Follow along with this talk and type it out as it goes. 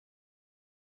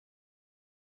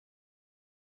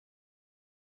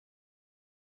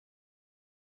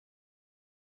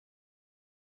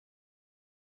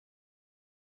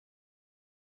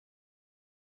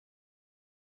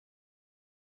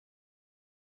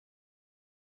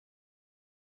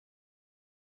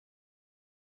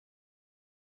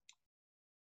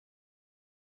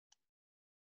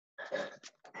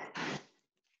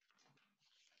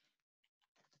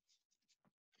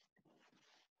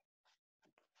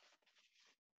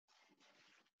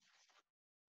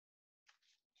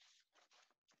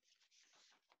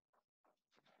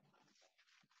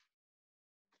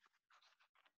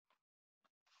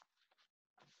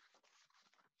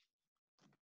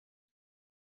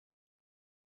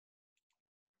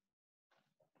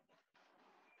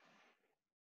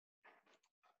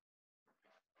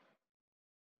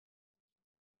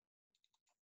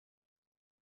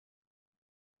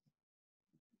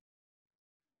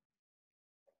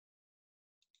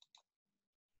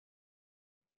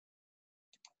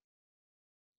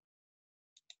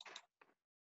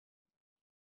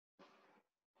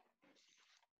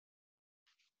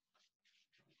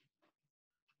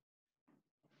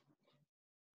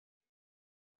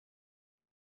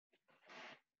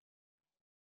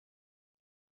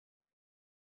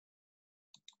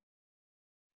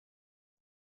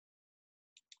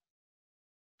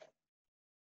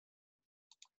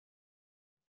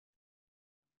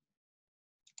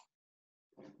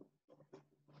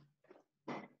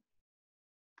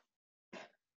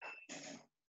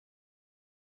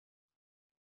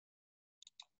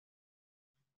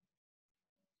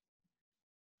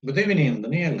Good evening,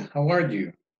 Daniel. How are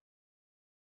you?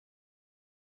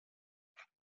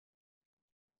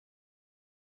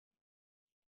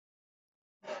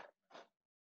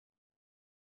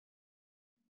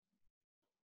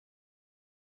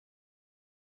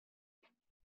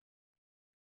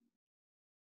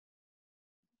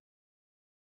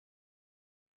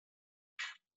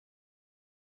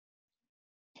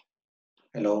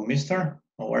 Hello, mister.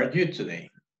 How are you today?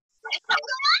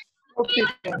 Okay,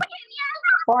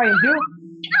 fine, you?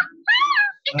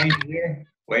 I'm here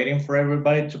waiting for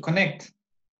everybody to connect.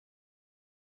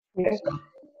 Yes.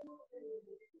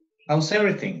 How's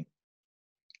everything?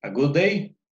 A good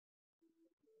day?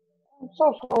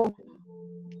 So,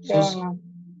 So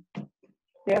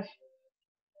yes,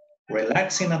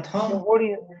 relaxing at the home?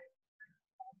 worry.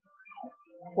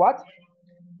 What?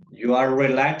 You are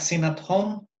relaxing at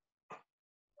home?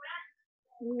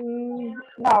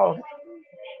 No,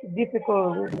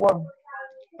 difficult one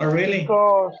Oh, really?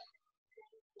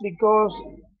 because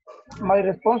my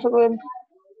responsibility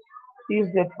is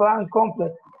the plan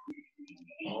complete.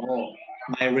 Oh,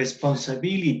 my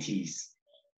responsibilities.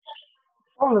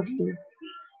 Honestly,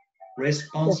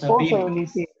 Responsibilities.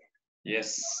 responsibility.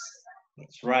 Yes,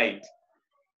 that's right.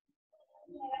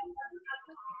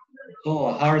 So,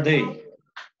 a hard day.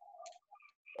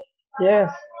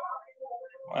 Yes,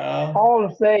 Well, all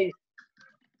days,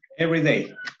 every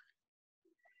day.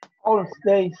 all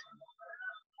days,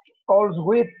 all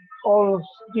week, all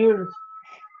years.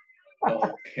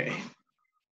 Okay.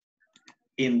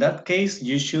 In that case,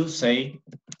 you should say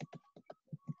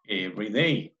every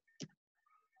day.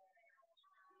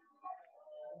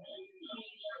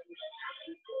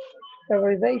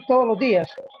 Every day, todos los días.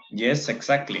 Yes,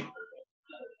 exactly.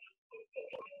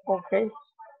 Okay.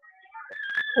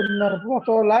 Nos referimos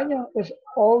todo el año, es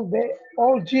all day,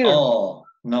 all year. Oh,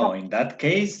 no, in that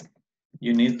case,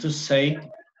 you need to say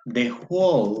the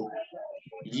whole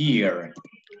year.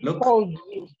 Look, Whole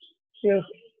year.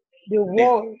 The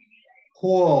whole,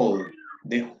 whole,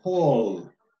 the whole.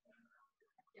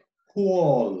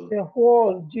 the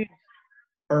whole year.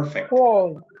 Perfect.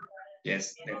 Whole.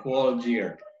 Yes, the whole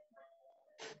year.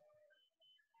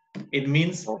 It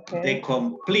means the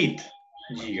complete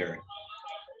year.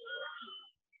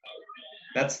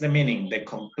 That's the meaning, the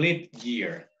complete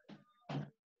year.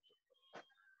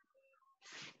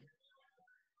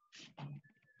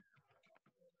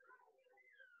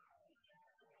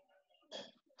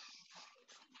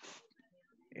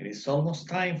 It is almost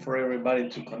time for everybody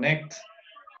to connect.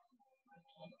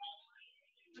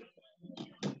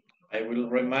 I will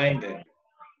remind them.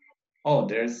 Oh,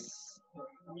 there's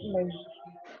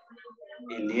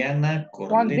Ileana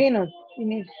Corlet. 1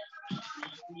 minute.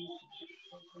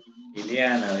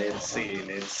 Ileana, let's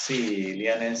see.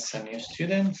 Ileana is a new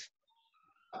student.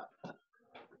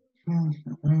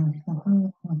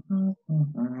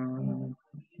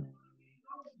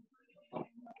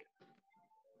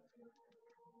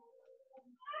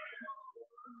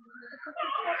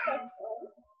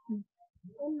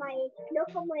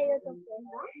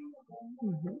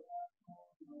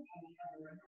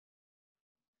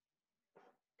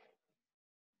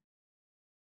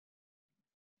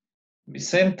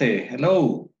 Vicente,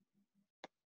 hello.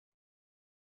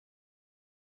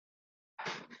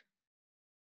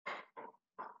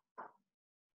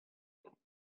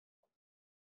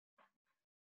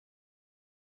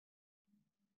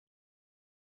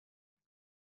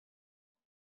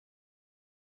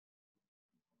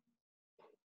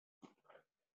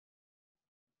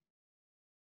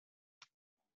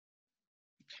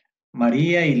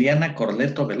 María Ileana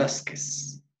Corleto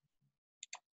Velázquez.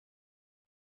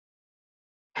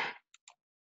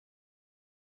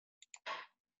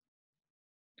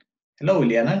 Hello,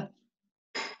 Ileana.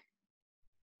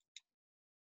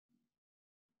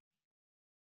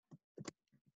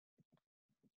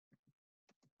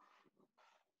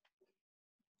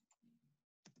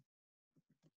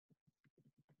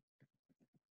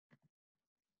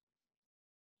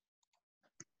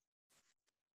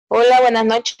 Hola, buenas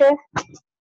noches.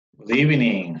 Good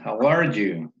evening. How are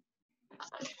you?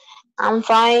 I'm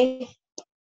fine.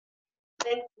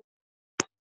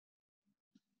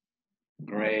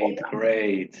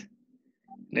 Great.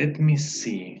 Let me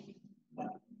see.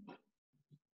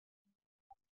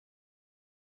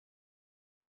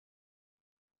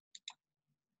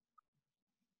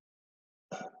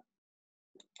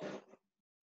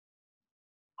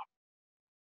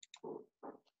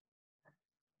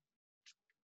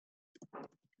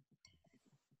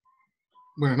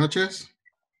 Buenas noches.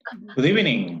 Good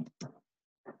evening.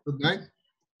 Good night.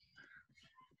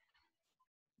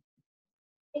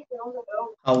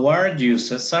 How are you,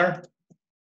 Cesar?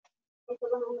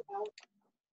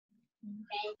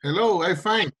 Hello, I'm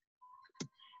fine.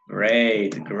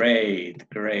 Great, great,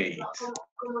 great.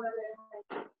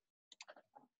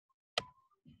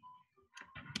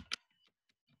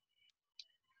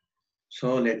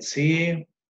 So let's see.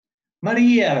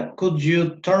 Maria, could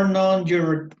you turn on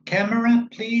your camera,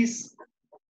 please?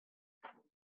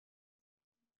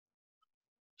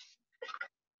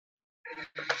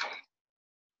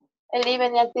 El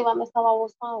nivel de activa me estaba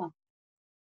gustando.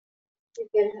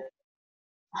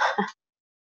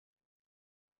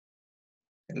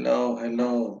 Hello,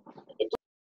 hello.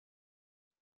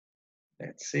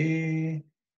 Let's see.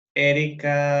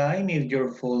 Erika, I need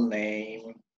your full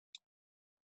name.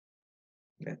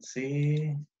 Let's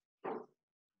see.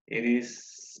 It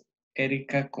is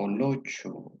Erika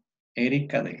Colocho.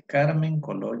 Erika del Carmen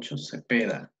Colocho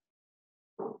Cepeda.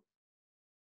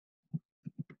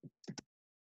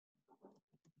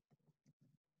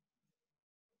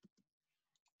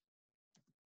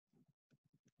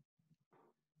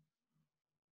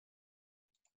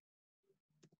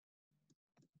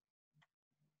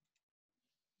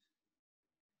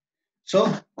 So,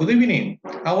 good evening.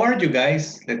 How are you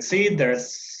guys? Let's see,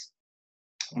 there's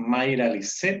Mayra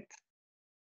Lisette.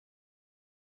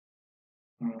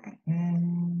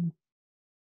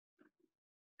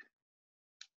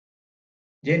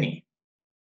 Jenny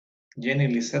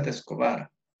Lisette Escobar.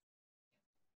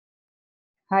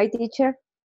 Hi, teacher.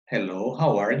 Hello,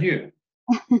 how are you?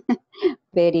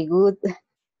 Very good.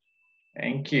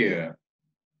 Thank you.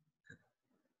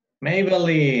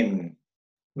 Maybelline,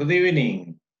 good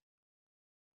evening.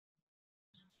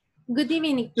 Good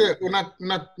evening.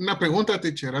 Una pregunta,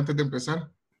 teacher, antes de empezar.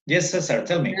 Yes, Cesar,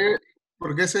 tell me.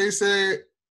 ¿Por qué se dice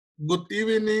good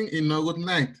evening y no good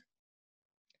night?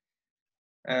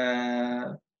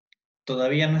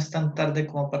 Todavía no es tan tarde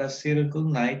como para decir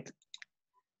good night.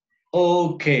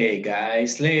 Okay,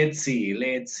 guys, let's see.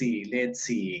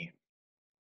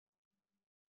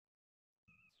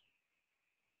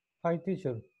 Hi,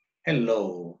 teacher.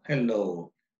 Hello.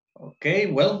 Okay,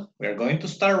 well, we're going to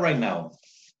start right now.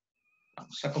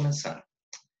 Vamos a comenzar.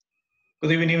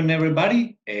 Good evening,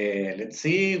 everybody. Let's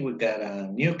see, we got a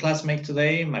new classmate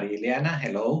today, Maria Eliana.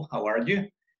 Hello, how are you?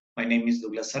 My name is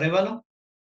Douglas Arevalo.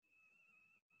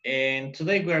 And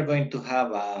today we are going to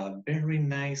have a very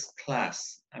nice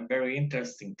class, a very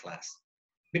interesting class,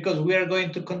 because we are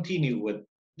going to continue with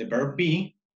the verb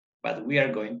be, but we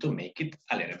are going to make it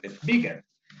a little bit bigger.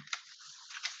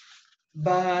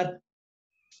 But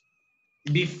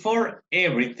before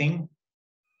everything,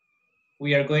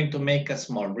 we are going to make a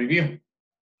small review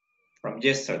from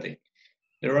yesterday.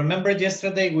 Do you remember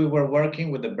yesterday we were working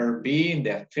with the verb be in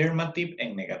the affirmative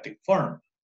and negative form?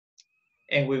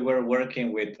 And we were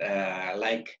working with I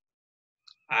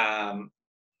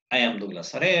am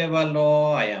Douglas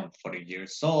Arevalo, I am 40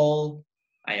 years old,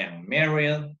 I am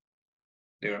married.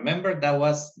 Do you remember? That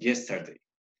was yesterday.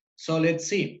 So let's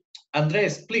see.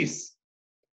 Andres, please,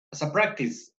 as a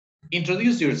practice,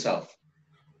 introduce yourself.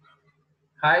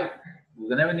 Hi,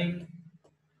 good evening.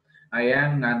 I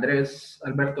am Andres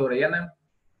Alberto Orellana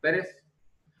Perez.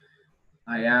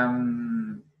 I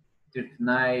am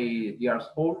 39 years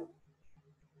old.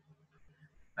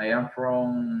 I am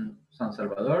from San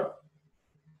Salvador.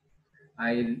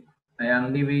 I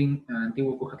am living in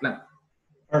Antiguo Cuscatlán.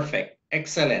 Perfect,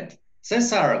 excellent.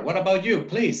 Cesar, what about you,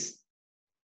 please?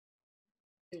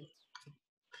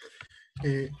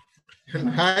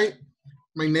 Hi,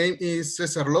 my name is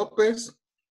Cesar Lopez.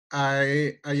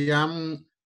 I am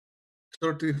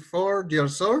 34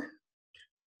 years old.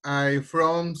 I'm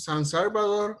from San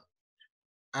Salvador.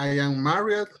 I am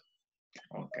married.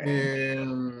 Okay.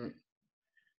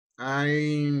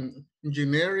 I'm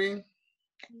engineering.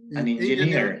 An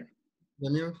engineer.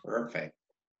 Engineer. Perfect.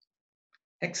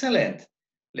 Excellent.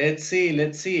 Let's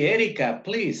see. Erika,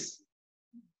 please.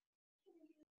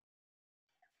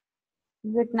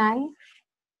 Good night.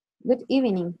 Good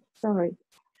evening. Sorry.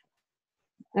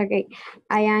 Okay.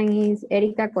 I am is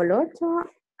Erika Colocho.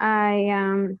 I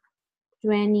am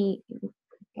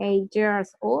 28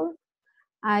 years old.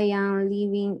 I am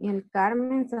living in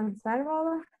Carmen, San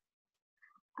Salvador.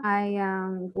 I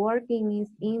am working in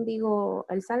Indigo,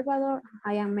 El Salvador.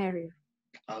 I am married.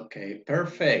 Okay,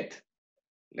 perfect.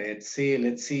 Let's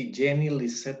see. Jenny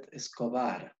Lisette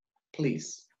Escobar,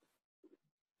 please.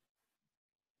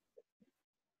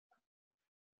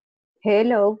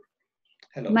 Hello.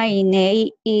 Hello. My name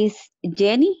is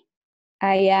Jenny.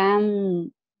 I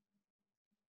am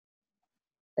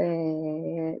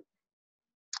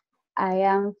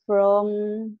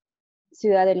from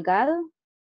Ciudad Delgado.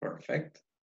 Perfect.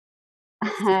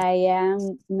 I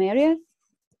am married.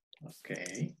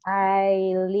 Okay.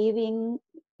 I live in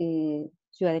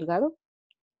Ciudad Delgado.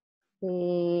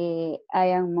 I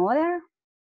am mother.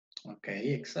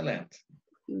 Okay, excellent.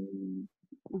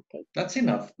 Okay. That's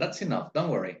enough. That's enough. Don't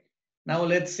worry. Now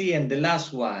let's see. And the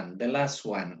last one,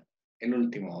 el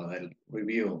último del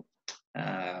review.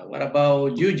 What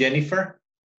about you, Jennifer?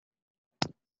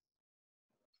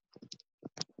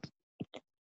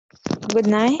 Good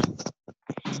night.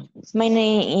 My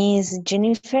name is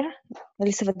Jennifer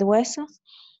Elizabeth Hueso.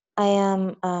 I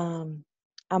am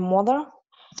a mother.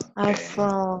 I'm Okay.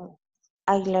 from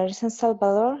Aguilar, San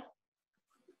Salvador.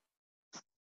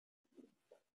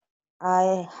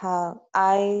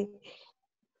 I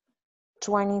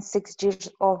 26 years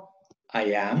old. I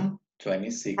am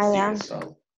 26 I am years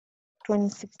old.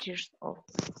 26 years old.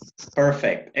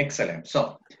 Perfect. Excellent.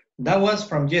 So that was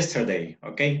from yesterday.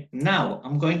 Okay. Now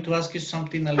I'm going to ask you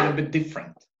something a little bit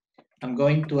different. I'm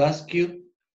going to ask you,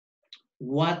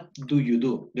 what do you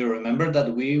do? Do you remember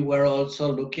that we were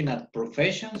also looking at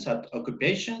professions, at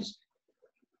occupations?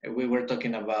 We were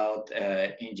talking about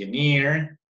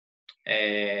engineer,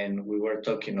 and we were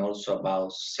talking also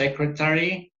about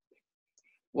secretary.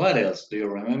 What else? Do you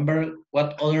remember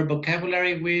what other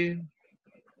vocabulary we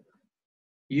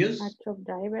use? A truck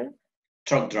driver.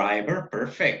 Truck driver,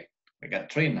 perfect. We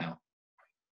got 3 now.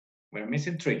 We're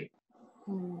missing 3.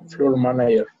 Floor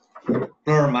manager.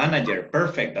 Floor manager,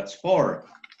 perfect. That's 4.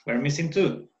 We're missing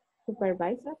 2.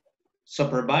 Supervisor.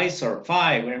 Supervisor,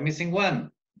 5. We're missing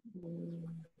 1.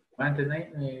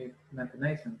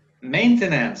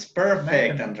 Maintenance,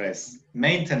 perfect, Andres.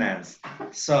 Maintenance.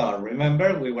 So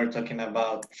remember, we were talking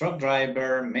about truck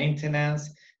driver,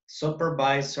 maintenance,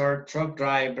 supervisor, truck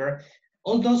driver.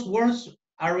 All those words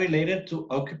are related to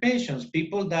occupations,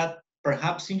 people that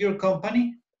perhaps in your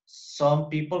company, some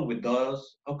people with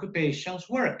those occupations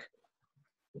work.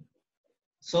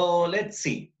 So let's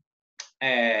see.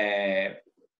 In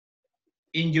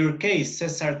your case,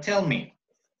 Cesar, tell me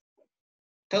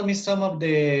some of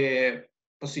the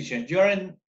positions. You're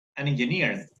an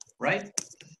engineer, right?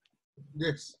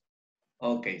 Yes.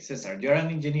 Okay, Cesar, you're an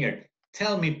engineer.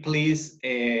 Tell me, please,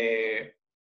 in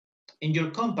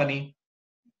your company,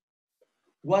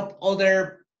 what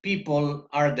other people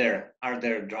are there? Are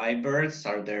there drivers?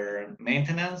 Are there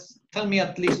maintenance? Tell me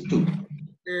at least 2.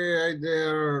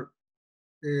 There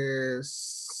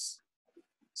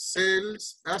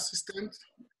sales assistant.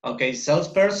 Okay,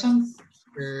 salesperson.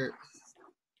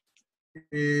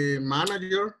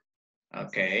 Manager.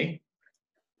 Okay.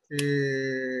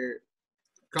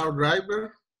 Car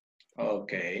driver.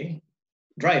 Okay.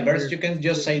 Drivers, you can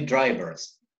just say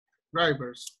drivers.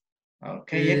 Drivers.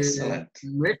 Okay, excellent.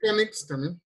 Mechanics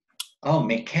también. Oh,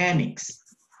 mechanics.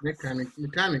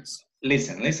 Mechanics.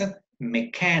 Listen.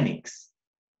 Mechanics.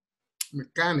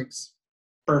 Mechanics.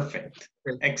 Perfect.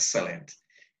 Okay. Excellent.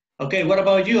 Okay, what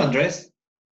about you, Andres?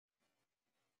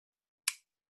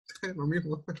 Lo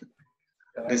mismo.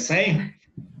 The same.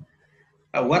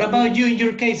 What about you in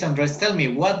your case, Andres? Tell me,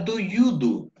 what do you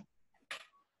do?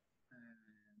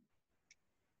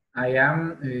 I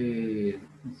am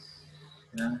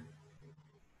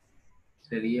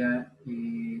sería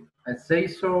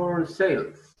assessor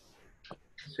sales.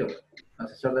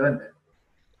 Asesor de venta.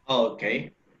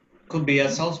 Okay. Could be a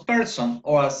salesperson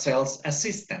or a sales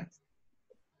assistant.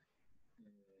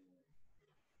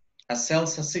 A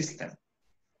sales assistant.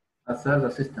 A sales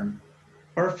assistant.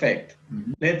 Perfect.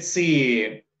 Mm-hmm. Let's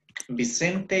see.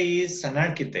 Vicente is an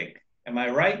architect. Am I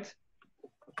right?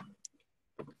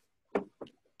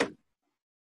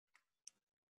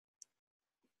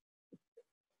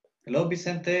 Hello,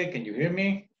 Vicente. Can you hear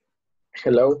me?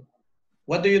 Hello.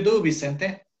 What do you do,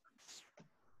 Vicente?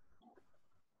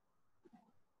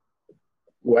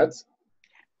 What?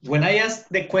 When I ask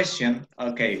the question,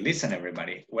 okay, listen,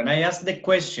 everybody. When I ask the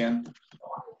question,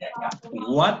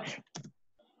 what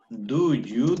do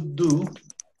you do?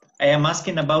 I am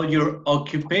asking about your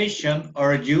occupation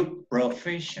or your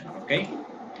profession, okay?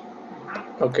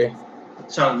 Okay.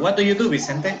 So what do you do,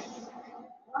 Vicente?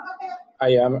 I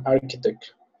am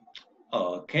architect.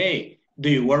 Okay. Do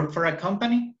you work for a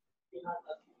company?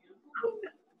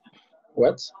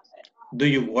 What? Do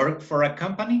you work for a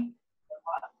company?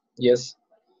 Yes.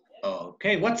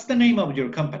 Okay. What's the name of your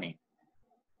company?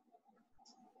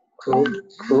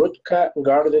 Krutka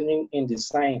Gardening and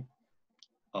Design.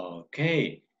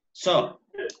 Okay. So,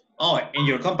 in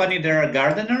your company there are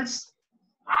gardeners?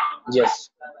 Yes.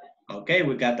 Okay,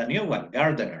 we got a new one,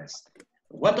 gardeners.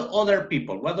 What other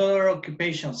people, what other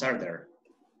occupations are there?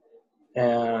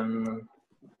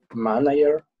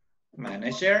 Manager.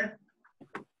 Manager.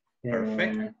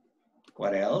 Perfect.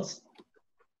 What else?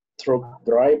 Truck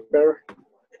driver.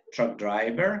 Truck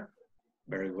driver.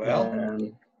 Very well.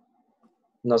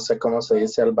 No sé cómo se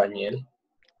dice albañil.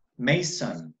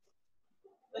 Mason.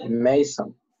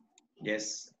 Mason.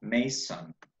 Yes,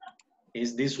 Mason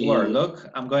is this Y- word. Look,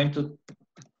 I'm going to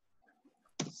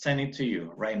send it to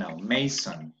you right now.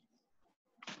 Mason.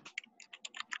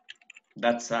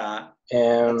 That's an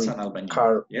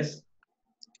Albanian. Yes.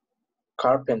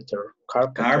 Carpenter.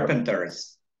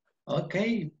 Carpenters.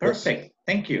 Okay, perfect. Yes.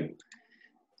 Thank you.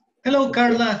 Hello, okay.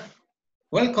 Carla.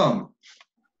 Welcome.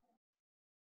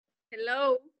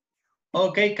 Hello.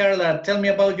 Okay, Carla, tell me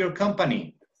about your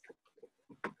company.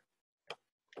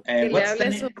 What's the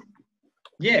name?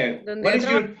 Yeah.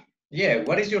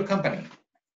 What is your company?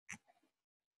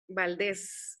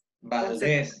 Valdez.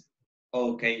 Valdez.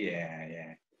 Okay,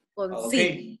 yeah. Con okay.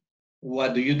 C.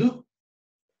 What do you do?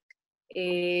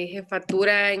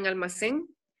 Jefatura en almacén.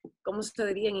 ¿Cómo se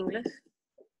diría en inglés?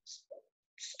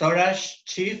 Storage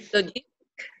chief. En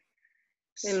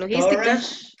logística.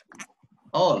 Storage.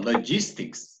 Oh,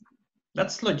 logistics.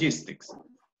 That's logistics.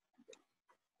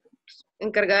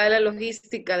 Encargada de la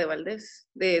logística de Valdez,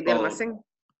 de almacén.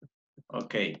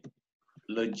 Okay.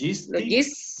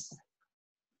 Logistics.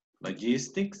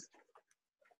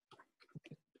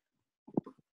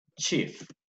 Chief.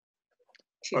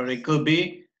 Or it could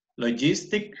be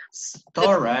logistics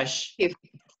storage. Chief.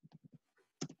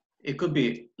 It could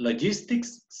be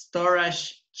logistics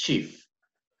storage chief.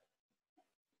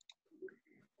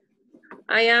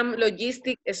 I am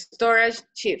logistic storage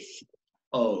chief.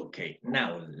 Okay,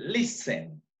 now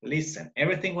listen.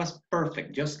 Everything was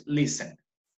perfect. Just listen.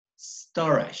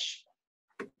 Storage.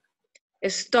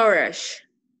 Storage.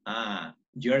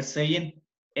 You're saying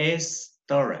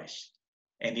storage.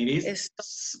 And it is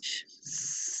storage.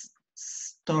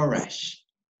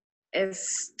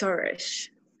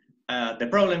 Storage. The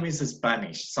problem is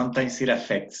Spanish. Sometimes it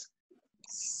affects.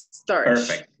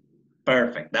 Storage.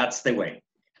 Perfect. That's the way.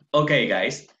 Okay,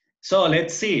 guys. So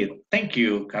let's see. Thank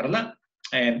you, Carla.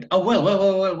 And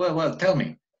well, tell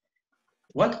me.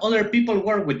 What other people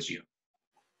work with you?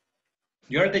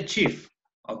 You're the chief.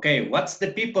 Okay, what's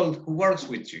the people who works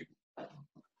with you?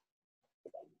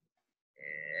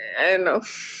 I don't know.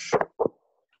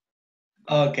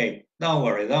 Okay, don't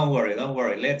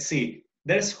worry. Let's see.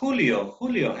 There's Julio.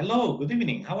 Julio, hello, good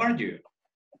evening. How are you?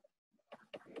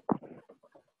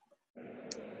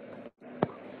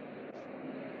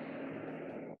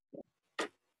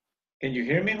 Can you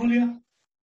hear me, Julio?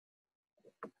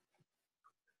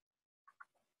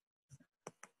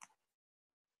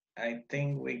 I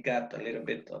think we got a little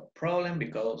bit of problem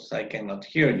because I cannot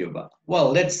hear you, but well,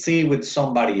 let's see with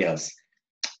somebody else.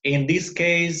 In this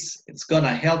case, it's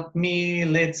gonna help me.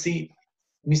 Let's see,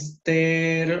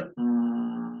 Mr.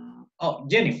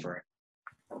 Jennifer.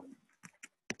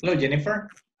 Hello, Jennifer.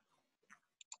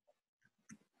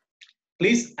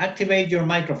 Please activate your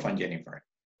microphone, Jennifer.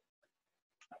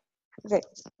 Okay,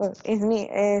 well, it's me.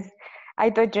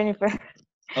 I thought Jennifer.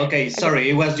 Okay, sorry,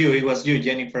 it was you,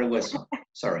 Jennifer Wesson.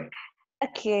 Sorry.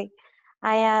 Okay,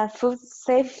 I am food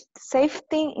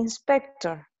safety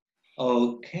inspector.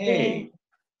 Okay.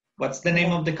 What's the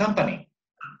name of the company?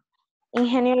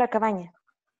 Ingenio La Cabaña.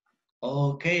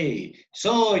 Okay,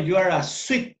 so you are a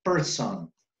sweet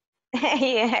person.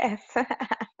 Yes.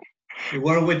 You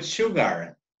work with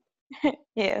sugar.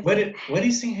 Yes. Where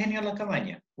is Ingenio La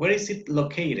Cabaña? Where is it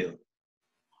located?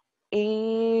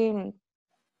 The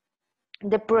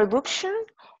production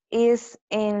is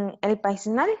in El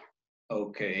Paisanal.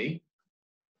 Okay.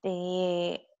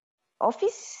 The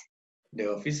office? The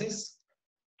offices?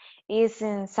 Is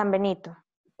in San Benito.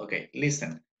 Okay,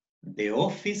 listen. The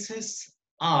offices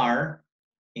are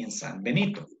in San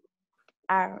Benito.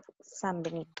 Are San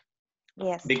Benito.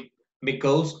 Yes.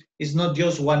 Because it's not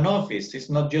just one office, it's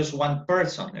not just one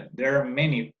person. There are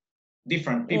many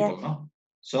different people, yes. No?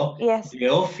 So yes. The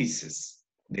offices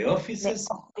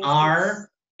are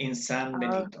in San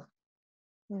Benito.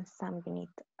 In San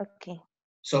Benito, okay.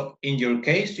 So in your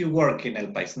case, you work in El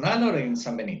Paisanal or in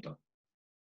San Benito?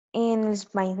 In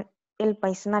El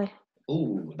Paisanal.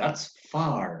 Oh, that's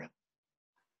far.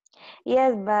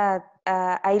 Yes, but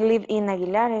I live in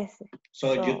Aguilares.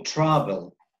 So you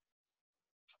travel?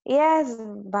 Yes,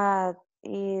 but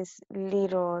it's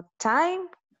little time.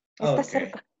 Okay.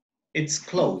 Cerca. It's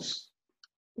close.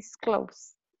 It's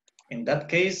close. In that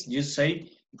case, you say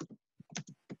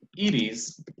it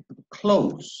is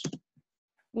close.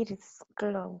 It is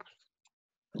close.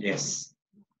 Yes,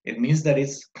 it means that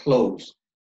it's close.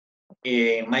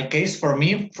 In my case, for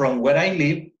me, from where I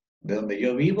live, de donde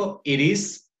yo vivo, it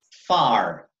is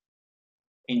far.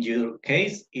 In your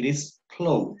case, it is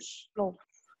close. Close.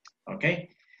 Okay,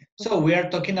 so we are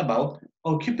talking about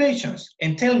occupations.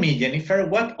 And tell me, Jennifer,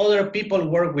 what other people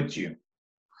work with you?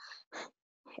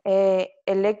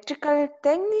 electrical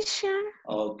technician,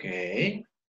 Okay.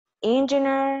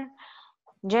 engineer,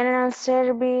 general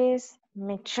service,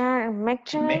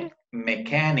 mechanic,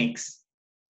 Mechanics.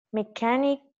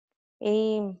 mechanic,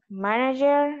 a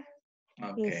manager,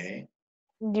 Okay.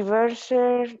 diverse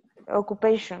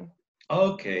occupation.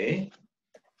 Okay.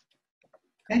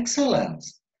 Excellent.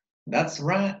 That's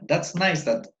right. That's nice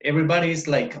that everybody is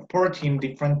like apporting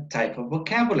different type of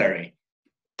vocabulary.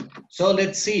 So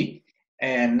let's see.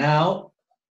 And now,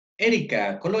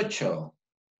 Erika Colocho.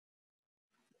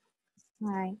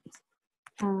 Hi.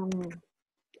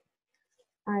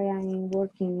 I am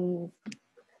working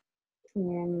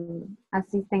in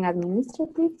assistant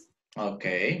administrative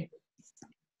Okay.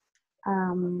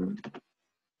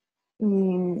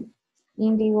 In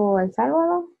Indigo, El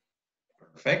Salvador.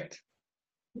 Perfect.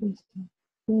 He's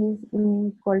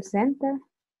in call center.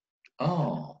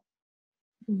 Oh.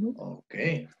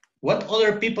 Okay. What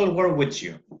other people work with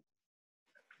you?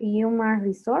 Human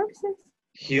resources.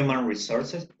 Human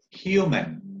resources.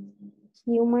 Human.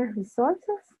 Human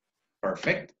resources.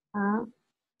 Perfect.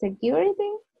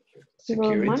 Security.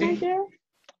 Security. Manager.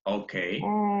 Okay.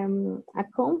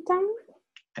 Accountant.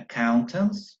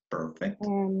 Accountants. Perfect.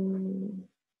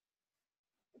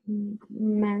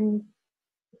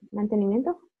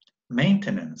 Mantenimiento.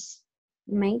 Maintenance.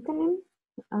 Maintenance.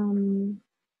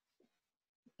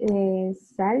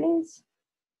 Sales.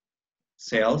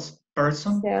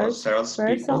 Salesperson or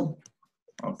salespeople.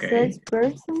 Okay.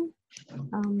 Salesperson.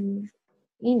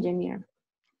 Engineer.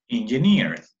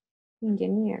 Engineer.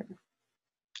 Engineer.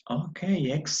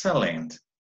 Okay, excellent.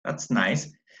 That's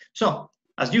nice. So,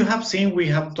 as you have seen, we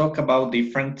have talked about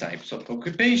different types of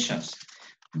occupations.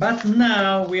 But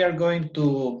now we are going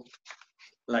to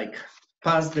like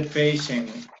pass the page and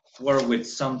work with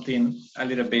something a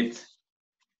little bit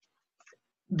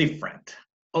different.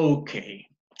 Okay.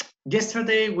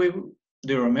 Yesterday, do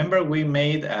you remember we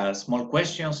made small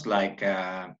questions like,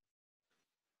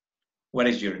 what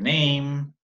is your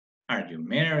name? Are you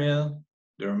married?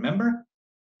 Do you remember?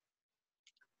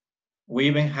 We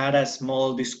even had a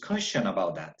small discussion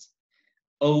about that.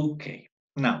 Okay,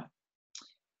 now,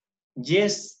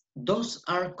 yes, those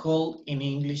are called in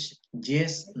English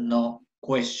yes, no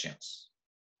questions.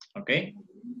 Okay?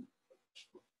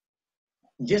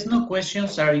 Yes, no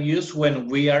questions are used when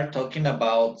we are talking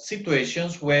about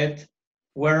situations where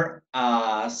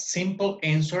a simple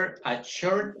answer, a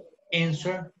short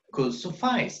answer could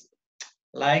suffice.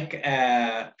 Like,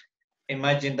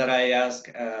 imagine that I ask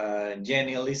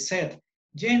Jenny Lisette,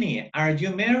 Jenny, are you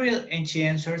married? And she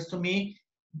answers to me,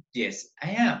 yes,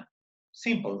 I am.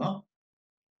 Simple, no?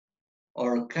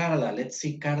 Or Carla, let's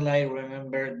see, Carla, I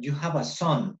remember you have a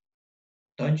son,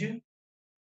 don't you?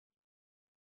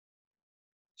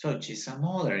 So she's a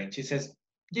mother and she says,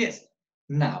 yes.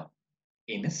 Now,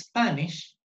 in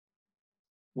Spanish,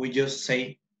 we just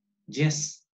say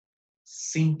yes,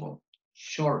 simple,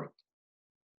 short.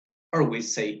 Or we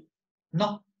say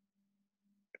no,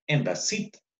 and that's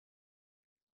it.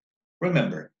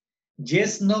 Remember,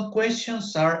 yes, no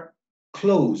questions are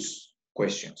closed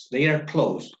questions. They are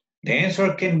closed. The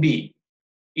answer can be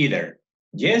either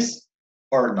yes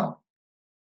or no.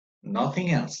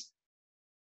 Nothing else.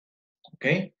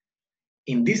 Okay?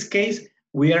 In this case,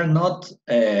 we are not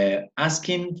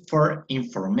asking for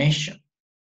information.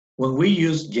 When we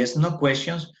use yes, no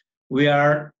questions, we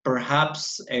are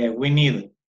perhaps, we need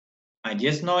a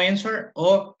yes, no answer,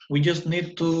 or we just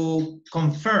need to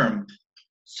confirm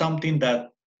something that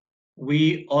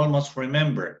we almost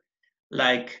remember.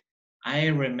 Like, I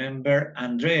remember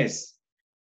Andres,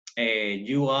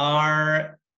 you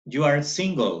are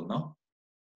single, no?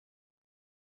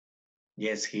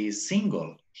 Yes, he is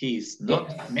single. He is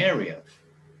not married.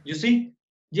 You see?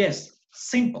 Yes,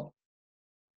 simple.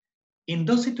 In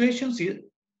those situations,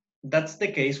 that's the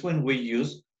case when we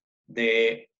use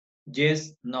the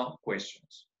yes, no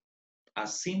questions.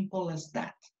 As simple as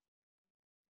that.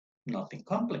 Nothing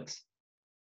complex.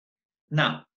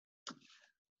 Now,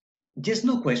 yes,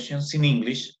 no questions in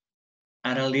English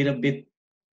are a little bit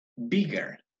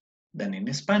bigger than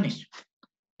in Spanish.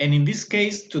 And in this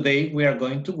case, today we are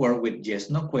going to work with yes,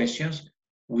 no questions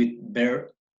with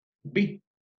verb be.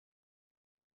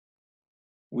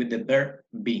 With the verb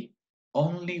be.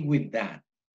 Only with that,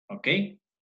 okay?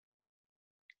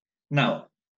 Now,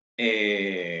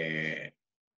 in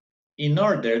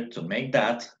order to make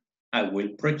that, I will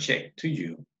project to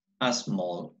you a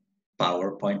small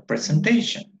PowerPoint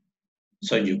presentation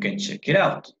so you can check it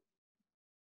out.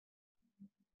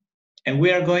 And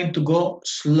we are going to go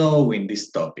slow in this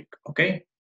topic, okay?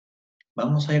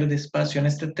 Vamos a ir despacio en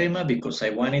este tema because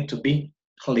I want it to be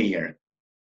clear,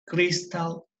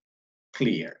 crystal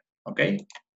clear, okay?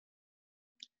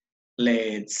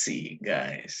 Let's see,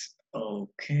 guys.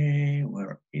 Okay,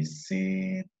 where is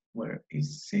it? Where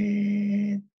is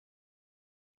it?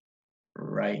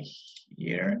 Right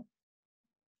here.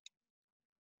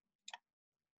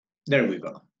 There we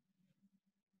go.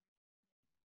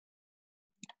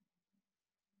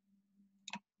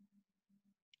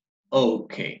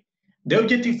 Okay, the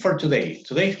objective for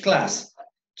today's class,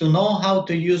 to know how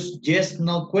to use yes,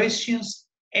 no questions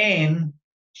and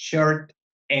short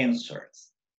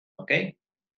answers, okay?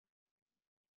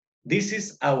 This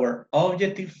is our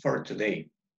objective for today,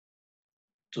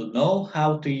 to know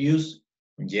how to use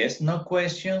yes, no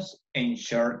questions and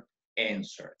short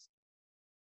answers.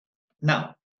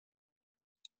 Now,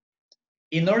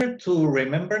 in order to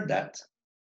remember that,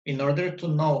 in order to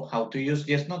know how to use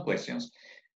yes, no questions,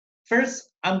 first,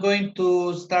 I'm going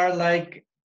to start like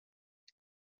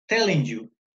telling you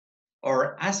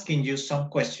or asking you some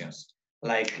questions.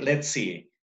 Like, let's see.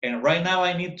 And right now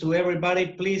I need to everybody,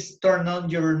 please turn on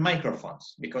your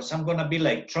microphones because I'm gonna be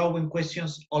like throwing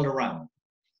questions all around.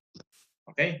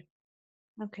 Okay?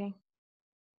 Okay.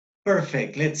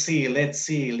 Perfect. Let's see.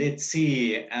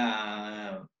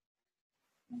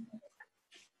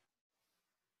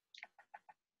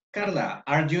 Carla,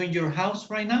 are you in your house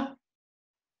right now?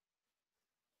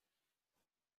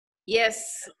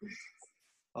 Yes.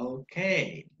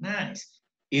 Okay, nice.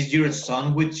 Is your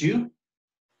son with you?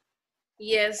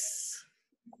 Yes.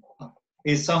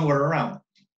 He's somewhere around.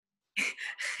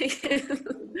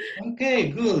 Okay,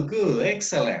 good,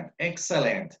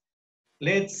 excellent.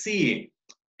 Let's see.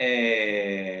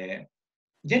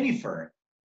 Jennifer,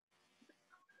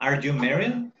 are you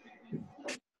married?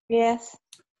 Yes.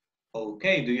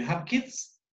 Okay, do you have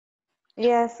kids?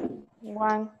 Yes.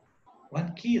 One.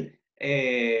 One kid.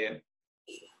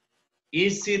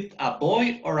 Is it a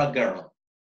boy or a girl?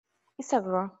 It's a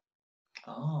girl.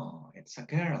 Oh, it's a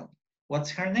girl.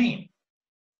 What's her name?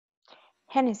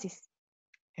 Genesis.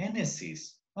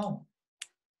 Genesis. Oh,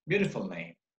 beautiful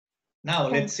name. Now,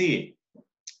 let's Thanks. see.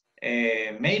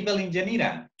 Mabel and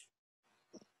Janira.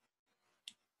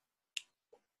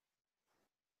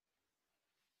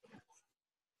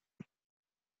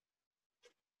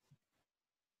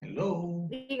 Hello.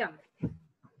 Dígame.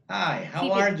 Hi, how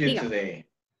Sí, are you dígame. today?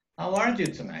 How are you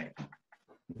tonight?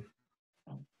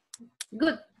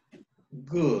 Good.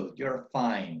 Good, you're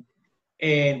fine.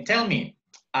 And tell me,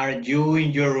 are you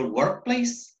in your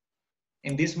workplace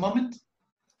in this moment?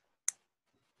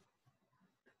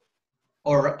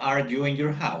 Or are you in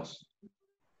your house?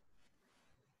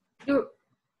 Your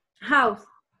house.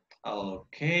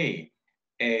 Okay.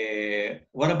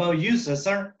 What about you,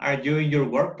 Cesar? Are you in your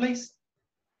workplace?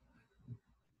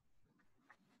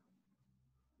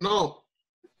 No.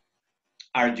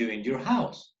 Are you in your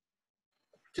house?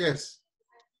 Yes.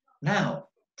 Now,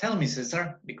 tell me,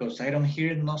 Cesar, because I don't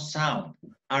hear no sound.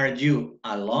 Are you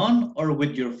alone or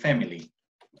with your family?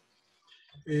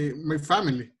 My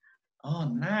family. Oh,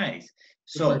 nice.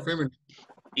 With my So, family.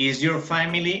 is your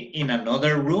family in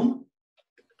another room?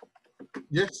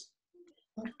 Yes.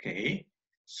 Okay.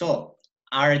 So,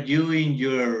 are you in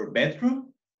your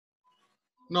bedroom?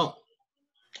 No.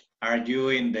 Are you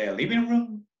in the living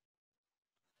room?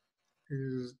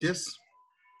 Yes.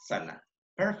 Sala.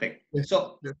 Perfect. Yes.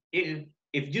 So, Yes.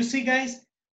 if you see, guys,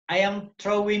 I am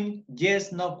throwing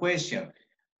yes, no question.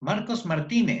 Marcos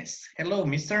Martinez. Hello,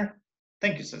 mister.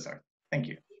 Thank you, Cesar. Thank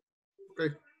you.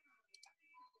 Okay.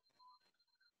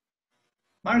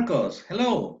 Marcos,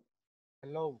 hello.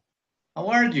 Hello. How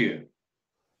are you?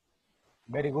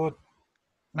 Very good.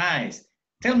 Nice.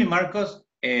 Tell me, Marcos,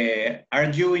 are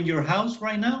you in your house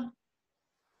right now?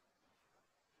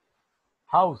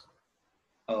 House.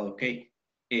 Okay.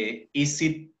 Is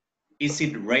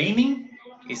it raining?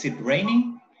 Is it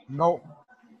raining? No.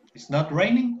 It's not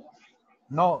raining?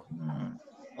 No.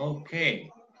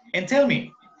 Okay. And tell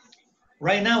me,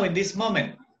 right now in this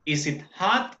moment, is it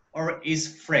hot or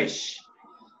is fresh?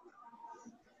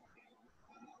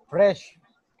 Fresh.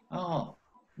 Oh,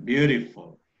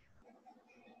 beautiful.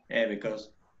 Yeah, because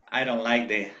I don't like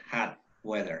the hot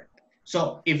weather.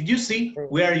 So if you see,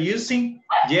 we are using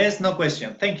yes, no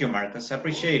question. Thank you, Marcos.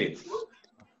 Appreciate it.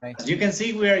 Okay. As you can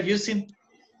see, we are using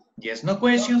yes, no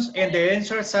questions, and the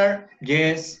answers are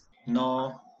yes,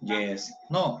 no,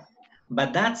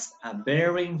 but that's a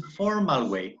very informal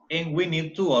way, and we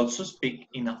need to also speak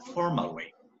in a formal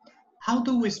way. How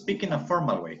do we speak in a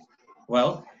formal way?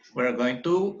 Well, we're going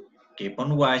to keep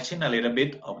on watching a little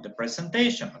bit of the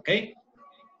presentation, okay?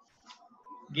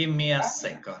 Give me a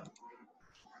second.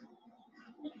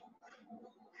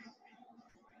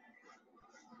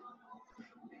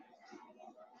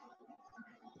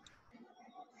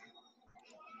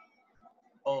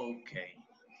 Okay.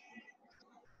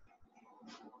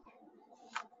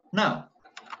 Now,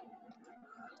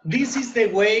 this is the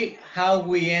way how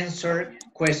we answer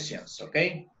questions,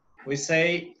 okay? We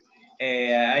say,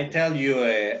 I tell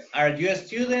you, are you a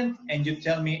student? And you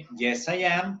tell me, yes, I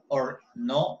am, or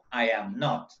no, I am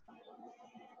not.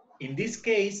 In this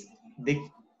case,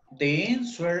 the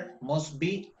answer must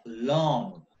be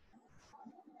long.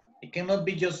 It cannot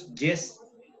be just yes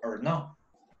or no.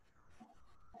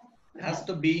 It has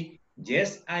to be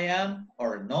yes, I am,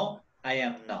 or no, I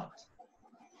am not.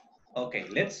 Okay,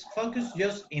 let's focus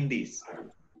just in this.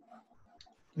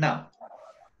 Now,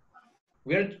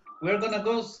 we're gonna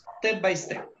go step by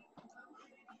step.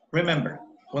 Remember,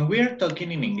 when we are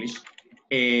talking in English,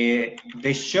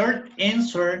 the short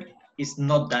answer is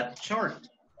not that short.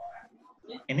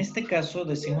 En este caso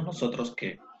decimos nosotros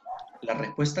que la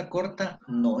respuesta corta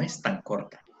no es tan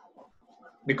corta.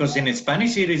 Because in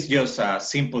Spanish it is just a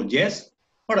simple yes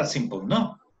or a simple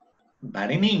no. But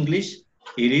in English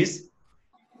it is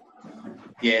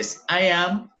yes, I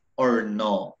am, or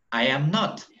no, I am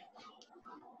not.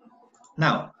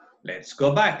 Now, let's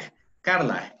go back.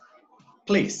 Carla,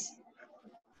 please.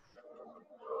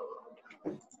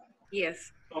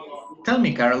 Yes. Tell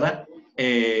me, Carla,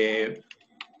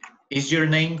 is your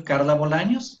name Carla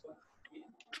Bolaños?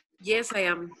 Yes, I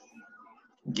am.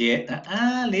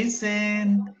 Yeah.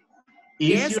 Listen. Is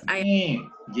Yes, your I am.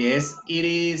 name? Yes, it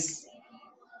is.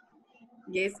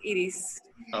 Yes, it is.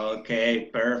 Okay,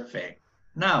 perfect.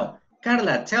 Now,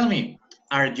 Carla, tell me,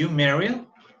 are you married?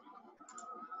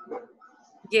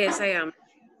 Yes, I am.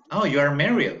 Oh, you are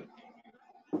married.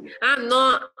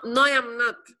 No, I am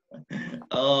not.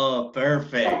 Oh,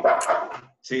 perfect.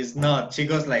 She's not. She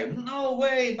goes like, no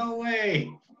way, no way.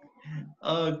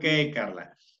 Okay, Carla.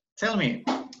 Tell me,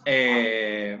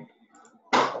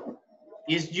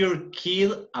 is your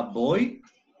kid a boy?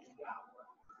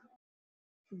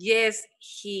 Yes,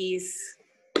 he's.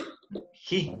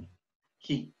 He.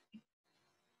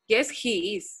 Yes,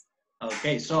 he is.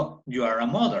 Okay, so you are a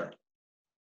mother.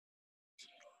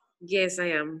 Yes,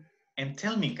 I am. And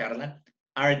tell me, Carla,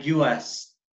 are you a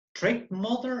strict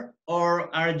mother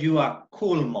or are you a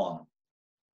cool mom?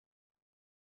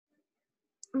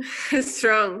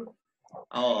 Strong.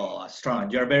 Oh, strong.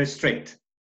 You're very strict.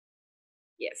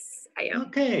 Yes, I am.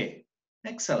 Okay.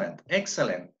 Excellent.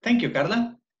 Excellent. Thank you,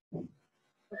 Carla.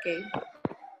 Okay.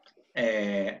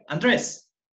 Andres.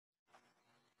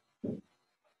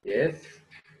 Yes.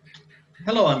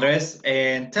 Hello, Andres.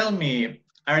 And tell me,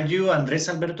 are you Andres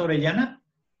Alberto Orellana?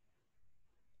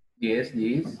 Yes,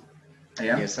 I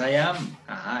am. Yes, I am.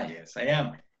 Yes, I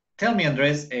am. Tell me,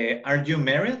 Andres, are you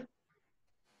married?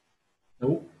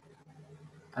 No,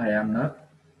 I am not.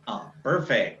 Oh,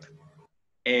 perfect.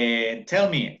 Tell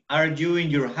me, are you in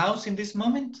your house in this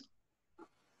moment?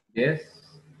 Yes,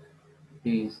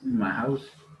 he's in my house.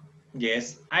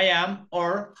 Yes, I am,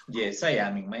 or yes, I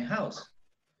am in my house.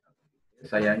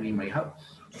 Yes, I am in my house.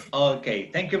 Okay,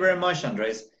 thank you very much,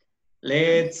 Andres.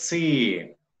 Let's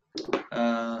see.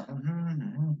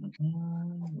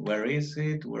 Where is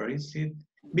it? Where is it?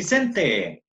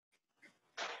 Vicente.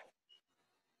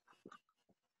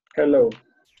 Hello.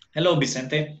 Hello,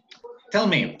 Vicente. Tell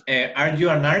me, are you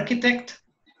an architect?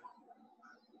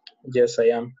 Yes, I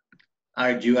am.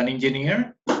 Are you an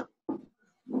engineer?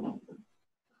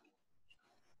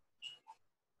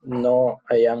 No,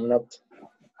 I am not.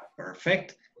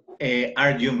 Perfect.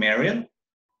 Are you married?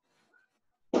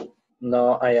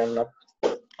 No, I am not.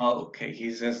 Oh, okay,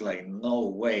 he says like, no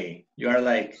way. You are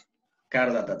like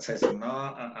Carla that says, no,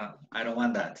 I don't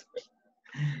want that.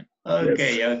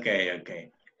 Okay, Yes.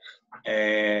 okay.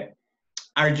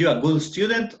 Are you a good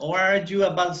student or are you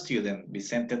a bad student?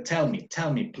 Vicente, tell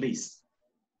me, please.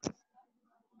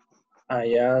 I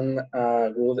am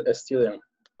a good student.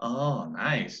 Oh,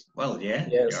 nice. Well, yeah,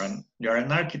 Yes. you're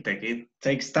an architect. It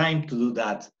takes time to do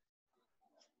that.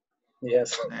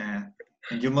 Yes. And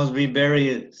you must be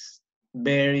very,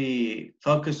 very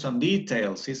focused on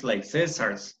details. It's like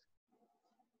Cesar's,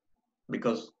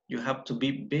 because you have to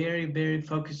be very, very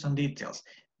focused on details.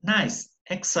 Nice,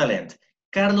 excellent.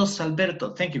 Carlos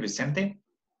Alberto, thank you, Vicente.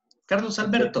 Carlos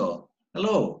Alberto,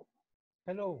 hello.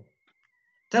 Hello.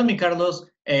 Tell me, Carlos,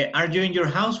 are you in your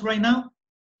house right now?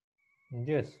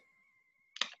 Yes.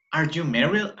 Are you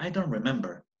married? I don't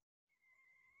remember.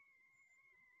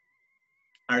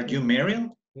 Are you married?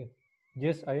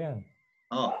 Yes, I am.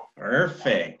 Oh,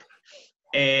 perfect.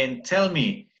 And tell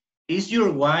me, is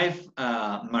your wife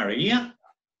Maria?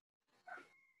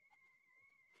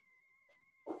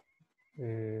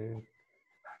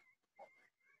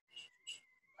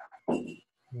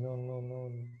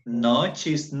 No. No,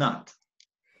 she's not.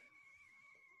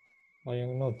 I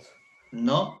am not.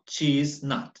 No, she is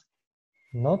not.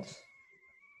 Not?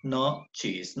 No,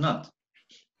 she is not.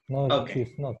 No, Okay.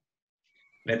 she's not.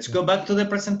 Let's go back to the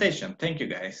presentation. Thank you,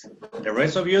 guys. The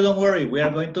rest of you, don't worry. We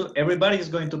are going to, everybody is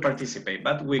going to participate,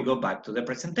 but we go back to the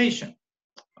presentation.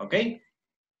 Okay?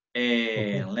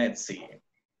 And Okay. let's see.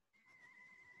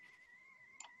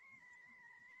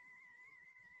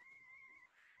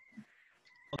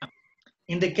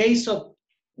 In the case of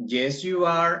yes, you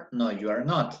are, no, you are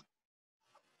not.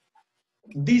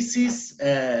 This is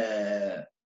a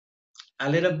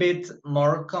little bit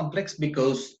more complex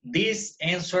because this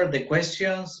answer the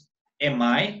questions, am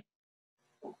I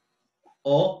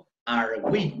or are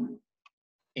we?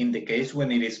 In the case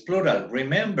when it is plural,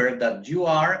 remember that you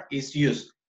are is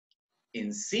used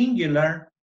in singular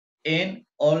and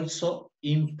also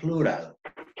in plural.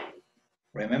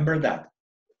 Remember that.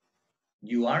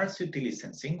 You are se utiliza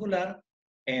en singular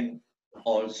and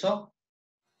also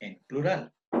en plural.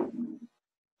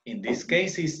 In this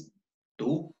case is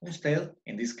tú, usted.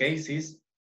 In this case is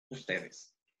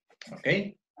ustedes.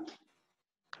 Okay?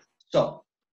 So,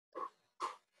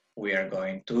 we are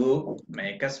going to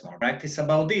make a small practice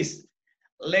about this.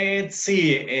 Let's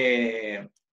see.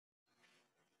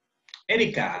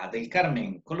 Erika del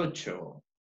Carmen Colocho.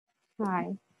 Hi.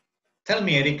 Tell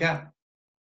me, Erika.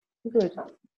 Good.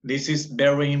 This is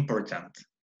very important.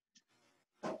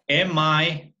 Am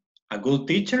I a good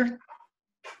teacher?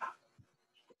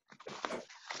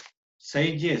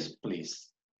 Say yes, please.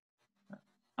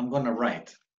 I'm gonna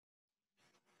write.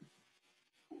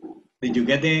 Did you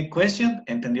get the question?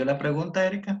 ¿Entendió la pregunta,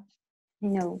 Erika?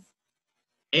 No.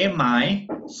 Am I,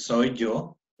 soy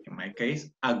yo, in my case,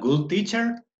 a good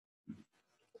teacher?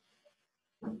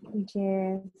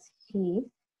 Yes, he.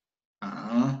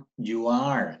 You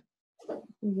are.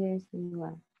 Yes, you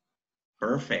are.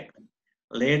 Perfect.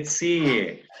 Let's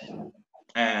see.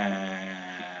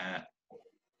 Ana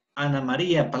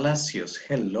Maria Palacios,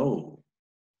 hello.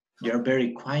 You're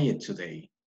very quiet today.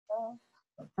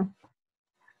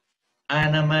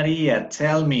 Ana Maria,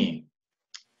 tell me,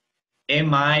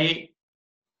 am I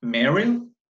married?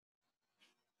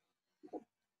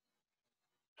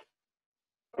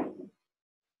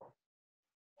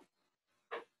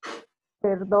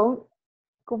 Perdón,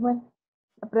 ¿cómo es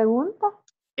la pregunta?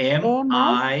 Am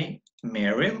I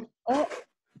married?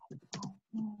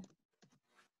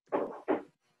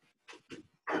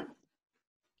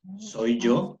 ¿Soy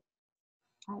yo?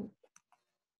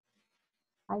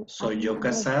 ¿Soy yo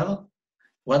casado?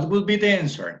 What would be the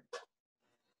answer?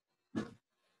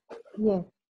 Yes.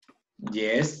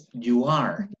 Yes, you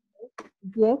are.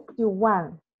 Yes, you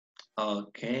are.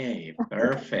 Okay,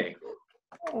 perfect.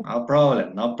 No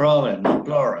problem, no problem, no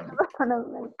problem.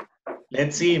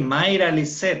 Let's see, Mayra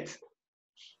Lisette.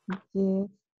 Yes.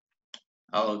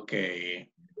 Okay,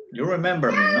 you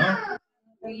remember me, no?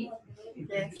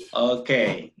 Yes.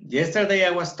 Okay, yesterday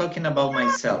I was talking about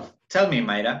myself. Tell me,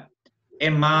 Mayra,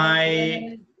 am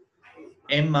I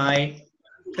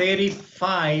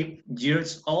 35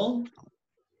 years old?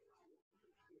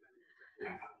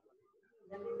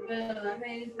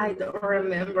 I don't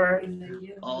remember.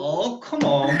 Oh, come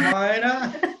on,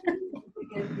 Mayra.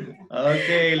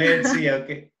 Okay, let's see.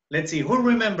 Okay, let's see. Who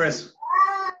remembers?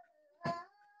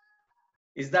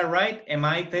 Is that right? Am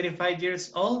I 35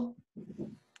 years old?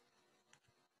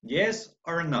 Yes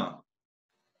or no?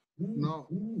 No.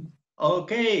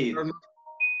 Okay.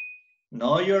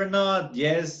 No, you're not.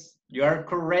 Yes, you are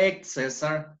correct,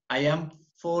 Cesar. I am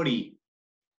 40.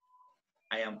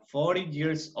 I am 40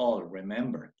 years old,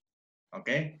 remember.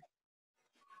 Okay.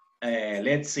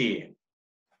 Let's see.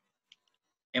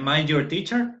 Am I your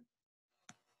teacher?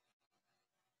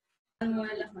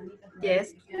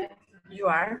 Yes, you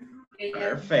are.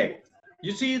 Perfect.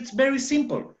 You see, it's very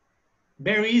simple,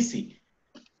 very easy.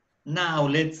 Now,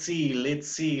 let's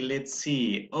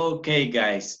see. Okay,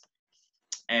 guys.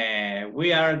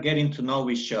 We are getting to know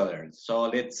each other. So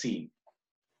let's see.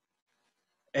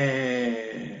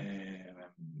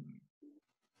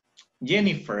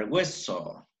 Jennifer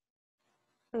Hueso.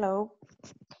 Hello.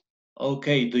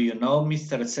 Okay, do you know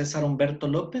Mr. Cesar Humberto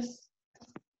Lopez?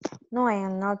 No, I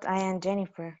am not. I am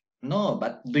Jennifer. No,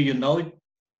 but do you know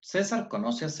Cesar?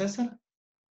 ¿Conoce a Cesar?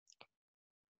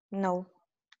 No.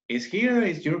 Is here,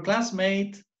 is your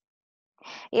classmate.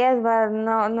 Yes, but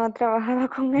no he trabajado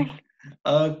con él.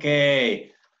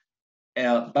 Okay,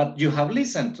 but you have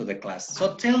listened to the class.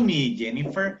 So tell me,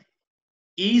 Jennifer,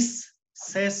 is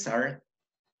Cesar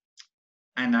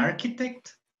an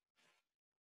architect?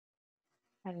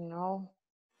 I don't know.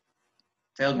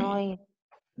 Tell No, me.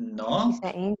 No? he's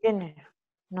an engineer.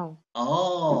 No.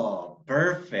 Oh,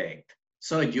 perfect.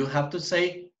 So you have to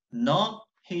say, no,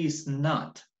 he is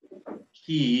not.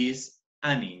 He is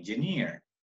an engineer.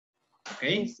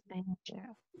 Okay? He's an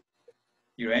engineer.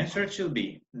 Your answer should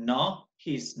be, no,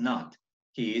 he's not.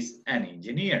 He is an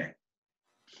engineer.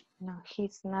 No,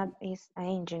 he's not. He's an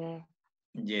engineer.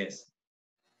 Yes.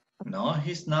 No,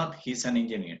 he's not. He's an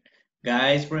engineer.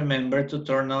 Guys, remember to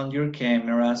turn on your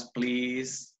cameras,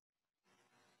 please.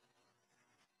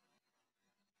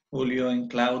 Julio and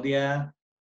Claudia.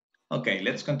 Okay,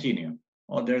 let's continue.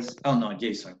 Oh, no,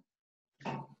 Jason.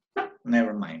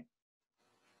 Never mind.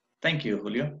 Thank you,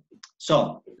 Julio.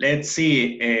 So, let's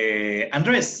see.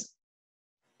 Andres.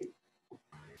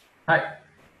 Hi.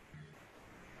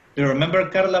 Do you remember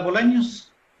Carla Bolaños?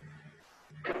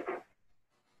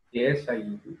 Yes, I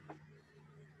do.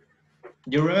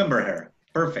 You remember her.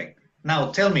 Perfect.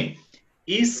 Now, tell me,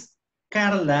 is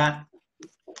Carla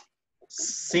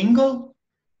single?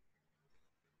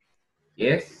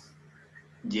 Yes.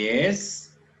 Yes.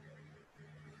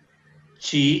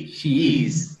 She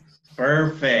is.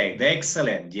 Perfect.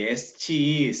 Excellent. Yes,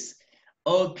 she is.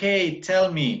 Okay,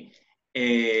 tell me,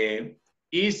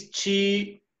 is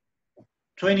she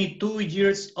 22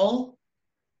 years old?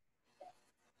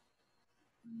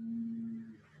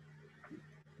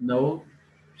 No,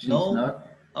 she's not.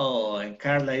 Oh, and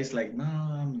Carla is like, no,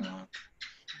 I'm not.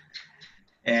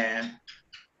 And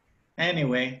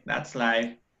anyway, that's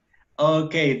life.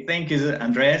 Okay, thank you,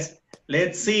 Andres.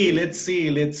 Let's see.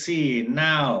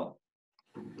 Now,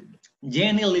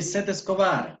 Jenny Lisette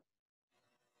Escobar.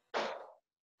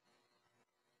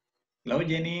 Hello,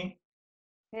 Jenny.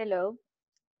 Hello.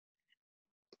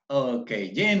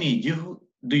 Okay, Jenny,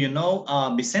 do you know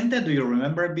Vicente? Do you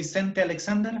remember Vicente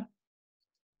Alexander?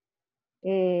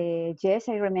 Yes,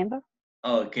 I remember.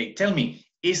 Okay, tell me,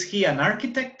 is he an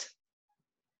architect?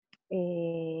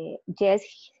 Yes,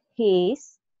 he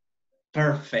is.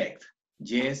 Perfect.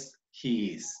 Yes,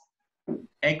 he is.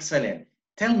 Excellent.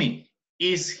 Tell me,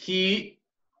 is he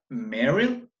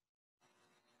married?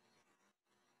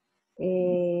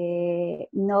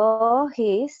 No,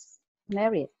 he's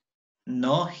married.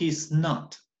 No, he's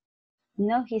not.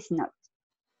 No, he's not.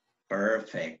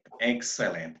 Perfect.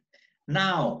 Excellent.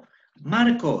 Now,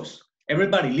 Marcos,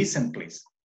 everybody listen, please.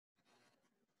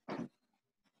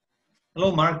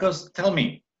 Hello, Marcos. Tell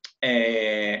me,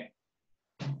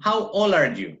 how old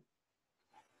are you?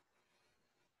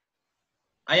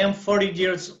 I am 40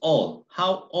 years old.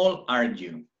 How old are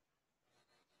you?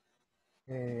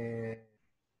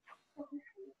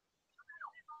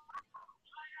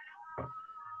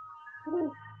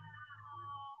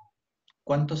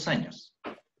 ¿Cuántos años?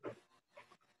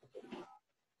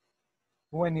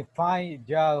 25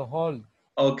 years old.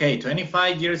 Okay,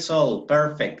 25 years old.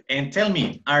 Perfect. And tell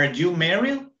me, are you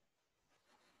married?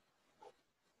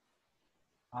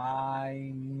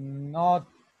 I'm not.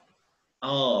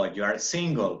 Oh, you are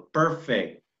single.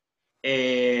 Perfect.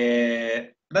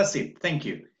 That's it. Thank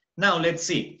you. Now, let's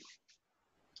see.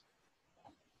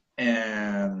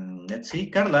 Let's see,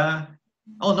 Carla.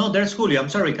 Oh, no, there's Julio. I'm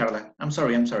sorry, Carla. I'm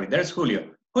sorry. There's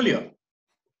Julio. Julio,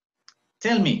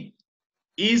 tell me,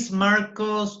 is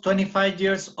Marcos 25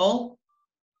 years old?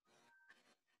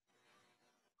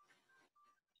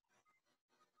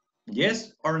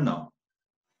 Yes or no?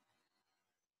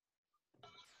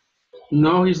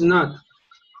 No, he's not.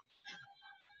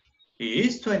 He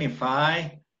is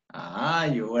 25. Ah,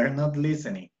 you were not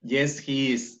listening. Yes,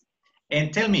 he is.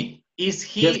 And tell me, is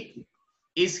he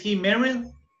married?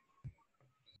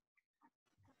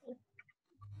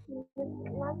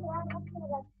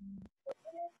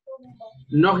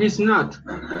 No, he's not.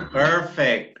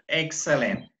 Perfect.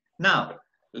 Excellent. Now,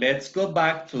 let's go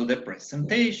back to the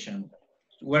presentation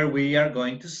where we are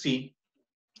going to see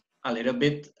a little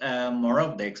bit more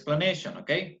of the explanation,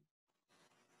 okay?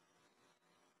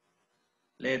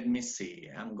 Let me see.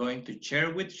 I'm going to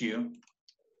share with you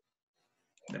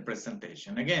the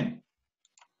presentation again.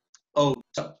 Oh,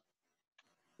 so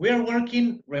we are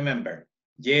working, remember,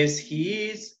 yes, he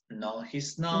is, no,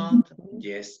 he's not,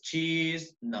 yes, she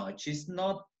is, no, she's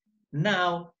not.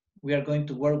 Now, we are going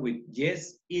to work with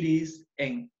yes, it is,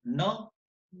 and no,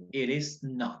 it is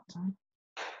not.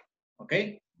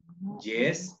 Okay?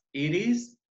 Yes, it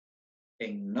is,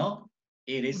 and no,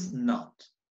 it is not.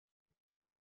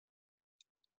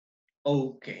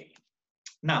 Okay.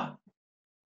 Now,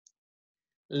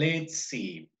 let's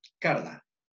see. Carla,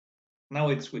 now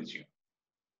it's with you.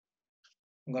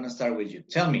 I'm going to start with you.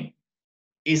 Tell me,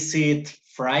 is it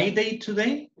Friday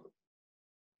today?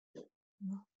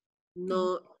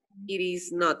 No, it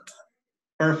is not.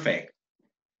 Perfect.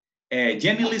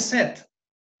 Jenny Lisette.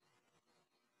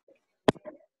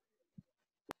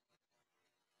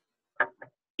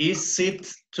 Is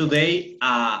it today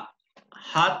a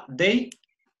hot day?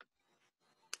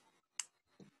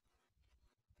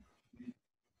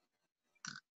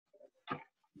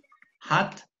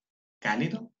 Hot,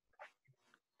 cálido?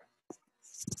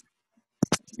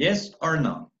 Yes or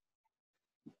no?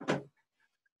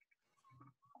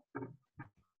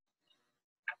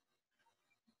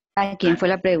 ¿A quién fue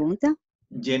la pregunta?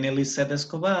 Jenny Lizette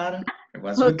Escobar. It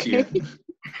was with you.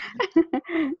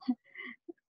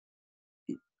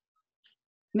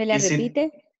 ¿Me la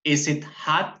repite? Is it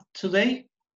hot today?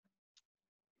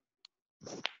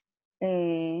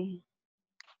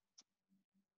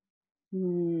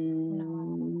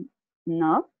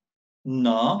 No.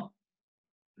 No,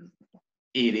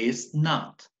 it is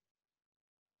not.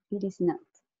 It is not.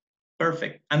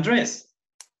 Perfect. Andres.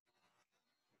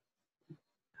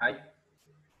 Hi.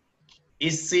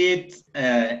 Is it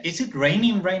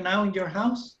raining right now in your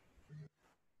house?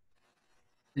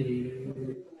 Need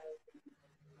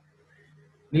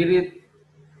it.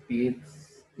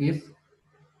 It's is.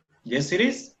 Yes, it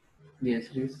is. Yes,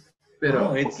 it is. Pero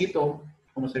Oh, it's poquito.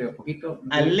 ¿Cómo sería? Poquito.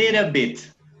 a little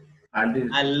bit. A little.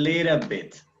 A little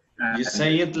bit. You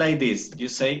say it like this. You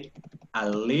say a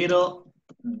little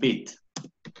bit.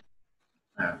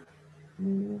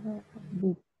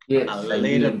 Yes, a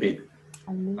little bit.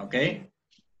 Okay.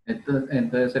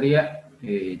 Entonces sería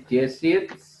yes,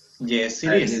 it's. Yes, it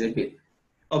a is. little bit.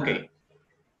 Okay.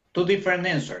 Two different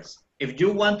answers. If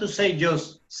you want to say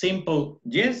just simple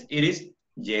yes, it is.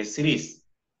 Yes, it is.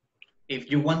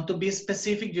 If you want to be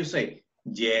specific, you say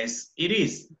yes, it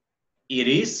is. It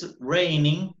is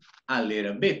raining a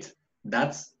little bit.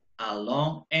 That's a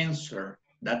long answer.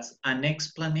 That's an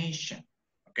explanation.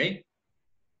 Okay?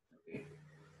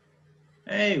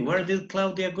 Hey, where did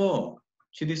Claudia go?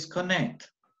 She disconnected.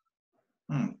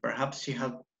 Perhaps she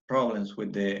had problems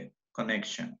with the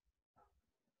connection.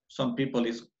 Some people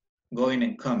is going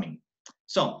and coming.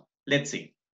 So, let's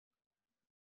see.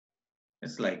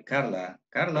 It's like Carla.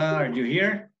 Carla, are you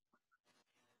here?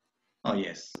 Oh,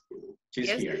 yes. She's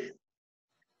here.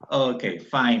 Okay,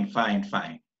 fine.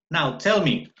 Now, tell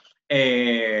me,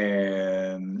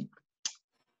 Mr.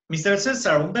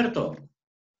 Cesar, Humberto,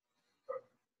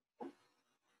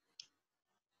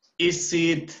 is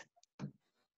it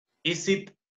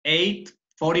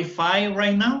 8:45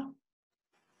 right now?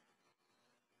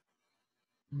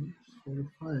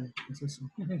 45, ¿qué es eso?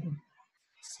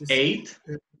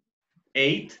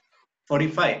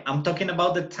 8:45. I'm talking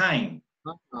about the time.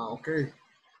 Okay.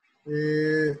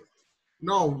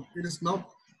 No, it is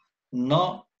not.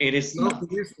 No, it is not.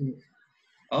 It isn't.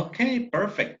 Okay,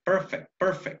 perfect.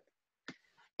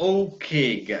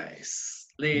 Okay, guys,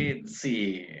 let's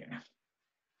see.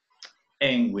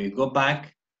 And we go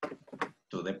back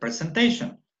to the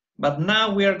presentation. But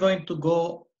now we are going to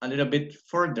go a little bit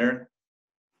further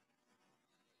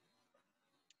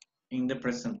in the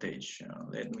presentation.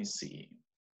 Let me see.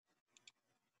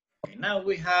 Okay, now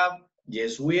we have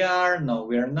yes, we are, no,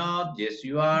 we are not, yes,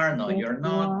 you are, no, you're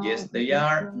not, yes, they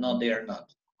are, no, they are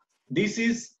not. This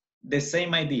is the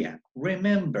same idea.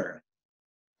 Remember,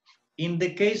 in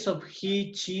the case of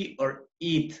he, she, or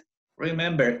it,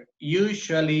 remember,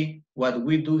 usually what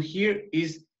we do here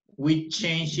is we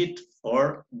change it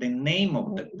for the name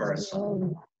of the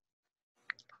person.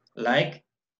 Like,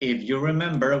 if you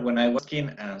remember when I was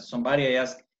asking somebody, I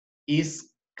asked,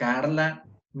 is Carla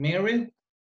married?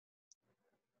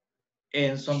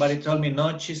 And somebody told me,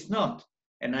 no, she's not.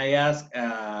 And I asked,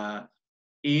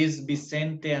 is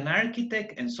Vicente an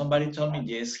architect? And somebody told me,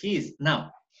 yes, he is.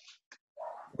 Now,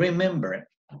 remember,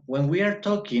 when we are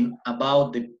talking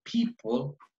about the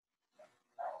people,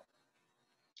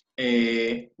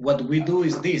 what we do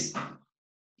is this.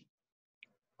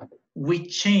 We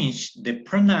change the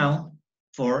pronoun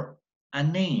for a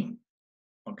name,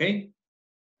 okay?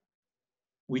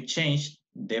 We change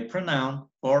the pronoun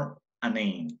for a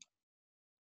name.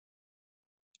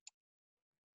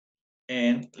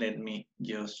 And let me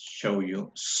just show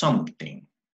you something.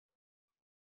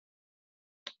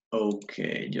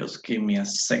 Okay, just give me a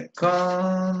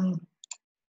second.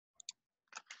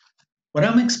 What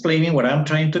I'm explaining, what I'm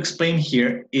trying to explain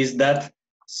here is that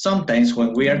sometimes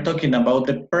when we are talking about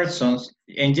the persons,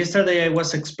 and yesterday I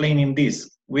was explaining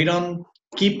this, we don't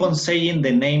keep on saying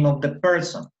the name of the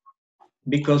person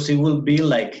because it will be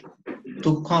like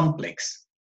too complex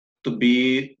to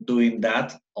be doing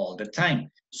that all the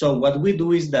time. So what we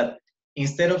do is that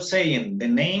instead of saying the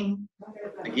name,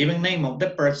 the given name of the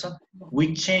person,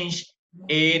 we change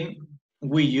and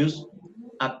we use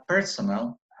a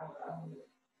personal.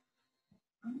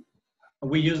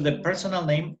 We use the personal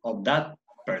name of that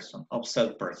person, of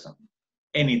said person.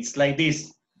 And it's like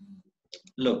this.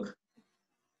 Look,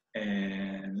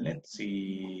 And let's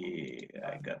see,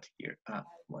 I got here,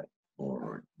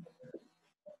 whiteboard.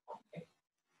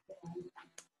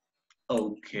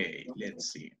 Okay,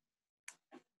 let's see.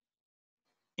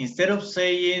 Instead of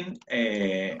saying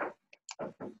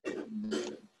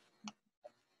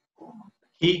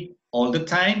he all the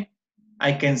time,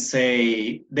 I can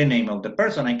say the name of the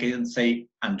person. I can say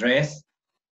Andres.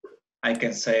 I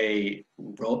can say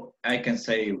Robert.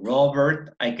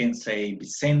 I can say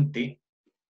Vicente.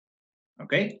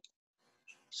 Okay.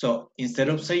 So instead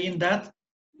of saying that,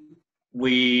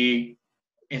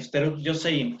 instead of just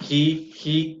saying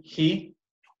he,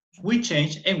 we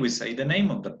change and we say the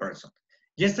name of the person.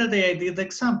 Yesterday I did the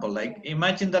example, like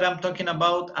imagine that I'm talking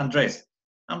about Andres.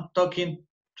 I'm talking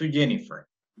to Jennifer,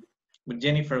 with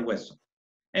Jennifer Weston.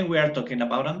 And we are talking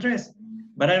about Andres.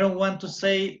 But I don't want to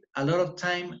say a lot of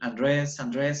time, Andres.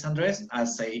 I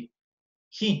say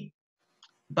he.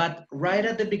 But right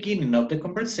at the beginning of the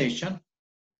conversation,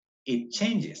 it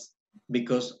changes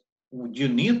because you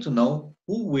need to know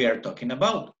who we are talking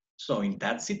about. So in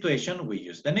that situation, we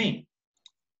use the name.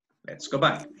 Let's go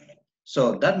back.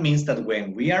 So that means that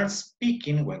when we are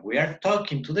speaking, when we are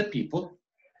talking to the people,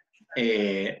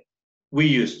 we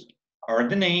use or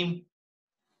the name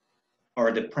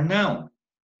or the pronoun.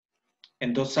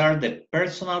 And those are the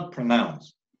personal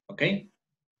pronouns, okay?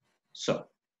 So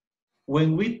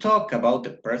when we talk about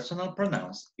the personal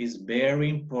pronouns, it's very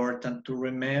important to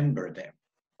remember them,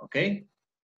 okay?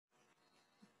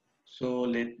 So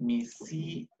let me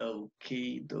see,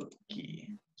 okay,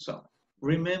 dokie. So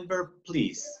remember,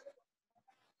 please,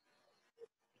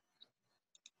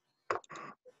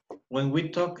 when we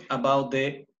talk about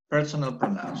the personal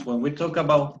pronouns, when we talk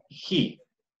about he,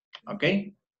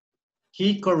 okay?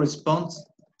 He corresponds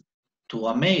to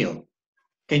a male.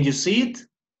 Can you see it?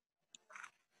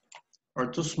 Or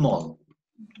too small?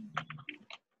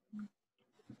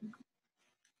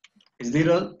 Is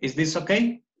this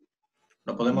okay?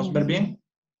 ¿Lo podemos ver bien?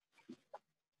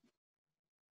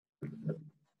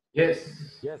 Yes.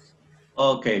 Yes.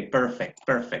 Okay,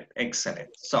 perfect, excellent.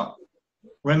 So,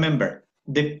 remember,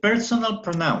 the personal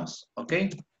pronouns,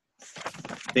 okay?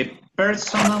 The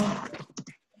personal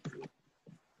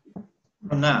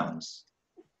pronouns,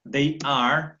 they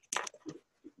are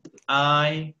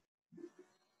I,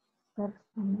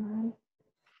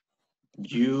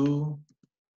 you,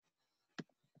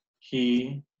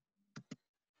 he,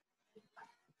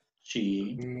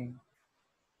 she,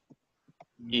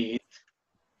 it,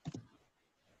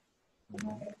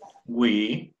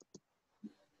 we,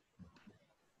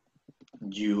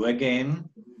 you again,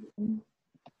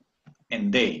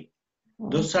 and they.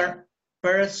 Those are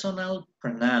personal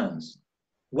pronouns.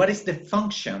 What is the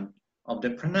function of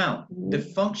the pronoun? The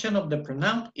function of the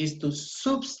pronoun is to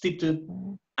substitute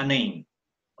a name,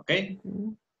 okay?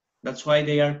 That's why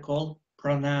they are called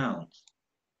pronouns.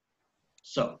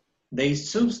 So they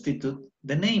substitute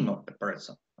the name of the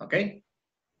person, okay?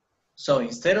 So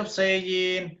instead of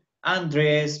saying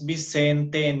Andres,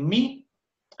 Vicente, and me,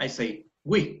 I say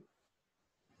we.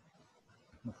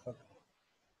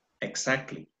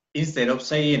 Exactly. Instead of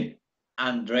saying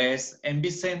Andres and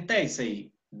Vicente, I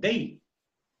say they.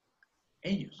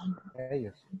 Ellos.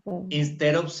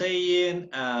 Instead of saying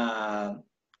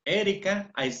Erika,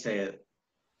 I said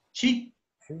she.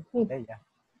 Ella.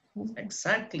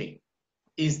 Exactly.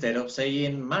 Instead of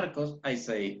saying Marcos, I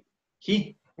say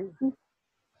he.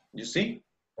 You see?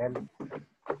 Él.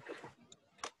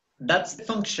 That's the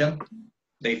function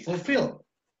they fulfill.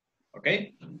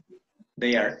 Okay?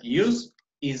 They are used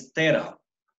instead of.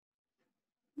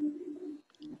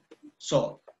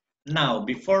 So now,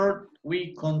 before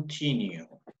we continue,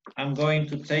 I'm going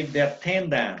to take the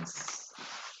attendance.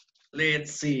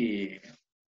 Let's see.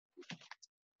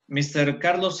 Mr.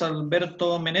 Carlos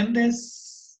Alberto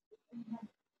Menendez.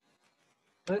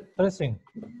 Present.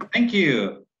 Thank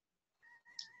you.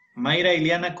 Mayra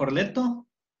Iliana Corleto.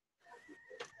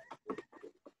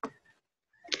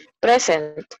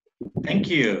 Present. Thank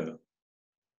you.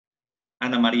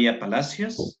 Ana María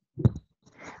Palacios.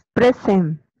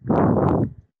 Present.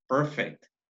 Perfect.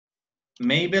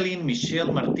 Maybelline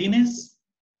Michelle Martinez.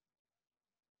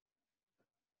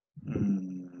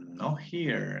 Not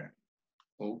here.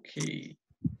 Okay.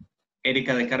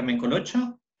 Erika de Carmen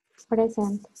Colocho.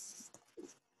 Present.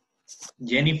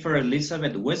 Jennifer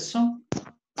Elizabeth Hueso.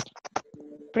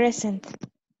 Present.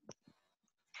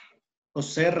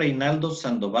 José Reinaldo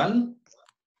Sandoval.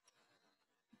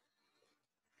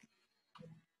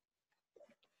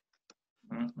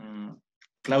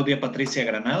 Claudia Patricia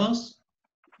Granados.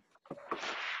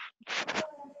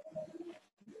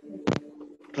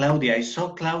 Claudia, I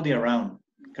saw Claudia around.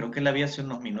 Creo que la vi hace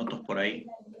unos minutos por ahí.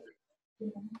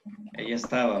 Ella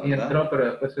estaba, Sí ¿verdad? entró,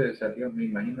 pero después se salió. Me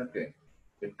imagino que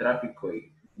el tráfico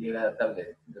y llega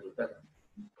tarde de su casa.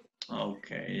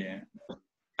 Okay, yeah.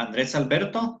 Andrés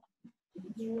Alberto?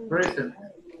 Present.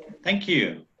 Thank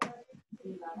you.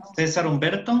 César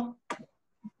Humberto?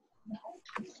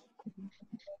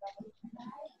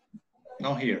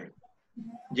 No here.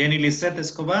 Jenny Lisette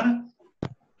Escobar?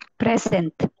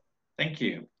 Present. Thank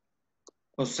you.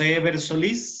 José Eber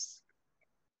Solís?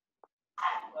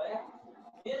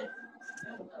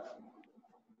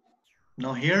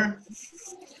 No here.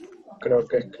 Creo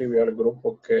que escribió al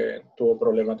grupo que tuvo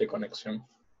problemas de conexión.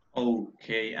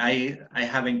 Okay, I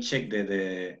haven't checked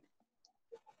the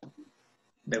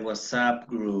WhatsApp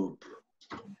group.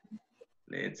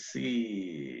 Let's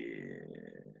see.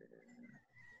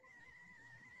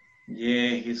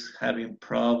 Yeah, he's having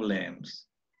problems.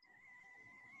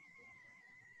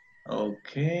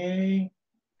 Okay.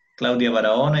 Claudia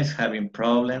Barahona is having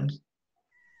problems.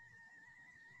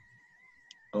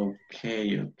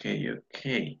 Okay.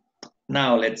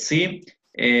 Now let's see.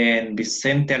 And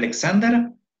Vicente Alexander?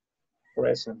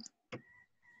 Present.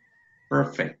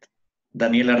 Perfect.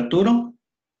 Daniel Arturo?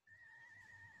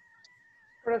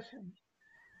 Present.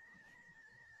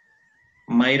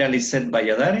 Mayra Lisette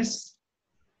Valladares?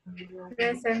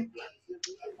 Present.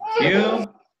 Thank you.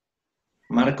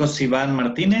 Marcos Iván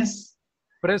Martínez?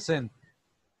 Present.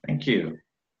 Thank you.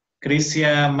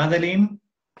 Crisia Madeline?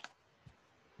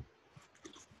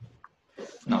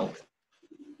 No.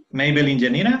 Maybelline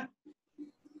Janina?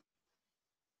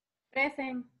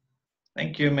 Present.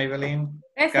 Thank you, Maybelline.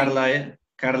 Present.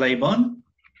 Carla Ivonne?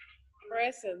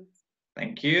 Present.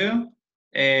 Thank you.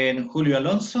 And Julio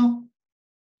Alonso?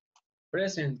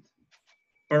 Present.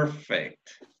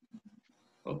 Perfect.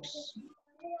 Oops.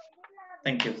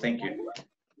 Thank you.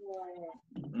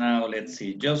 Now let's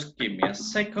see, just give me a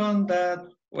second that,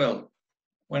 well,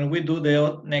 when we do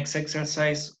the next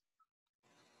exercise,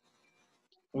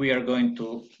 we are going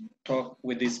to talk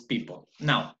with these people.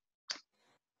 Now,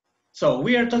 so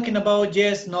we are talking about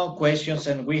yes, no questions,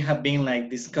 and we have been like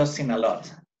discussing a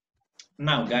lot.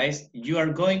 Now, guys, you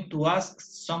are going to ask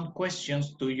some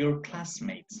questions to your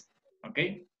classmates,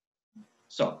 okay?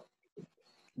 So,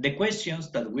 the questions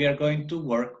that we are going to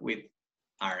work with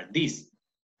are these.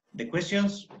 The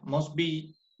questions must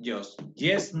be just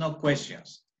yes, no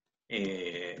questions.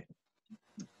 The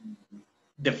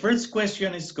first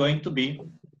question is going to be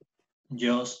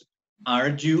just are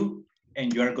you,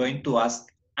 and you are going to ask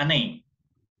a name.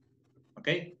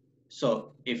 Okay,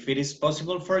 so if it is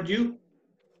possible for you,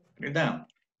 put it down.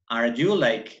 Are you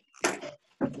like,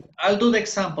 I'll do the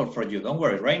example for you, don't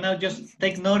worry. Right now, just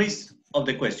take notice of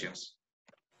the questions.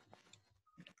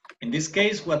 In this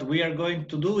case, what we are going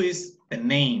to do is the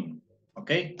name,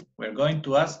 okay? We're going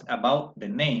to ask about the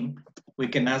name. We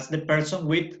can ask the person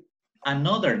with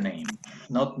another name,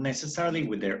 not necessarily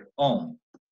with their own,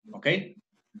 okay?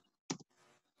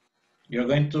 You're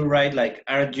going to write like,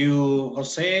 are you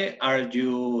Jose? Are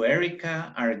you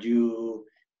Erica? Are you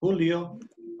Julio?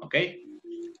 Okay.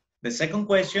 The second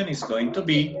question is going to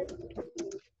be,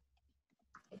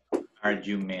 are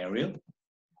you Meryl?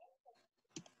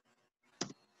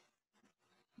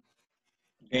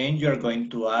 Then you're going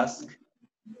to ask,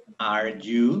 are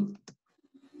you?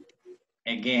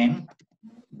 Again,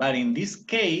 but in this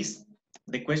case,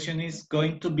 the question is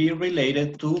going to be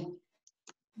related to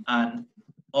an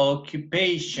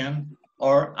occupation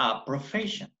or a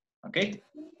profession, okay?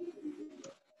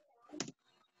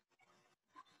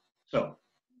 So,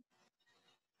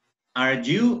 are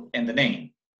you and the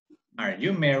name? Are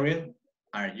you married?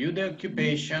 Are you the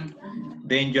occupation?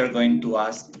 Then you're going to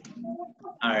ask,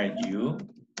 are you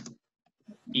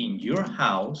in your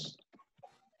house?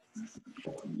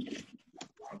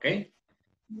 Okay?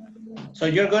 So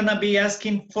you're gonna be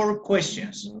asking 4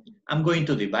 questions. I'm going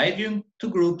to divide you into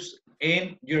groups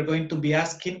and you're going to be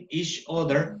asking each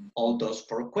other all those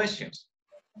 4 questions.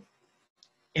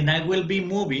 And I will be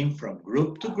moving from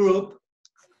group to group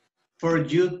for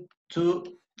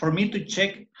me to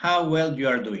check how well you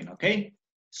are doing, okay?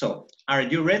 So, are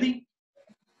you ready?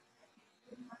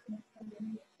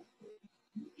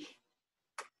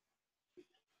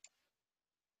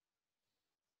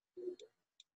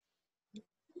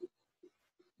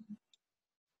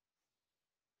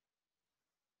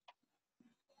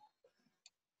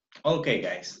 Okay,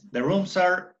 guys, the rooms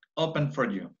are open for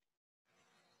you.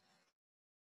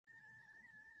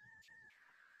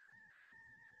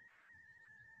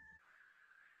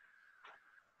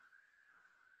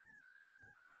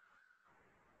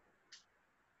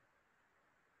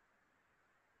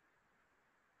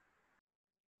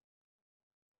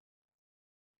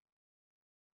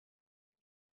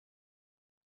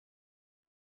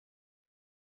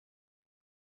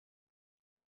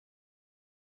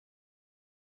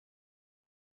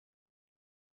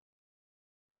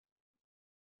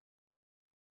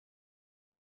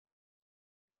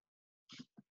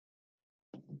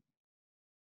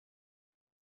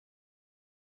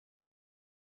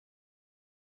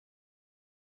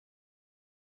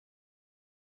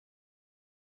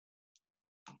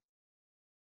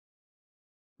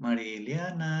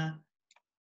 Mariliana,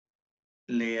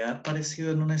 le ha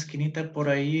aparecido en una esquinita por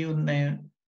ahí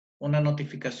una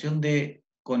notificación de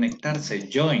conectarse,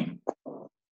 join.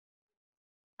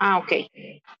 Ah, ok.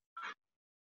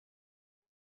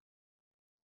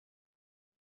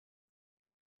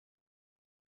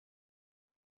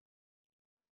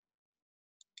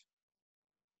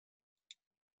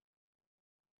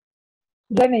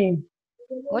 Jenny,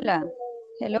 Hola.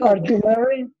 Hello. are you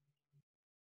married?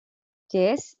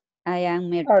 Yes, I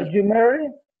am Are married. you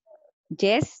married?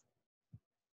 Yes.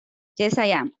 Yes, I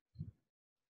am.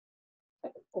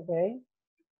 Okay.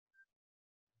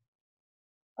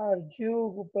 Are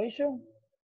you occupation?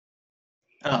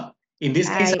 In this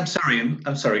case, I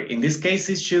I'm sorry. In this case,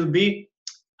 it should be,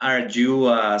 are you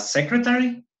a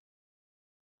secretary?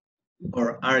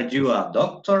 Or are you a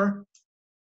doctor?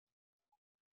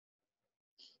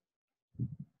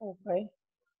 Okay.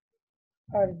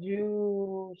 Are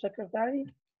you secretary?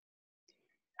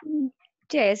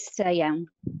 yes, I am.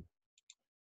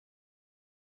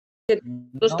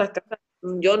 No estás casado.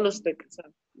 Yo no estoy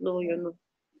casado. No, yo no.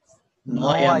 No,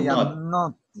 I am not.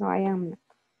 not. No, I am not.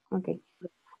 Okay.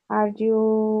 Are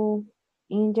you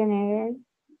engineer?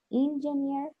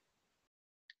 Engineer?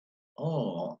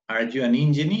 Oh, are you an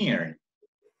engineer?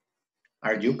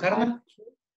 Are you, Carla?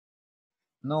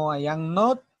 No, I am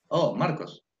not. Oh,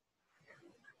 Marcos.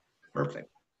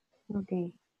 Perfect.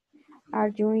 Okay.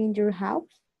 Are you in your house?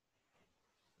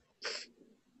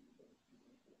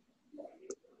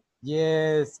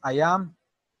 Yes, I am.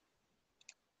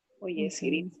 Oh, yes,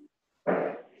 it is.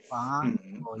 Ajá.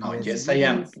 No, yes, yes, I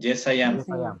am. Yes, I am. Yes,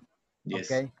 I am.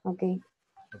 Yes. Okay. Okay.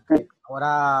 Okay.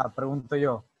 Ahora pregunto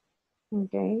yo.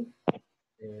 Okay.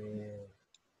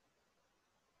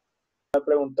 Está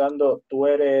preguntando, ¿tú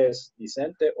eres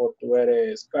Vicente o tú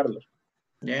eres Carlos?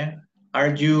 Yeah.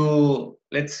 Are you,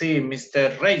 let's see,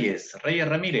 Mr. Reyes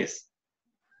Ramírez?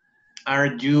 Are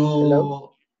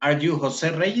Hello? you Jose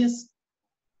Reyes?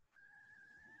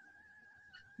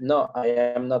 No, I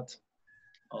am not.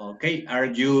 Okay. Are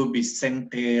you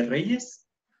Vicente Reyes?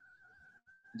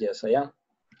 Yes, I am.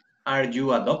 Are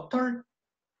you a doctor?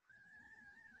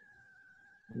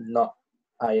 No,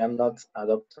 I am not a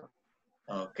doctor.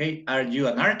 Okay. Are you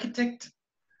an architect?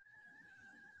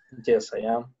 Yes, I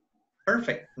am.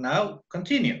 Perfect. Now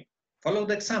continue. Follow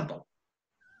the example.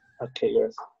 Okay,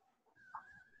 yes.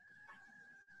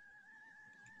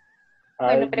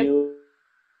 Bueno, Are you...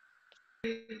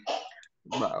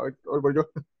 Hoy voy yo.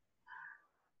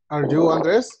 Are you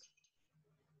Andrés?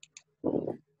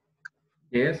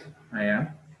 Yes, I am.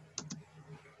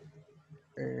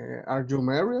 Are you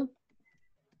married?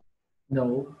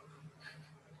 No,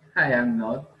 I am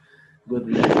not. Good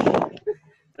luck.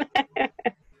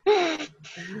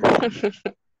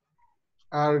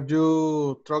 Are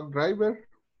you truck driver?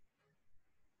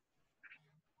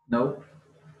 No,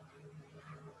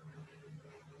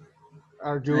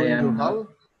 Are you I in your am not. house?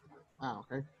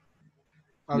 Okay.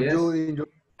 Are Yes, you in your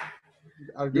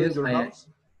yes, I am. house?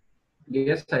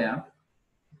 Yes, I am.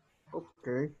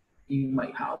 Okay. In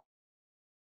my house.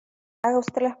 Haga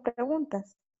usted las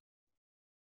preguntas.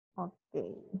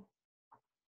 Okay.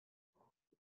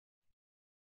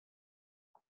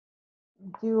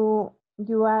 You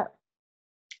are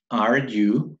Are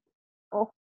you?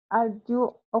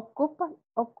 occupied?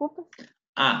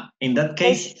 In that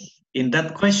case, in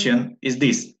that question is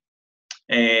this.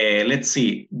 Let's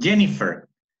see. Jennifer,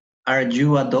 are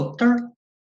you a doctor?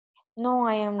 No,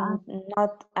 I am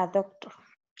not a doctor.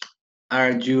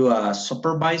 Are you a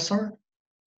supervisor?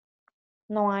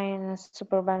 No, I am a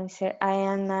supervisor. I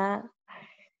am a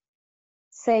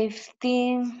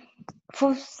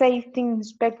food safety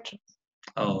inspector.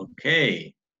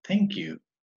 Okay, thank you.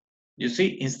 You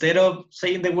see, instead of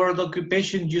saying the word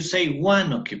occupation, you say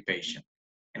one occupation.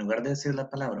 En lugar de decir la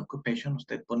palabra occupation,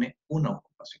 usted pone una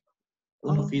ocupación,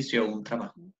 un oficio o un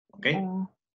trabajo. Okay?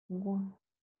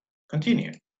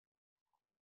 Continue.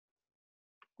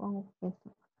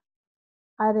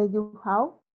 Are you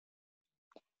house?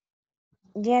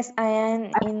 Yes, I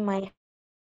am in my.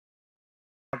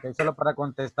 Ok, solo para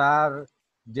contestar,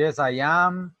 yes, I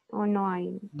am. O no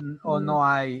hay. O no,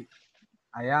 I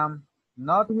am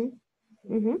not.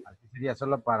 Ujú. Así sería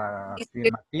solo para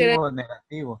afirmativo o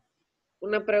negativo.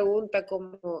 Una pregunta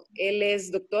como, ¿él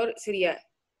es doctor? Sería,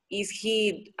 ¿is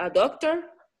he a doctor?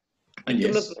 Y tú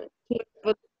Yes. me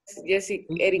pones,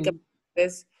 Jessica, Erika,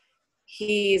 pues,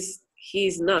 he's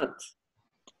not.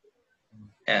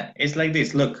 It's like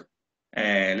this. Look,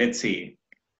 let's see.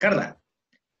 Carla,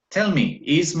 tell me,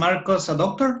 is Marcos a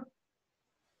doctor?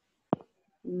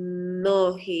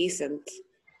 No, he isn't.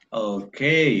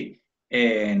 Okay.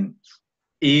 And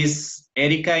Is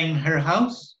Erika in her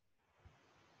house?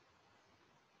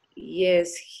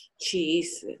 Yes, she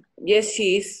is. Yes,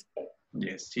 she is.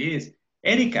 Yes, she is.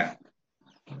 Erika,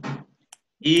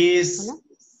 is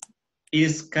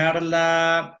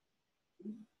Carla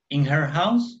in her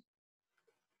house?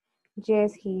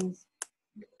 Yes, he is.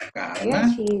 Carla?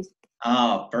 Yes, she is.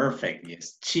 Oh, perfect.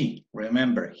 Yes, she.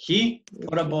 Remember, he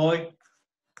for a boy,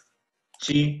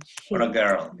 she for a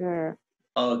girl. Girl.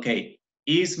 Okay.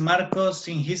 Is Marcos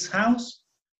in his house?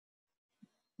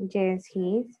 Yes,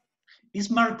 he is.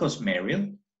 Is Marcos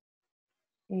married?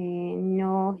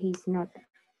 No, he's not.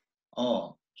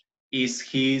 Oh, is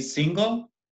he single?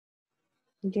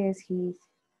 Yes, he is.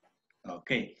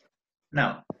 Okay.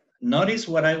 Now, notice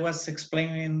what I was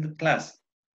explaining in the class.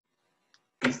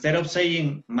 Instead of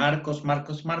saying Marcos,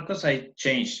 Marcos, Marcos, I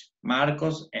changed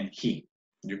Marcos and he.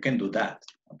 You can do that,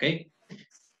 okay?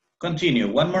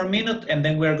 Continue. 1 more minute and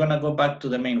then we're gonna go back to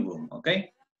the main room,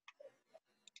 okay?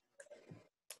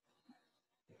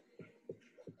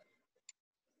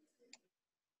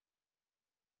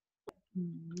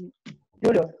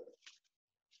 Julio.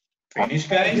 Finish,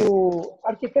 Are guys? you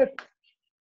architect?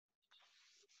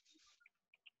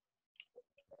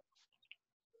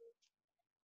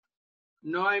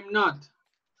 No, I'm not.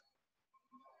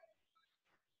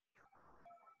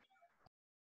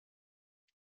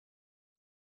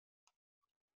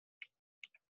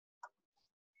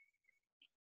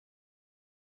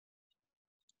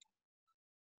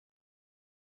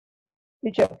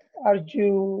 Teacher, are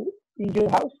you in your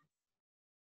house?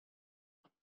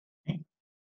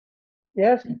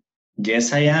 Yes.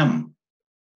 Yes, I am.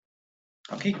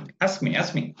 Okay, ask me,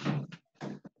 ask me.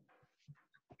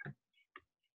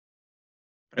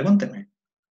 Pregúnteme.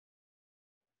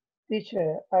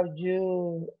 Teacher, are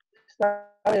you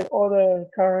starting other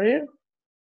career?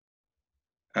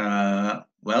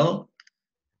 Well,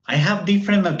 I have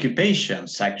different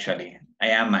occupations, actually. I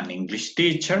am an English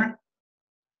teacher.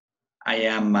 I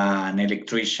am an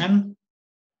electrician.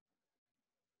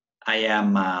 I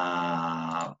am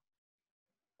a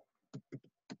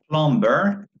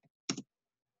plumber.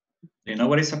 Do you know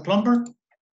what is a plumber?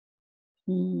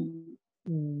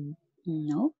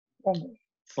 No.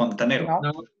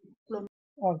 Fontanero. No.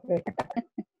 Okay.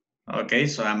 Okay,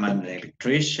 so I'm an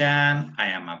electrician. I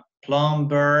am a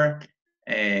plumber.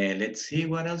 Let's see,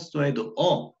 what else do I do?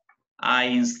 Oh, I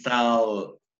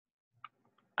install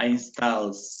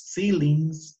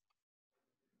ceilings.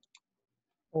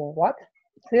 Oh, what?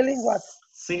 Ceiling what?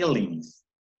 Ceilings.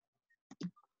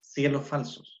 Cielos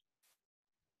falsos.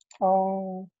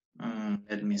 Oh.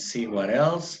 Let me see what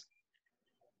else.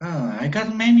 I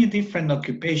got many different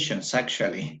occupations,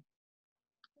 actually.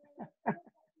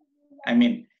 I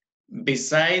mean,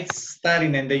 besides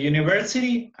studying in the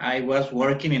university, I was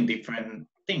working in different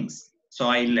things. So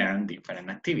I learned different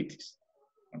activities.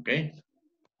 Okay.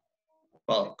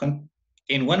 Well,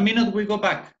 in 1 minute we go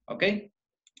back. Okay.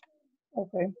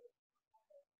 Okay.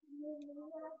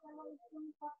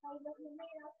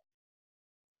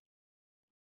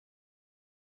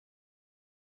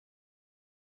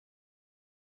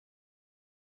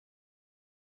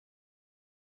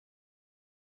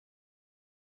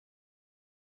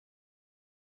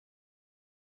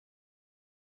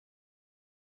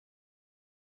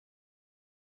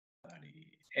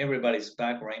 Everybody's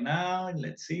back right now.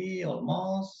 Let's see,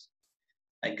 almost.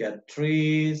 I got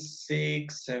 3,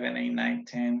 6, 7, 8, 9,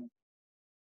 10.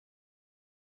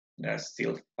 There are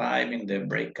still 5 in the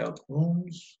breakout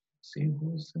rooms. Let's see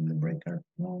who's in the breakout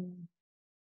room.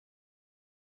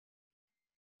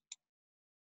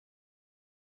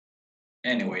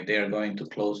 Anyway, they are going to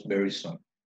close very soon.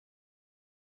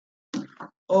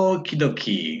 Okie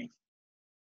dokie.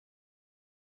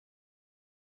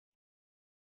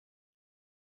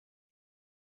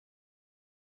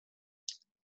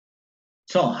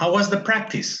 So, how was the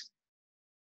practice?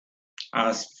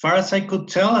 As far as I could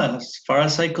tell, as far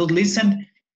as I could listen,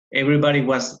 everybody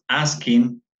was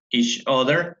asking each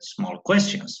other small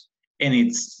questions. And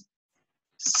it's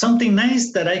something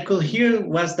nice that I could hear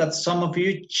was that some of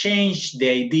you changed the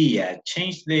idea,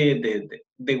 changed the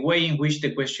way in which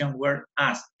the questions were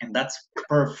asked, and that's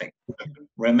perfect.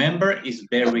 Remember, it's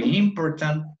very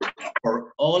important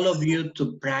for all of you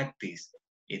to practice.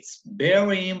 It's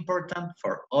very important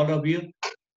for all of you.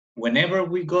 Whenever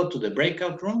we go to the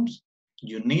breakout rooms,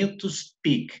 you need to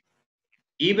speak.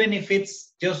 Even if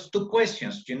it's just 2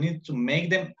 questions, you need to make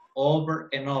them over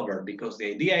and over because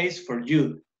the idea is for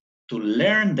you to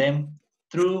learn them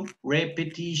through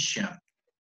repetition.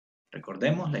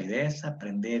 Recordemos, la idea es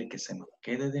aprender, que se nos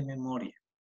quede de memoria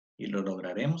y lo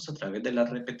lograremos a través de la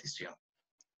repetición.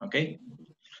 Okay?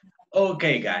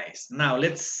 Okay, guys, now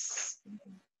let's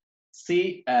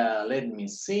see. Let me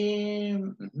see.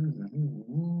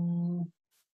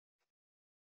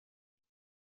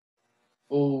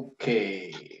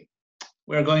 Okay.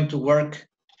 We're going to work.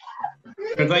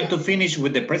 We're going to finish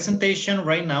with the presentation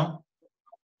right now.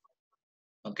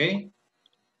 Okay.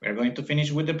 We're going to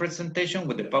finish with the presentation,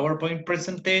 with the PowerPoint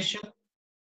presentation.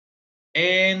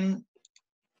 And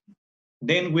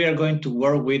then we are going to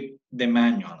work with the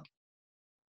manual.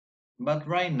 But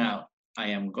right now, I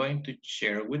am going to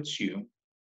share with you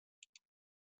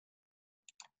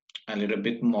a little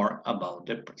bit more about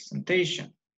the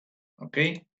presentation.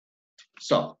 Okay.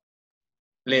 So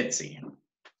let's see.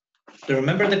 Do you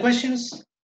remember the questions?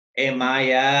 Am I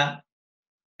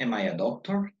a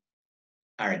doctor?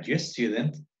 Are you a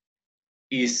student?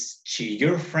 Is she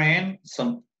your friend?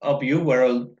 Some of you were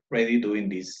already doing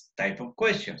this type of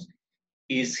questions.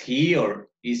 Is he or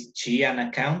is she an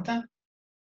accountant?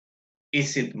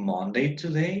 Is it Monday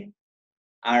today?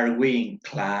 Are we in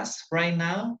class right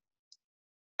now?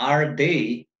 Are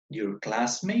they your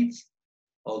classmates?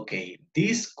 Okay,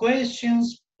 these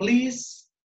questions, please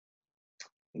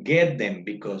get them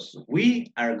because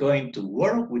we are going to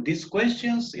work with these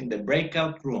questions in the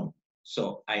breakout room.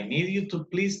 So I need you to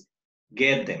please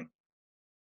get them.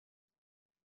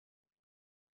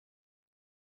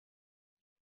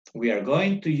 We are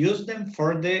going to use them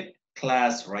for the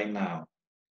class right now.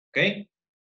 Okay?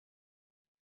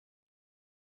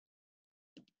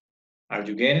 Are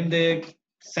you getting the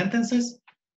sentences?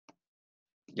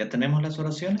 ¿Ya tenemos las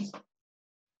oraciones?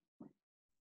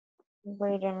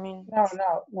 Wait a minute.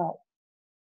 No.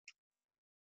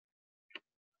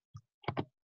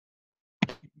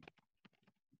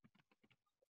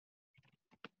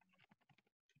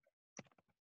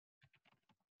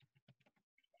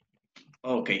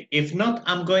 Okay, if not,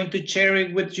 I'm going to share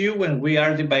it with you when we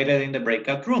are divided in the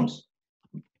breakout rooms.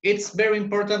 It's very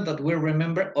important that we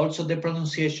remember also the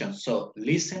pronunciation. So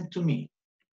listen to me.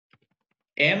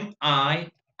 Am I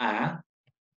a?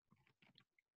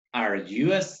 Are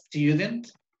you a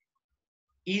student?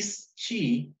 Is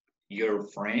she your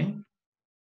friend?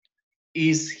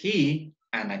 Is he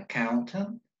an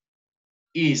accountant?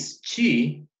 Is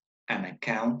she an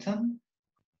accountant?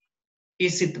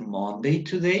 Is it Monday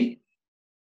today?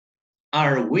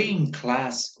 Are we in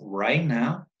class right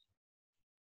now?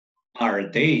 Are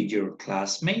they your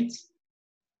classmates?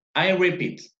 I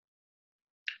repeat.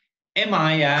 Am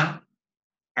I a?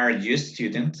 Are you a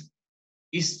student?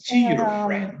 Is she your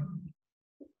friend?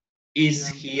 Is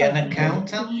he an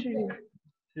accountant?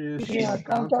 Is she an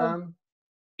accountant?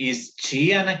 Is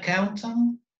she an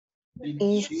accountant?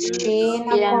 Is she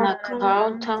an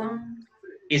accountant?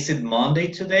 Is it Monday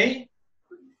today?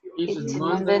 It's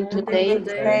Monday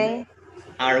today.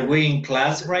 Are we in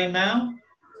class right now?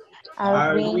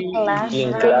 Are we in class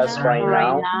In class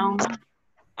right now?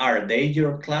 Are they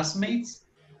your classmates?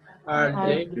 Are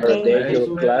they Are they your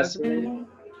your classmates?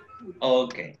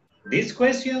 Okay. These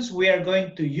questions, we are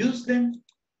going to use them.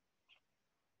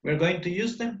 We're going to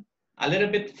use them a little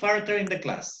bit further in the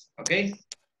class, okay?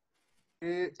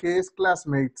 ¿Qué es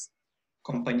classmates?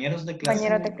 Compañeros de clase.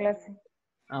 Compañeros de clase.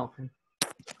 Ah, okay.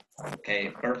 Okay,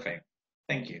 perfect.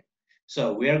 Thank you.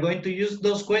 So we are going to use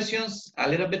those questions a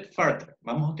little bit further.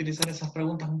 Vamos a utilizar esas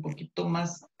preguntas un poquito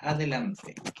más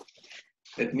adelante.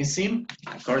 Let me see.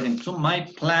 According to my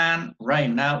plan, right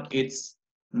now it's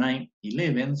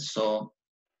 9:11, so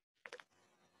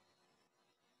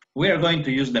we are going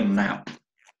to use them now.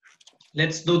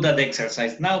 Let's do that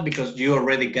exercise now because you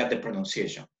already got the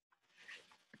pronunciation.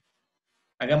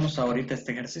 Hagamos ahorita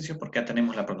este ejercicio porque ya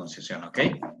tenemos la pronunciación, ¿ok?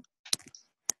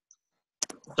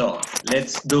 So,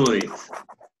 let's do it.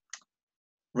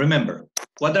 Remember,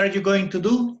 what are you going to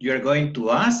do? You're going to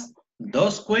ask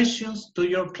those questions to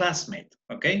your classmate,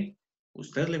 ¿ok?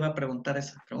 Usted le va a preguntar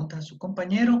esas preguntas a su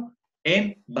compañero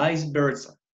and vice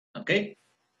versa, ¿ok?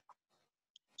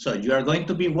 So, you are going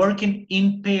to be working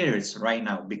in pairs right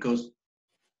now because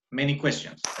many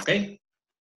questions, ¿ok?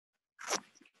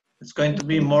 It's going to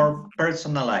be more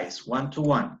personalized,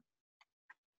 one-to-one.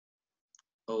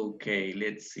 Okay,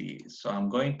 let's see. So I'm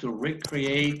going to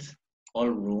recreate all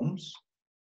rooms.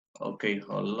 Okay,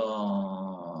 hold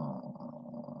on.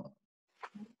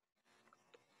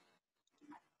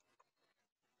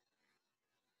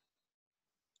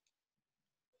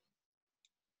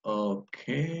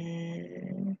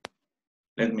 Okay.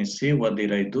 Let me see, what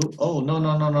did I do? Oh, no.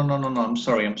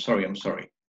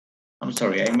 I'm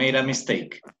sorry. I made a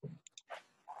mistake.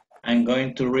 I'm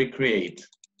going to recreate.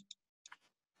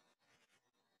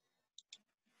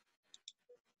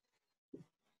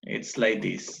 It's like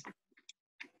this.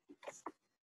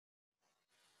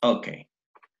 Okay.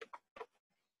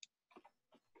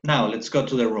 Now let's go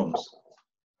to the rooms.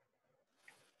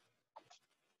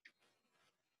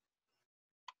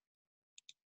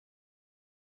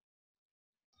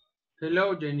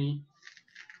 Hello, Jenny.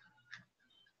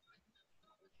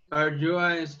 Are you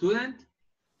a student?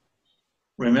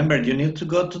 Remember, you need to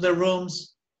go to the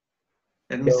rooms.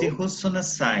 Let me see who's on a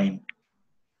sign.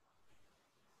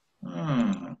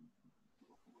 I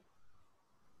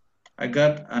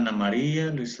got Ana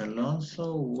Maria, Luis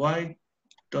Alonso. Why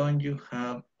don't you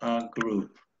have a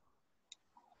group?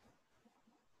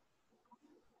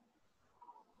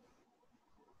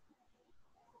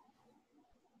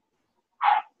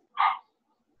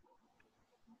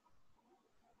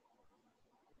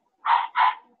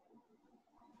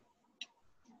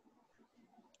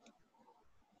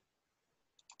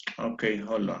 Okay,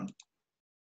 hold on.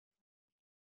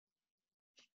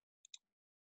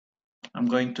 I'm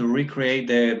going to recreate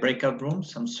the breakout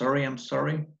rooms. I'm sorry. I'm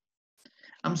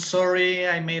sorry,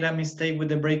 I made a mistake with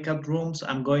the breakout rooms.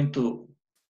 I'm going to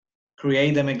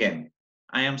create them again.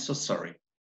 I am so sorry.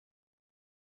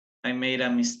 I made a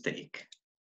mistake.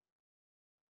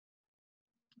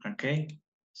 Okay,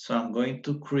 so I'm going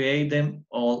to create them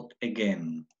all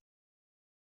again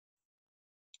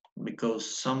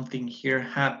because something here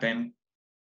happened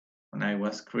when I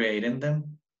was creating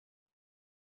them.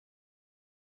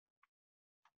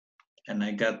 And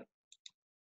I got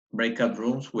breakout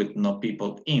rooms with no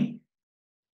people in.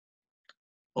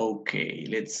 Okay,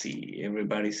 let's see,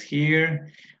 everybody's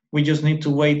here. We just need to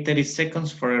wait 30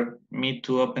 seconds for me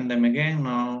to open them again.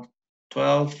 Now,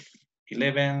 12,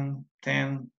 11,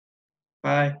 10,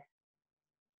 5.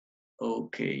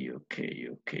 Okay.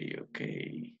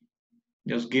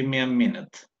 Just give me a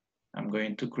minute. I'm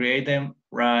going to create them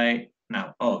right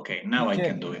now. Okay, now I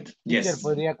can do it. Teacher, Yes.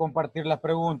 ¿podría compartir las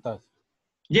preguntas?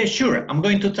 Yes, sure. I'm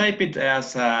going to type it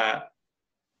as a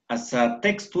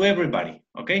text to everybody,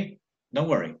 okay? Don't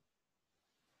worry.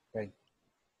 Okay.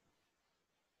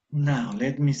 Now,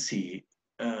 let me see.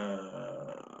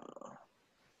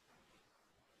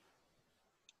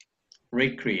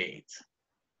 Recreate.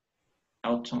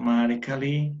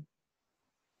 Automatically.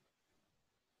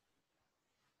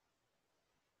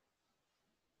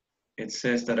 It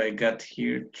says that I got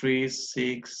here 3,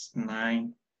 6,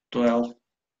 9, 12,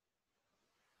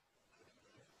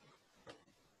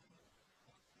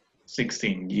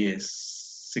 16. Yes,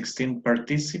 16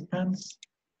 participants.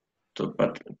 2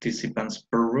 participants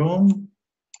per room.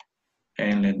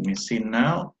 And let me see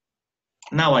now.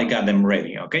 Now I got them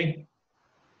ready, okay?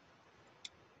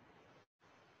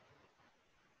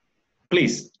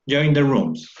 Please join the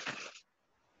rooms.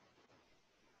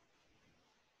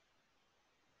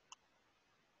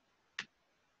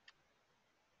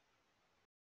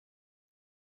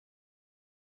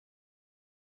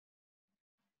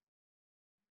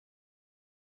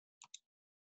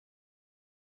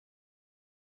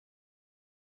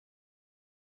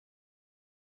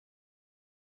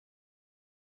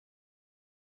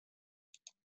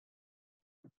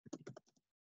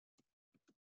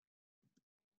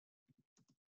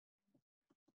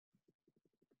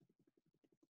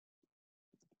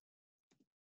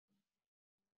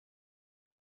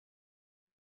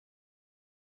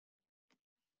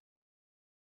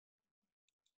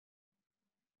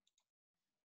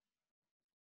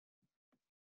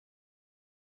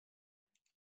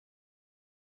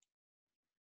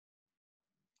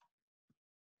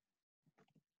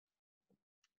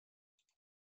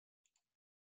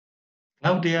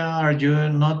 Claudia, are you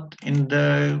not in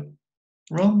the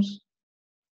rooms?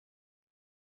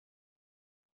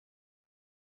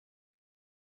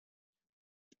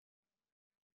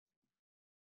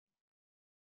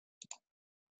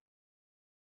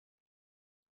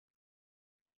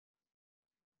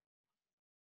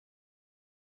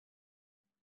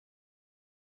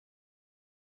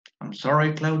 I'm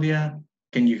sorry, Claudia.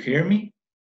 Can you hear me?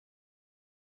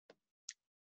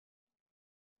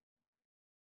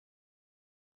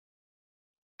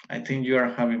 I think you are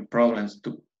having problems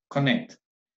to connect.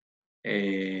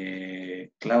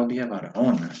 Claudia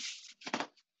Barahona.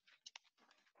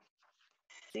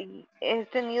 Sí, he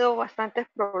tenido bastantes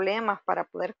problemas para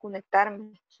poder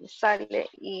conectarme, me sale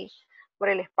y por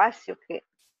el espacio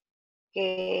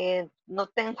que no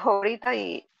tengo ahorita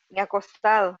y me ha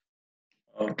costado.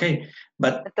 Okay,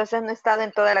 but Entonces no he estado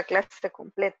en toda la clase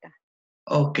completa.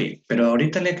 okay, pero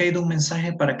ahorita le ha caído un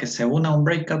mensaje para que se una a un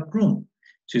breakout room.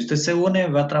 Si usted se une,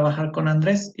 va a trabajar con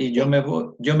Andrés y yo me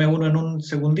uno en un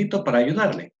segundito para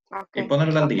ayudarle y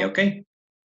ponerle al día, ¿ok?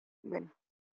 Bueno.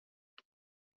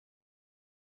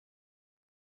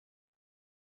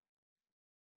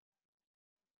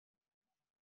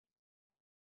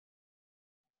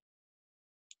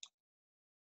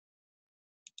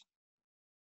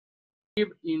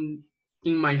 live in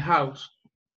my house.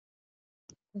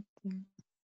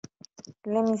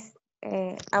 Let me,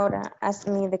 ahora, ask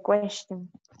me the question.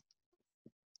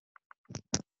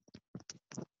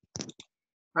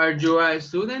 Are you a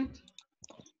student?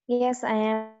 Yes, I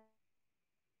am.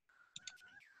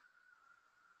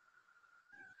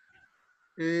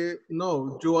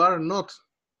 No, you are not.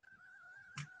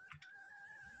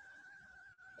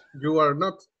 You are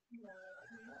not.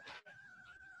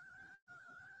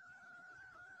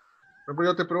 Pero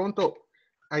yo te pregunto,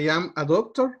 I am a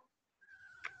doctor.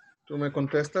 Tú me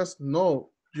contestas,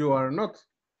 no, you are not.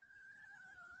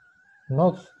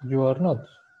 Not, you are not.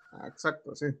 Ah,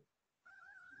 exacto, sí.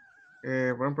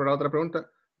 Por ejemplo, la otra pregunta,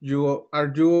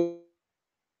 are you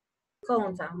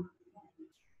Accountant.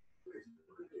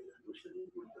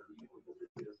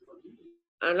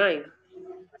 And I.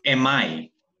 Am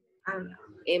I? And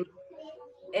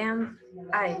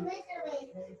I.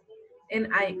 And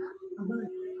I.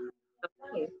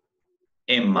 Okay.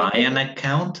 Am I an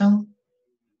accountant?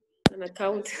 An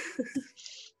account.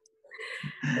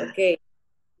 Okay.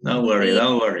 Don't worry,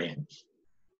 don't worry.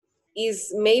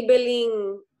 Is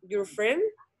Maybelline your friend?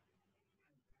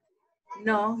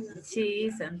 No, she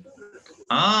isn't.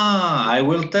 Ah, I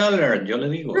will tell her. Yo le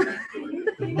digo.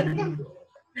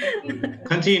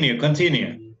 Continue,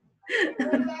 continue.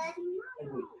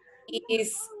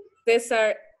 Is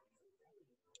Cesar?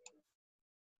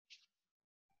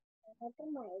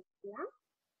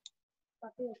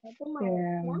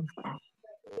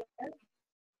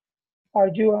 Are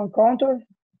you on counter?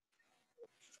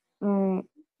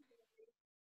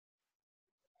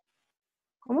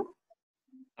 ¿Cómo?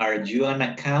 Are you an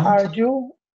accountant? Are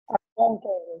you a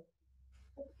counter?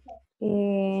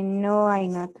 No,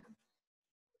 I'm not.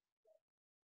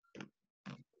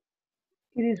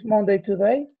 It is Monday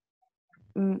today.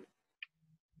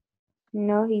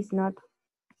 No, he's not.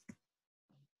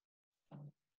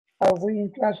 Are we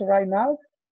in class right now?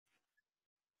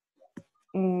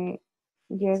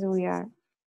 Yes, we are.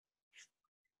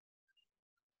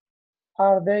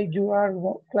 Are they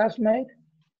your classmates?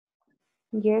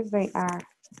 Yes, they are.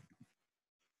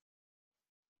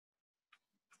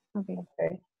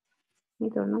 Okay. Mi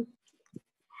turno.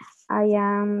 I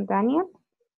am Daniel.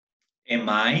 Am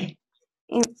I?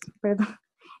 Perdón.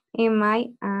 Am I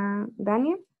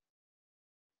Daniel?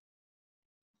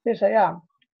 Yes, I am.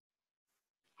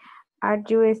 Are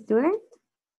you a student?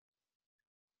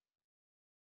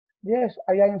 Yes,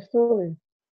 I am studying.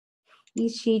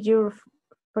 Is she your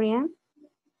friend?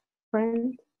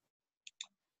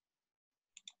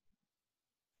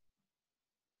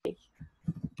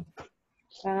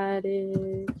 Are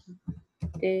they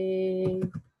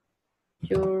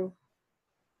your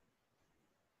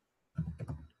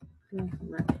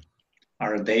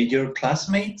Are they your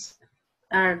classmates?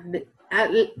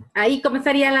 Ahí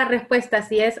comenzaría la respuesta.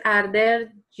 Si es, are they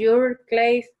your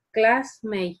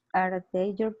classmates? Are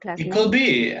they your It classmates? could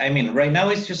be. I mean, right now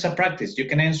it's just a practice. You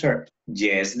can answer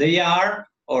yes, they are,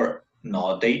 or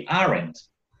no, they aren't.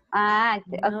 Ah,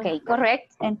 ok,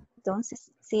 correct. Entonces,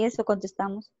 sí, eso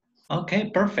contestamos. Okay,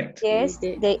 perfect. Yes,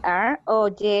 they are, or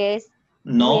yes,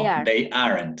 No, we are. they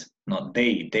aren't. No,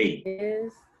 they.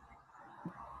 Yes,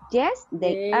 Yes,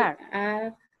 they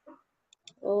are.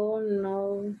 Oh,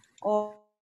 no. Oh.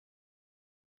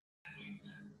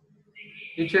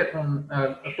 Teacher,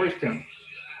 a question.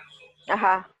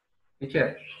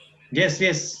 Teacher. Yes,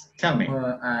 tell me.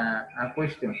 A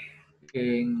question.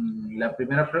 En la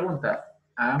primera pregunta,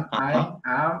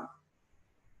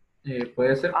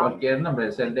 puede ser cualquier nombre,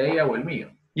 es el de ella o el mío.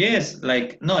 Yes,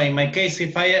 like, no, in my case,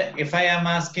 if I am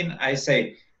asking, I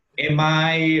say, am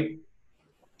I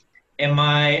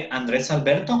Andrés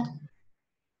Alberto?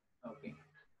 Okay.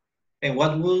 And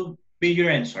what will be your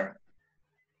answer?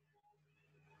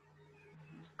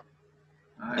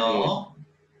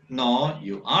 No,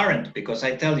 you aren't, because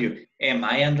I tell you, am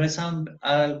I Andrés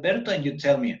Alberto? And you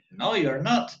tell me, no, you're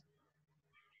not.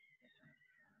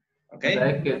 Okay. O sea,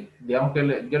 es que, digamos que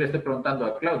yo le estoy preguntando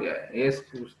a Claudia, ¿es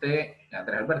usted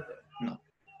Andrés Alberto? No.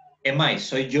 Am I,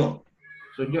 soy yo.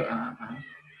 Soy yo,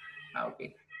 ok.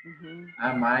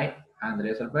 Am I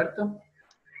Andrés Alberto?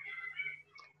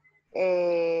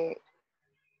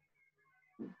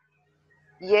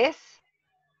 Yes.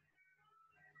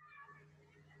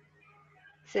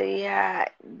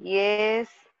 Sería yes,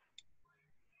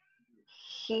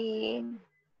 he.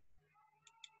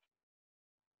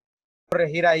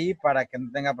 Corregir ahí para que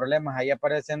no tenga problemas. Ahí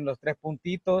aparecen los 3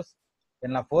 puntitos.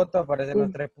 En la foto aparecen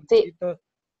los 3 puntitos.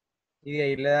 Y de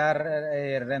ahí le da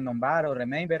renombrar o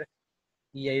remember.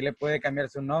 Y ahí le puede cambiar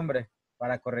su nombre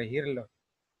para corregirlo.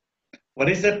 What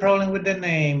is the problem with the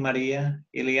name, Maria,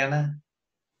 Ileana?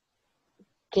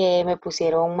 que me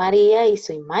pusieron María y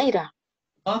soy Mayra.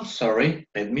 Oh, sorry.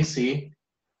 Let me see.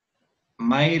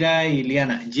 Mayra y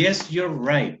Liana. Yes, you're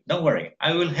right. Don't worry.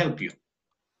 I will help you.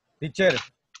 Teacher,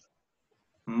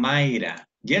 Mayra.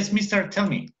 Yes, mister, tell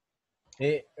me.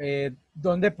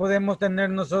 ¿dónde podemos tener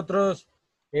nosotros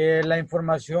la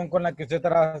información con la que usted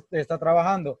está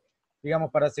trabajando?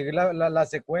 Digamos, para seguir la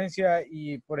secuencia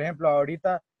y, por ejemplo,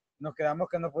 ahorita nos quedamos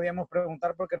que no podíamos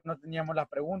preguntar porque no teníamos las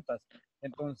preguntas.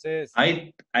 Entonces...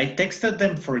 I texted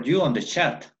them for you on the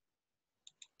chat.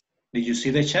 Did you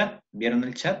see the chat? ¿Vieron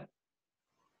el chat?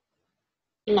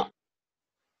 No.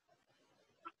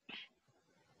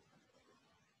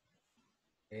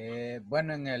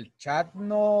 Bueno, en el chat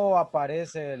no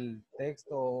aparece el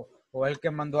texto o el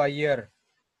que mandó ayer.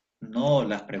 No,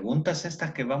 las preguntas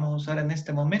estas que vamos a usar en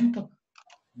este momento.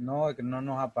 No, que no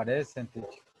nos aparecen,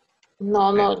 teacher.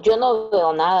 No, yo no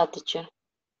veo nada, teacher.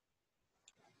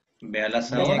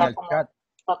 Véalas Y ahora. en el chat.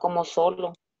 Está como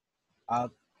solo. Ah,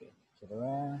 okay. Quiero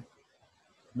ver.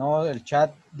 No, el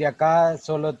chat de acá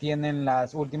solo tienen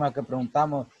las últimas que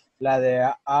preguntamos. La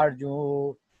de are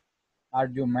you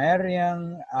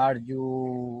Marian? Are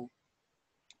you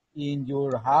in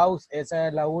your house? Esa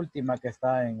es la última que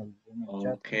está en el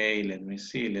chat. Okay, let me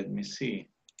see. Let me see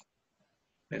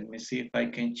if I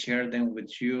can share them with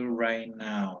you right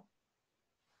now.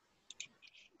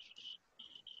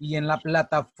 Y en la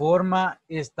plataforma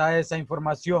está esa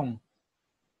información.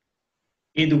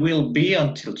 It will be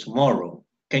until tomorrow.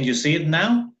 Can you see it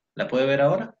now? ¿La puede ver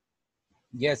ahora?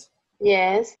 Yes.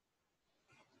 Yes.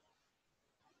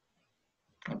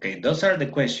 Okay, those are the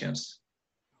questions.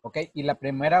 Okay, y la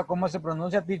primera, ¿cómo se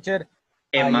pronuncia, teacher?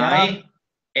 Am I?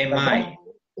 Yes.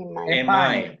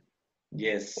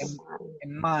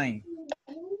 Am I.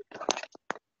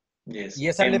 Yes. Y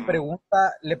esa le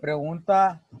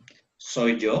pregunta.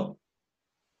 ¿Soy yo?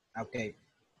 Ok.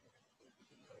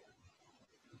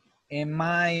 Am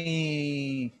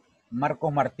I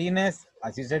Marcos Martínez?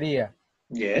 Así sería.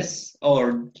 Yes.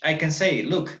 Or I can say,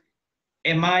 look,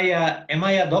 am I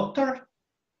a doctor?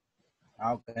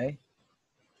 Ok.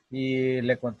 Y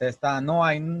le contesta, no,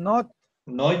 I'm not.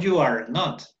 No, you are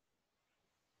not.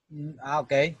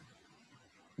 Ok.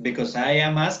 Because I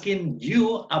am asking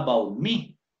you about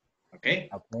me. Okay?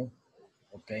 Ok.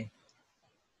 Ok.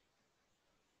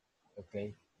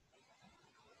 Ok.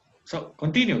 So,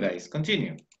 continue, guys.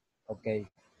 Continue. Ok.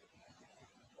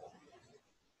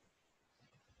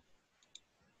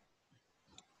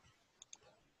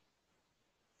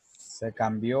 Se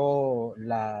cambió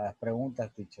las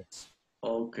preguntas, teacher.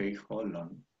 Okay, hold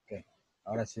on. Ok,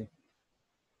 ahora sí.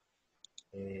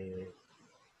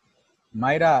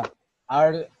 Mayra,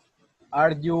 are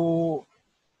you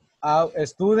a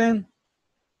student?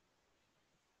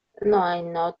 No,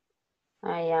 I'm not.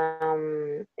 I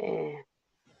am a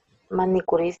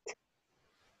manicurist.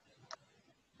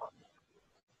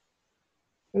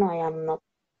 No, I am not.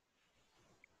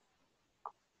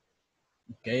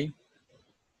 Okay.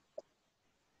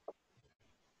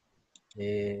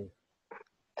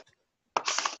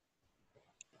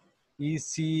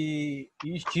 Is she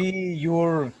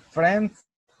your friend?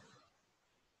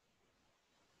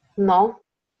 No,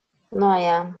 I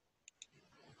am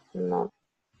not.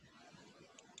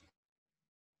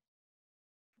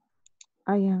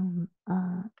 I am.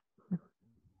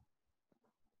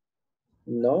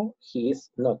 No, he is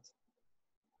not.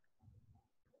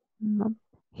 No,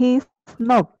 he's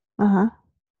not.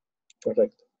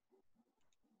 Correcto.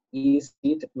 Is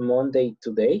it Monday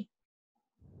today?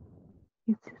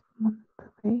 Is it Monday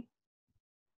today?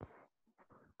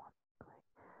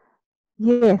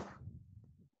 Yes.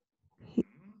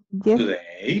 Yes.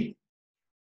 Today?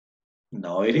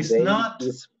 No, it is Today not.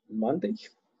 is Monday.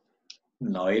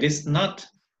 No, it is not.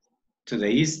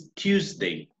 Today is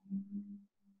Tuesday.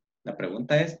 La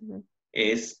pregunta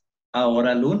 ¿es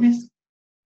ahora lunes?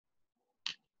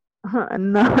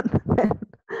 No.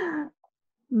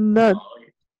 Not.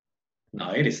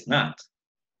 No, it is not.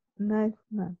 No, it's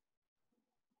not.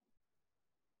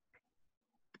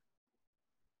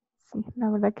 Sí, la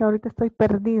verdad que ahorita estoy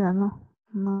perdida, ¿no?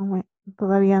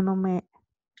 Todavía no me...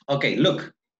 Okay,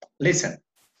 look, listen.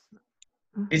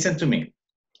 Listen to me.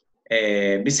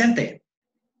 Vicente.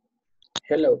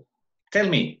 Hello. Tell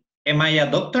me, am I a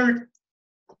doctor?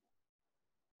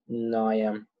 No, I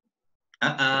am. No,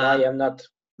 I am not.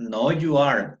 No, you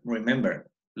are. Remember,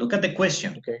 look at the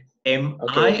question. Okay. Am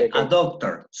Okay, I a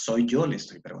doctor? Soy yo, le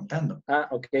estoy preguntando.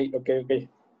 Okay.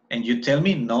 And you tell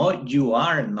me, no, you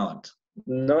are not.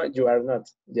 No, you are not.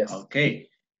 Yes. Okay.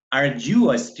 Are you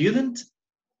a student?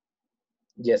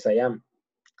 Yes, I am.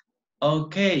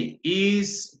 Okay.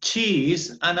 Is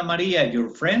Ana Maria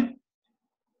your friend?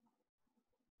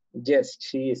 Yes,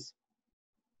 she is.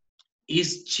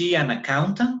 Is she an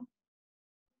accountant?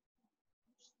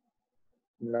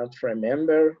 Not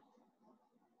remember,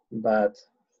 but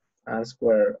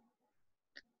answer.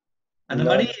 Ana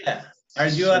No, Maria, are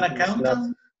you she an is not.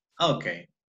 accountant? Okay,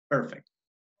 perfect.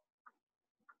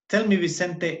 Tell me,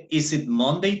 Vicente, is it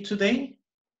Monday today?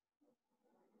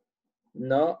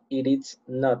 No, it is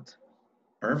not.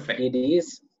 Perfect. It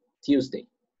is Tuesday.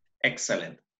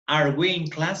 Excellent. Are we in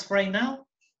class right now?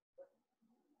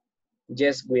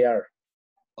 Yes, we are.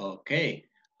 Okay.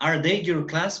 Are they your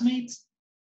classmates?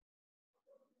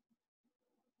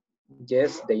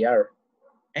 Yes, they are.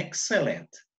 Excellent.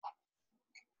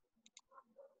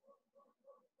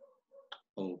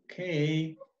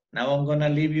 Okay. Now I'm gonna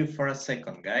leave you for a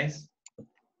second, guys.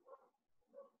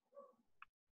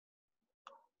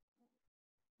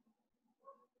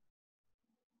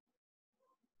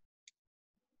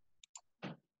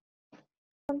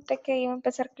 Conté que iba a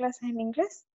empezar clases en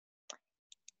inglés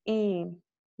y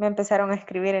me empezaron a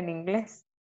escribir en inglés.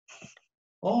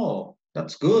 Oh,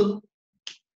 that's good.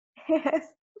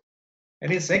 Yes.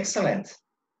 It is excellent.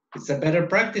 It's a better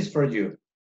practice for you.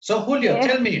 So, Julio, Yeah.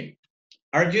 tell me,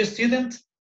 are you a student?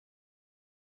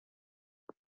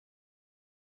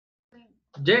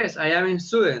 Yes, I am a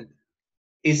student.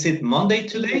 Is it Monday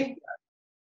today?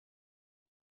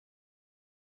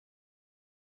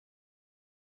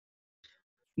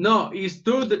 No, it's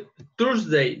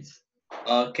Thursdays.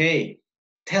 Okay.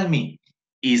 Tell me,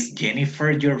 is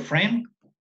Jennifer your friend?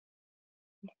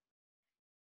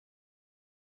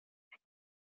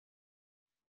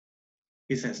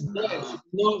 He says, Yes,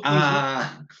 no, it's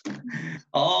ah.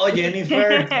 Oh,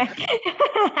 Jennifer.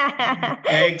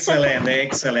 Excellent,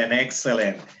 excellent,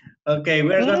 excellent. Okay,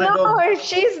 we're gonna No, go.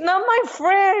 she's not my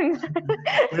friend.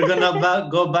 We're gonna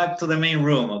go back to the main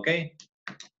room, okay?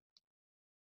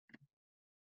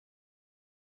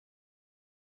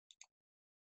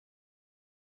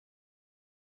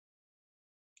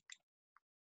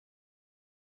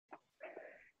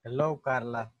 Hello,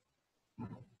 Carla.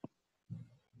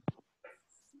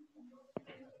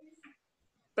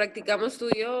 ¿Practicamos tú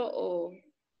y yo o...?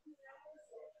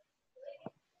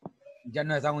 Ya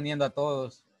nos están uniendo a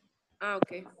todos. Ah,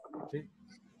 ok. Sí.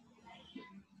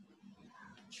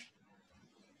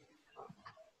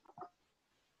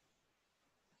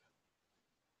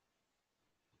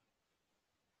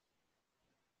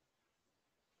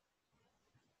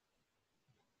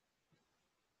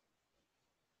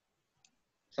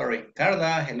 Sorry,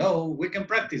 Carla, hello, we can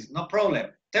practice, no problem.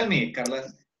 Tell me, Carla,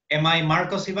 am I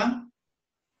Marcos Ivan?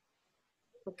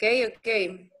 Ok,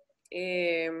 ok.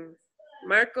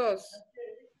 Marcos.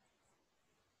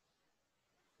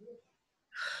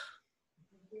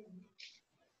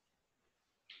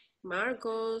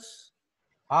 Marcos.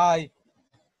 Hi.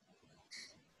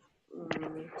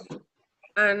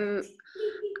 And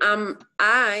am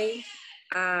I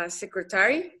a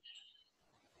secretary?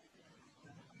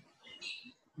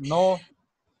 No.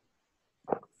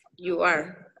 You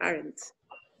aren't.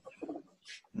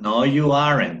 No, you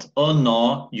aren't. Oh,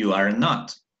 no, you are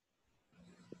not.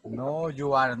 No,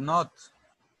 you are not.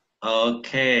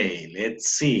 Okay, let's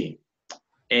see.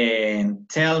 And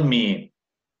tell me,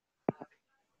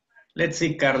 let's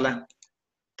see, Carla.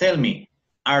 Tell me,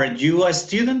 are you a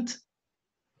student?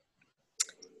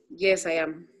 Yes, I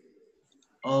am.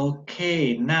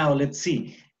 Okay, now let's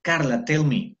see. Carla, tell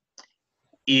me,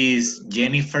 is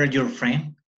Jennifer your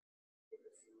friend?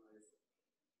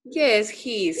 Yes,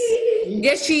 he's.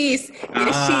 Yes, she is.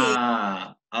 Yes, she is.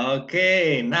 Ah,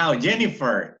 okay. Now,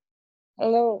 Jennifer,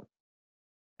 Hello.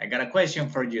 I got a question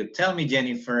for you. Tell me,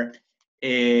 Jennifer,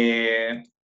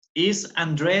 is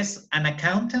Andres an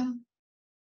accountant?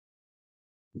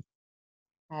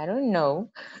 I don't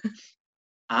know.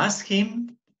 Ask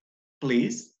him,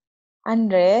 please.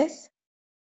 Andres.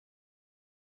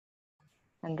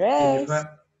 Andres.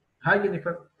 Jennifer. Hi,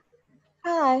 Jennifer.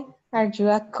 Hi. Are you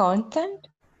a accountant?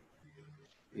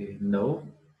 No,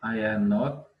 I am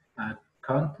not a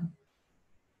accountant.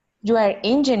 You are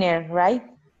engineer, right?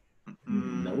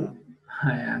 No,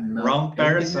 I am not. Wrong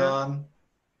engineer. person.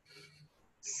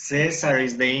 Cesar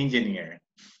is the engineer.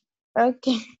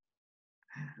 Okay.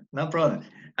 No problem.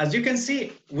 As you can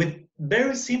see, with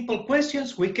very simple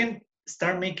questions, we can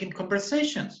start making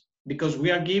conversations because we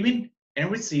are giving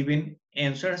and receiving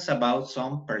answers about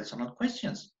some personal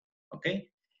questions, okay?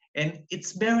 And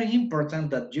it's very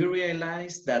important that you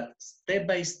realize that step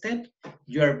by step,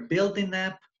 you are building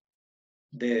up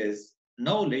this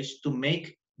knowledge to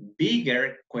make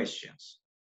bigger questions.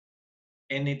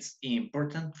 And it's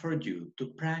important for you to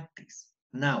practice.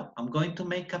 Now, I'm going to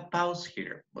make a pause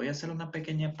here. Voy a hacer una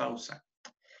pequeña pausa.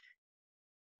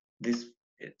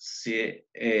 ¿Se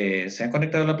han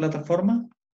conectado a la plataforma?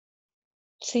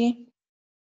 Sí.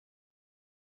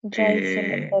 Ya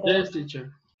hice la tarea. Yes,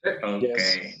 teacher. Ok.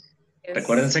 Yes.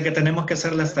 Recuérdense que tenemos que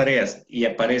hacer las tareas y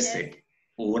aparece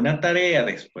una tarea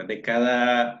después de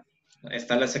cada...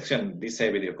 Está la sección,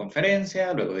 dice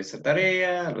videoconferencia, luego dice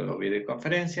tarea, luego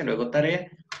videoconferencia, luego tarea,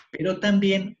 pero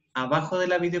también abajo de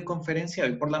la videoconferencia,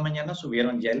 hoy por la mañana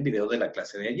subieron ya el video de la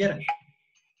clase de ayer.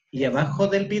 Y abajo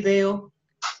del video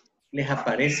les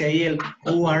aparece ahí el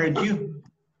Who are you?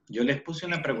 Yo les puse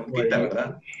una preguntita,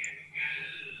 ¿verdad?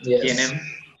 Yes.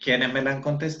 ¿Quiénes me la han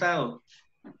contestado?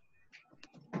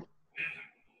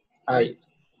 I.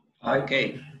 Ok.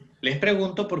 Les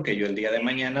pregunto porque yo el día de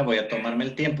mañana voy a tomarme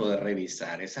el tiempo de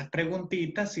revisar esas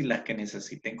preguntitas y las que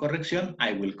necesiten corrección,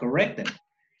 I will correct them.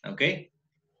 Ok.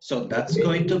 So that's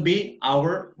going to be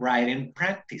our writing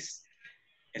practice.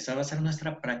 Esa va a ser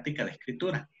nuestra práctica de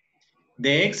escritura.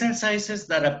 The exercises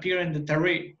that appear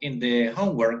in the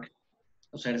homework,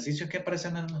 los ejercicios que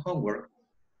aparecen en el homework,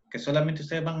 que solamente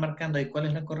ustedes van marcando ahí cuál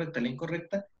es la correcta y la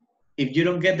incorrecta. If you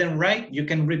don't get them right, you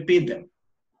can repeat them.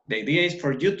 The idea is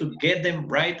for you to get them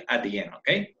right at the end,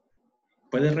 ¿ok?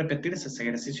 Puedes repetir ese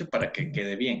ejercicio para que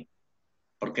quede bien.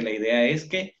 Porque la idea es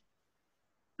que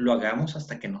lo hagamos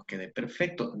hasta que nos quede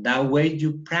perfecto. That way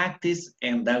you practice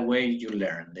and that way you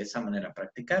learn. De esa manera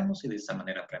practicamos y de esa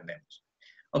manera aprendemos.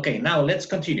 Okay, now let's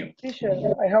continue. Teacher,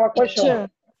 I have a question. Teacher.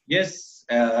 Yes,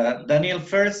 Daniel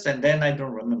first and then I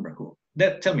don't remember who.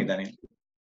 Tell me, Daniel.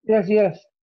 Yes.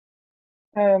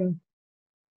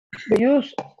 They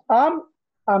use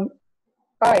and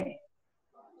I.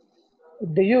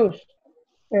 They use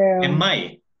Am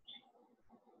I?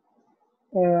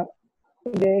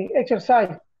 the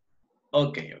exercise.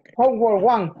 Okay. Homework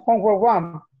one. Homework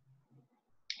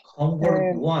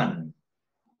one.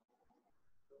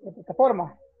 De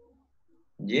plataforma.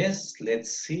 Yes,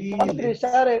 let's see.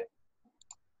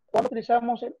 ¿Cuándo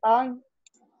utilizamos el an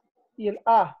y el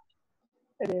a?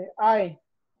 El I.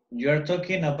 You're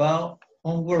talking about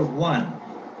homework one.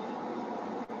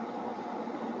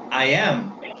 I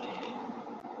am.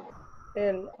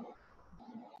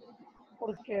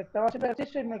 Porque estaba haciendo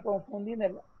ejercicio y me confundí en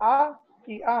el a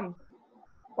y am.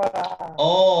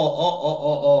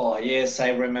 Oh, yes, I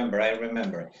remember.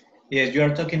 Yes, you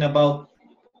are talking about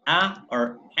a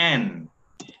or an.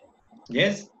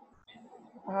 Yes?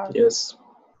 Yes.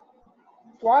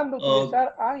 ¿Cuándo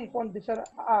utilizar an y cuándo utilizar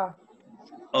a?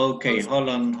 Okay, hold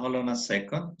on a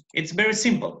second. It's very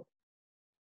simple.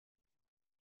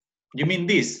 You mean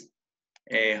this?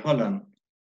 Hold on.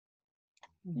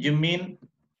 You mean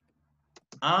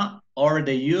a or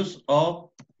the use of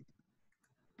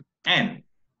an?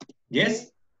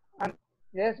 Yes?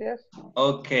 Yes.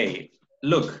 Okay,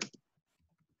 look.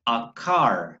 A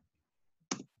car.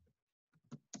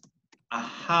 A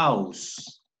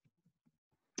house.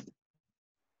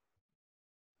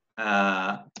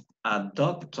 A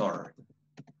doctor.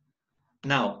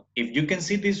 Now, if you can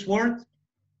see this word,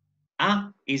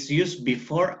 a is used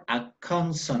before a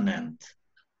consonant.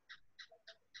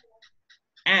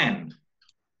 An.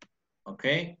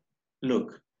 Okay,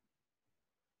 look.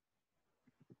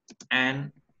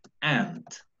 An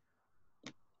ant.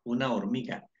 Una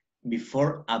hormiga.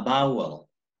 Before a vowel.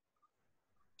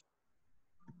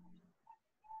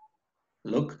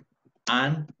 Look,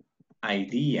 an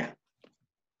idea.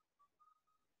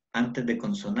 Antes de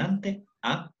consonante,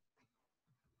 a.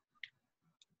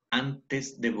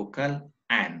 Antes de vocal,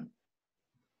 an.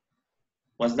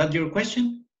 Was that your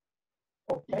question?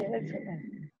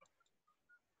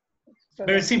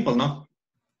 Very simple, no?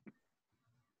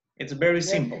 It's very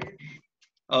simple.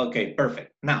 Okay,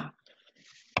 perfect. Now,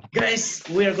 guys,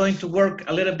 we are going to work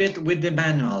a little bit with the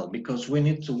manual because we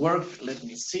need to work. Let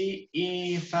me see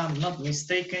if I'm not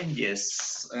mistaken.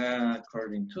 Yes,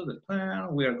 according to the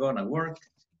plan, we are going to work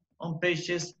on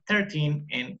pages 13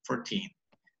 and 14.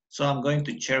 So I'm going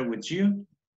to share with you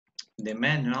the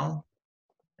manual.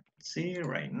 Let's see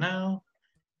right now.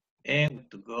 And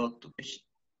to go to page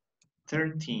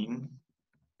 13.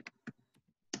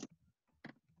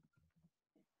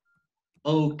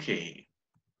 Okay.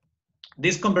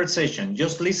 This conversation,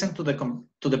 just listen to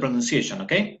the pronunciation,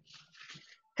 okay?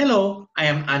 Hello, I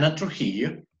am Ana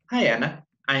Trujillo. Hi, Ana.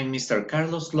 I'm Mr.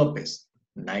 Carlos Lopez.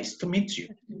 Nice to meet you.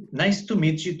 Nice to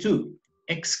meet you too.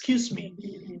 Excuse me.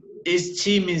 Is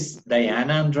she Miss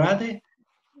Diana Andrade?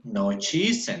 No, she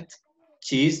isn't.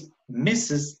 She's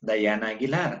Mrs. Diana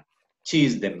Aguilar. She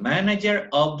is the manager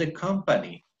of the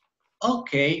company.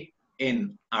 Okay,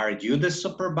 and are you the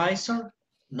supervisor?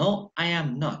 No, I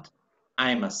am not.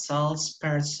 I'm a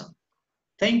salesperson.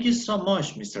 Thank you so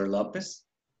much, Mr. Lopez.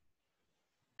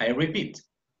 I repeat,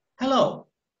 hello,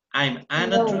 I'm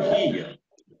Ana Trujillo.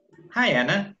 Hi,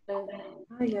 Ana.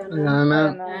 Ana.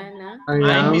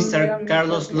 I'm Mr.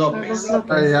 Carlos Lopez.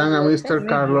 Ana, Mr.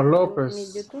 Carlos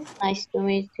Lopez. Nice to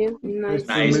meet you.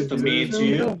 Nice to meet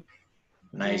you.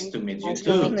 Nice to meet you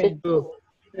too.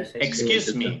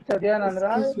 Excuse me.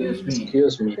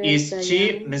 Excuse me. Is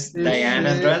she Miss Diana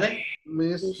Andrade?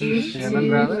 Miss Diana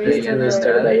Andrade.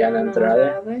 Mr. Diana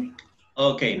Andrade.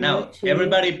 Okay, now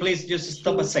everybody please just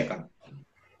stop a second.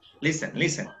 Listen,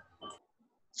 listen.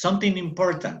 Something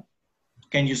important.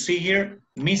 Can you see here?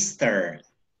 Mr.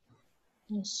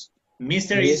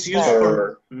 Mr. is used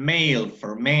for male,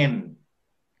 for men.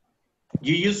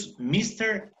 You use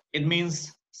Mr., it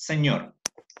means señor.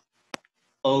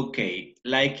 Okay,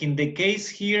 like in the case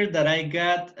here that I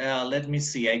got, let me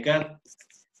see, I got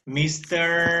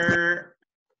Mr.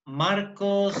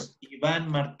 Marcos Ivan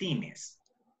Martinez.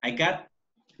 I got,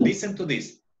 listen to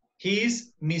this. He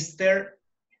is Mr.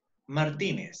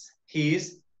 Martinez. He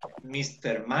is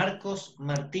Mr. Marcos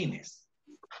Martinez.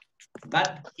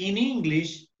 But in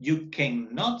English, you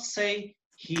cannot say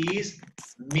he is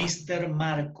Mr.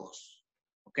 Marcos.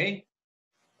 Okay?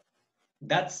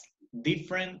 That's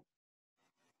different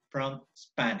from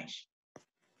Spanish.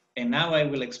 And now I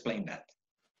will explain that.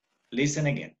 Listen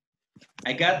again.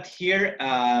 I got here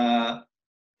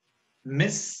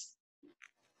Miss,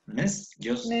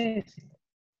 just. Miss.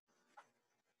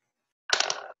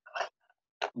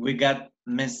 We got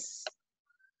Miss,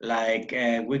 like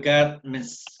we got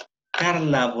Miss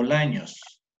Carla Bolaños.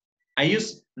 I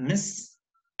use Miss,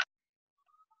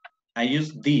 I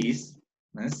use this,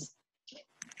 Miss,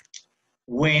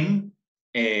 when,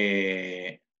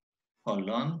 hold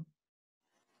on.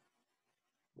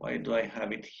 Why do I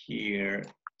have it here?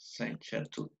 Send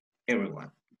chat to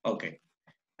everyone. Okay,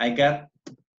 I got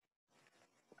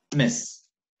Miss.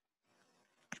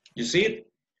 You see it?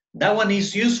 That one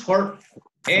is used for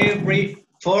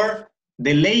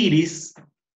the ladies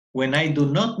when I do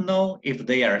not know if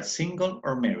they are single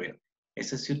or married.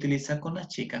 Ese se utiliza con las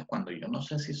chicas cuando yo no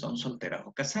sé si son solteras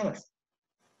o casadas.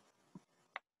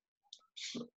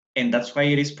 And that's why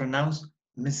it is pronounced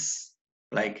Miss,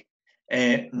 like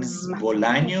Miss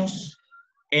Bolaños.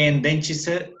 And then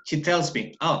she tells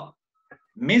me, oh,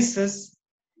 Mrs.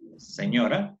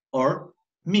 Señora or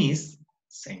Miss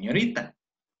Señorita.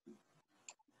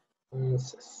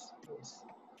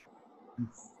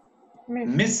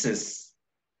 Mrs.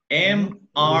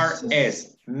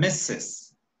 M-R-S.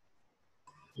 Mrs.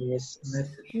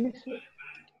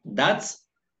 That's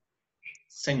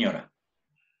señora.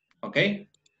 Okay?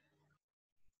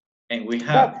 And we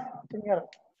have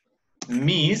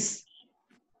Miss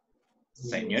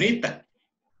Señorita.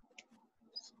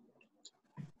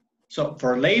 So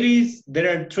for ladies, there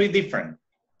are three different.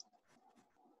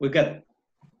 We got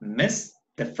Miss,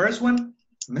 the first one,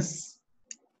 Miss,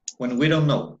 when we don't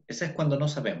know. Ese es cuando no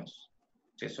sabemos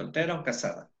si es soltera o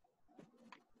casada.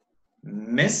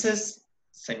 Mrs.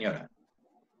 Señora.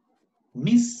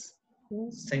 Miss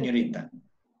Señorita.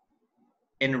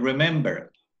 And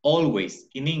remember, always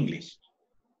in English,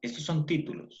 estos son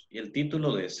títulos. Y el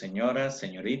título de señora,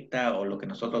 señorita o lo que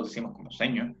nosotros decimos como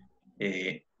señor,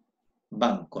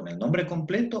 van con el nombre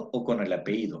completo o con el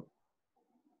apellido.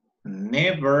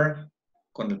 Never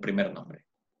con el primer nombre.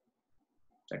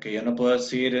 O sea que yo no puedo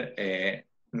decir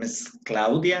Miss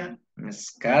Claudia,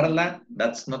 Miss Carla,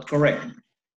 that's not correct.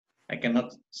 I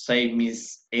cannot say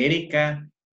Miss Erika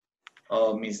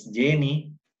or Miss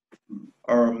Jenny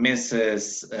or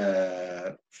Mrs.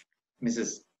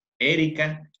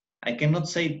 Erika. I cannot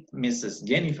say Mrs.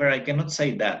 Jennifer, I cannot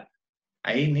say that.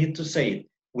 I need to say it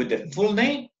with the full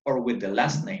name or with the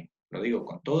last name. Lo digo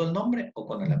con todo el nombre o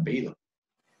con el apellido.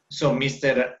 So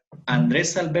Mr.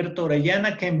 Andrés Alberto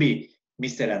Orellana can be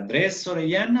Mr. Andrés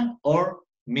Orellana or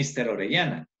Mr.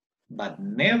 Orellana, but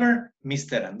never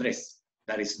Mr. Andrés.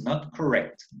 That is not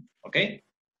correct. Okay?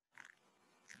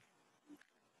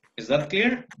 Is that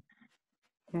clear?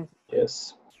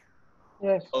 Yes.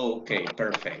 Yes. Okay,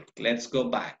 perfect. Let's go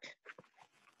back.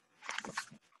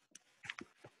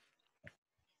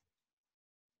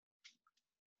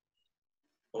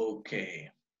 Okay.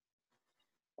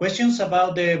 Questions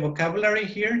about the vocabulary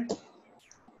here?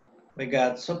 We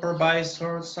got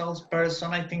supervisor,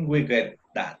 salesperson. I think we get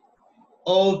that.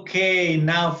 Okay,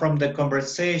 now from the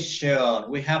conversation,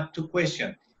 we have two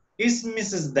questions. Is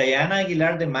Mrs. Diana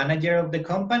Aguilar the manager of the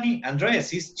company?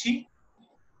 Andres, is she?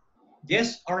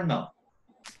 Yes or no?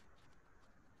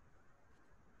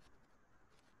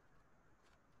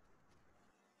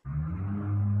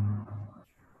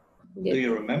 Yes. Do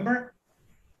you remember?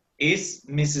 Is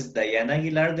Mrs. Diana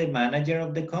Aguilar the manager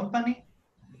of the company?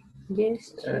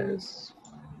 Yes. Yes.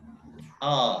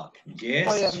 Oh,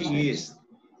 yes, she is.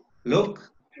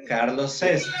 Look, Carlos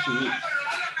says she is.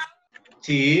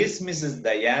 She is Mrs.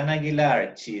 Diana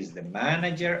Aguilar. She is the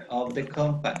manager of the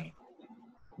company.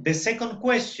 The second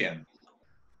question,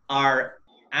 are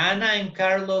Ana and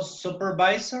Carlos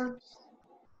supervisors?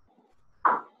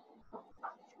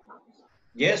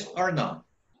 Yes or no?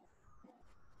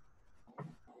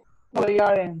 No, they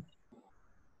aren't.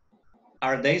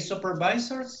 Are they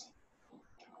supervisors?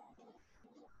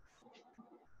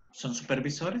 ¿Son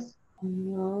supervisores?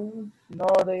 No,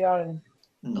 they aren't.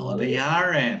 No, they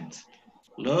aren't.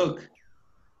 Look,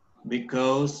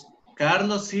 because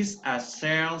Carlos is a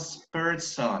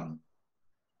salesperson.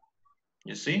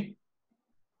 You see?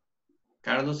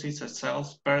 Carlos is a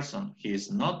salesperson. He is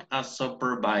not a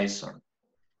supervisor.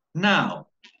 Now,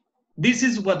 this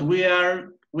is what we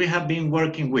have been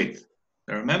working with.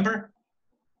 Remember?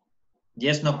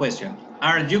 Yes, no question.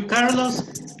 Are you Carlos?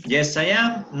 Yes, I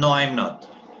am. No, I'm not.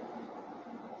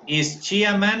 Is she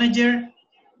a manager?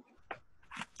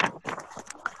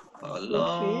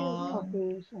 Hello.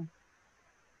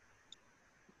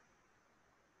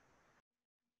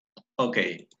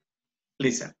 Okay,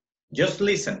 listen. Just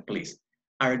listen, please.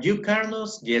 Are you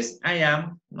Carlos? Yes, I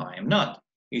am. No, I'm not.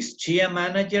 Is she a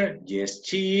manager? Yes,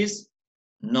 she is.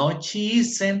 No, she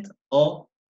isn't. Oh,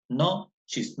 no,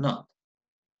 she's not.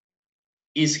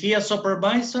 Is he a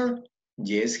supervisor?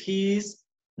 Yes, he is.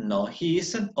 No, he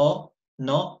isn't. Oh,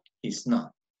 no, he's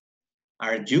not.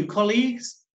 Are you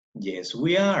colleagues? Yes,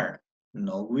 we are.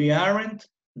 No, we aren't.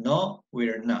 No,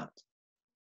 we're not.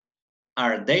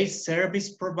 Are they service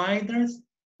providers?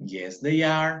 Yes, they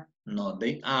are. No,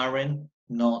 they aren't.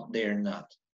 No, they're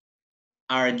not.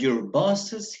 Are your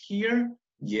bosses here?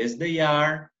 Yes, they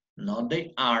are. No,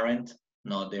 they aren't.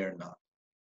 No, they're not.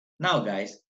 Now,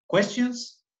 guys,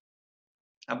 questions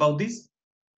about this?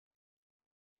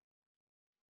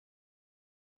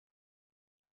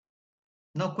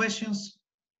 No questions?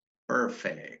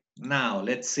 Perfect. Now,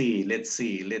 let's see.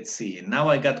 Now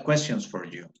I got questions for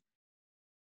you.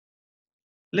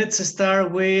 Let's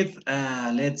start with,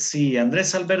 let's see,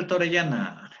 Andres Alberto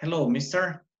Orellana. Hello,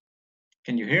 mister.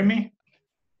 Can you hear me?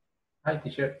 Hi,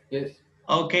 teacher. Yes.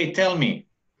 Okay, tell me.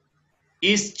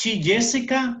 Is she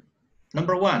Jessica?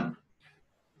 Number one.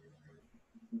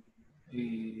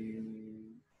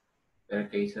 Pero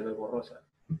que ahí se ve borrosa.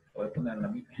 Voy a poner en la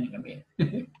mía.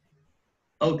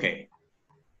 Okay.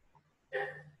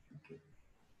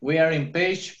 We are in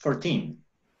page 14.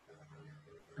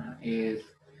 Is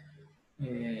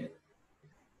the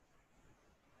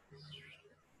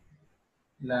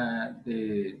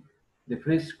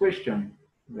first question,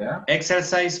 ¿verdad?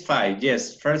 Exercise 5,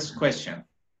 yes, first question.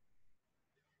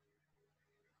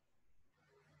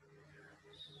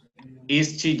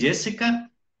 Is she Jessica?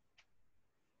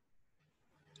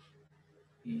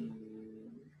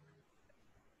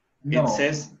 No. It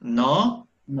says no.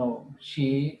 No,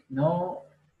 she, no.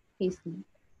 He's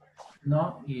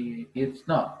No, it's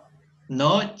not.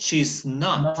 No, she's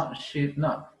not. No, she's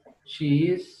not. She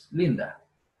is Linda.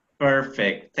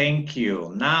 Perfect, thank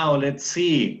you. Now let's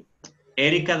see.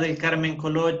 Erika del Carmen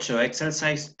Colocho,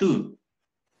 exercise 2.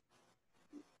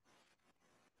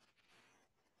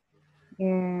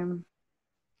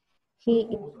 He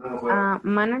is a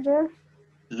manager.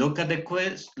 Look at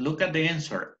the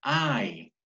answer.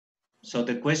 I. So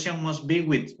the question must be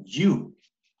with you.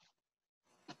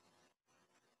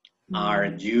 Are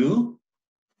you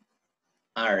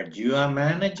a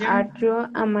manager? Are you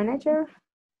a manager?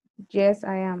 Yes,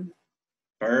 I am.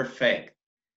 Perfect.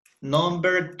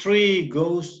 Number 3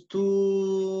 goes to,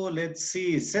 let's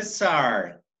see,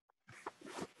 Cesar.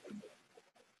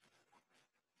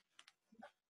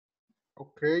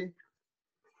 Okay.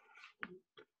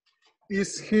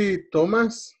 Is he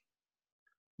Thomas?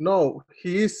 No,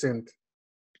 he isn't.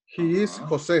 He is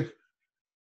Jose.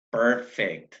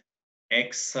 Perfect.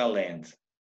 Excellent.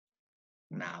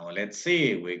 Now, let's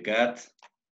see. We got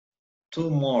 2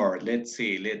 more. Let's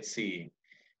see.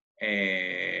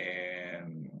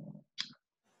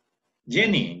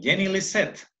 Jenny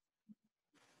Lisette.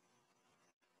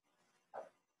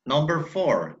 Number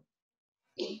 4.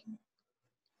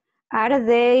 Are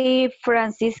they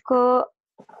Francisco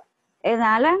and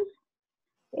Alan?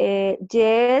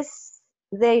 Yes,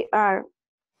 they are.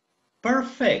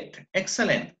 Perfect.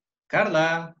 Excellent.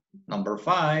 Carla, number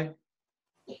 5.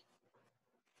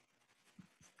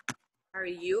 Are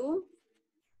you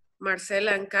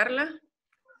Marcela and Carla?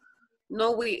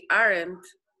 No, we aren't.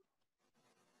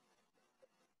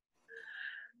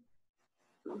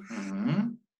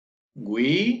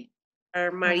 We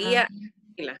are Maria.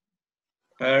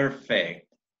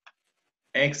 Perfect.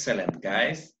 Excellent,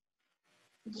 guys.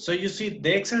 So you see,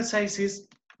 the exercise is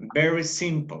very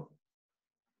simple.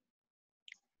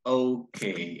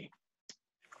 Okay.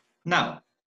 Now,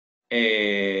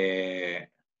 the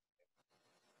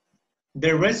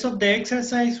rest of the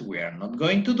exercise, we are not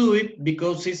going to do it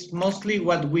because it's mostly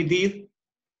what we did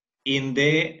in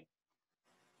the,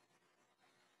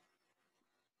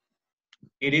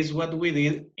 it is what we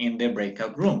did in the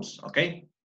breakout rooms, okay?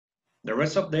 The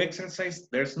rest of the exercise,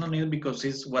 there's no need because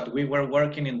it's what we were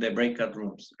working in the breakout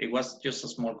rooms. It was just a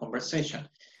small conversation.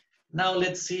 Now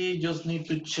let's see, just need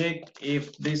to check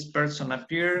if this person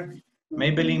appeared.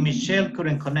 Maybelline Michelle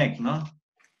couldn't connect, no?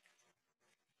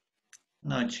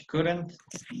 No, she couldn't.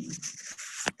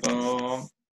 So,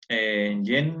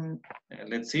 Jen,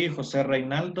 let's see, Jose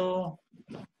Reinaldo,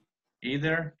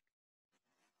 either.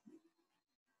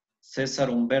 Cesar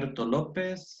Humberto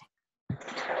Lopez,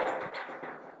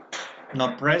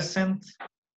 not present.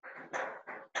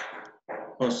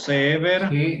 Jose Ever.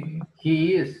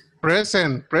 He is.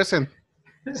 Present.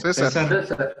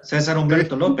 Cesar. Cesar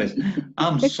Humberto Lopez.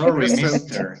 I'm sorry,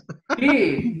 mister.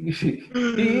 He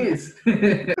is.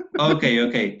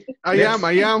 Okay. I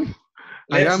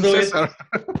am Cesar.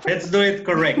 Let's do it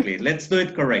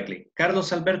correctly.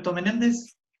 Carlos Alberto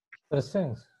Menéndez.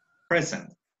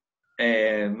 Present.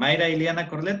 Mayra Ileana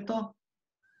Corletto.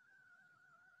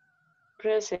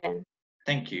 Present.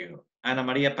 Thank you. Ana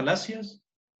María Palacios.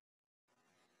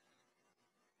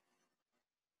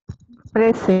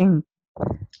 Present.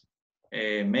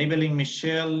 Maybelline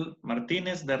Michelle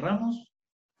Martínez de Ramos.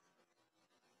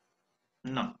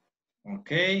 No.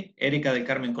 Ok. Erika de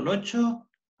Carmen Colocho.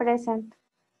 Present.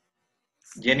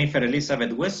 Jennifer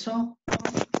Elizabeth Hueso.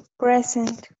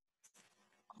 Present.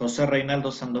 José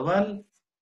Reinaldo Sandoval.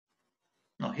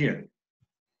 No, here.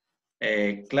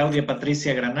 Claudia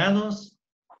Patricia Granados.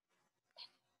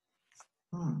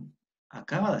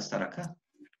 Acaba de estar acá.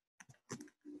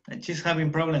 And she's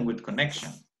having problem with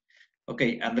connection.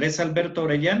 Okay, Andrés Alberto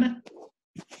Orellana.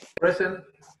 Present.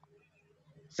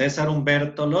 César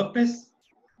Humberto López.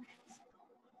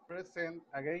 Present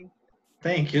again.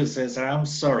 Thank you, Cesar. I'm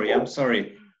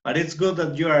sorry. But it's good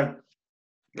that you are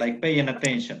like paying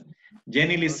attention.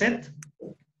 Jenny Lisette.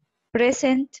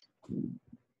 Present.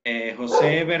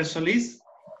 José Ever Solís.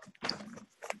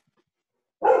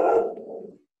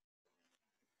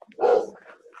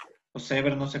 José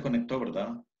Ever no se conectó,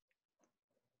 ¿verdad?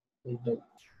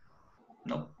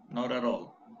 No, not at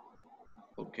all.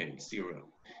 Okay, 0.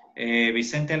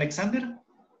 Vicente Alexander.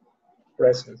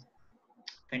 Present.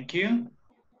 Thank you.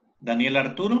 Daniel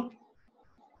Arturo.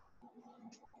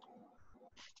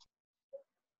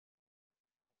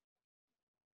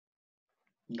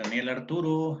 Daniel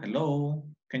Arturo, hello.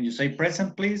 Can you say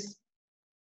present, please?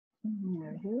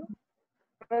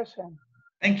 Present.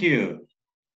 Thank you.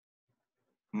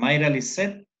 Mayra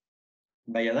Lisette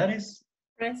Valladares.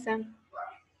 Present.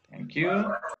 Thank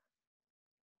you.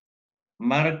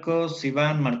 Marcos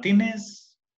Iván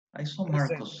Martínez. I saw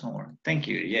Marcos somewhere. Thank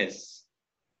you, yes.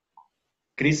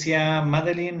 Crisia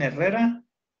Madeline Herrera.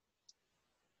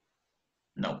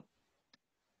 No.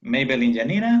 Maybelline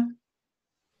Yanira.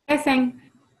 Present.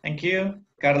 Thank you.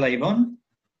 Carla Ivonne.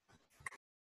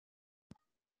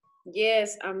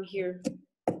 Yes, I'm here.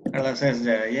 Carla says,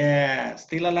 yeah,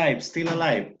 still alive.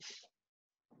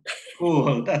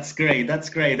 Cool, that's great,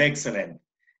 excellent.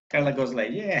 Carla goes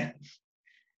like, yeah.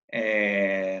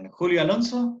 And Julio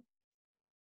Alonso.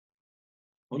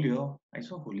 Julio, I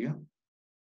saw Julio.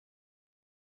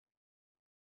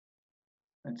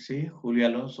 Let's see, Julio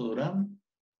Alonso Durán.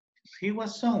 He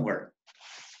was somewhere.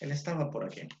 Él estaba por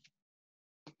aquí.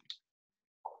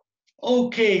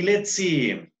 Okay, let's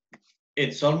see.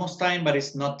 It's almost time, but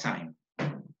it's not time.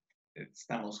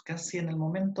 Estamos casi en el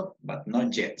momento, but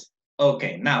not yet.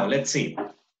 Okay, now let's see.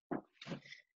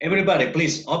 Everybody,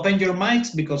 please open your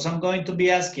mics because I'm going to be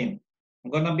asking.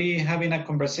 I'm going to be having a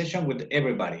conversation with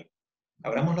everybody.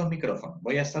 Abramos los micrófonos.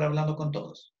 Voy a estar hablando con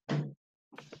todos.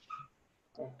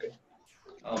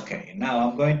 Okay, now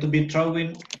I'm going to be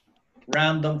throwing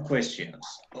random questions.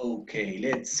 Okay,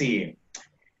 let's see.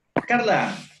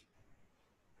 Carla,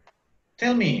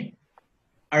 tell me,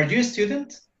 are you a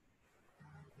student?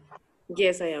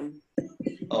 Yes, I am.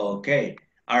 Okay.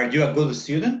 Are you a good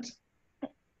student?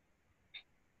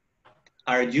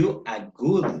 Are you a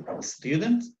good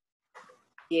student?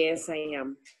 Yes, I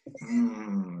am.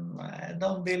 I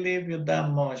don't believe you that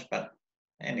much, but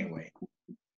anyway.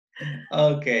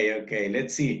 Okay,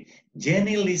 let's see.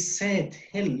 Jenny Lisette.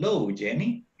 Hello,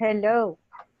 Jenny. Hello.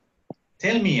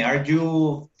 Tell me, are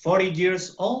you 40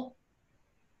 years old?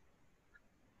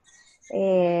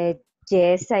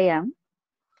 Yes, I am.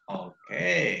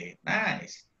 Okay,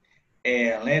 nice.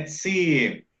 Let's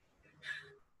see.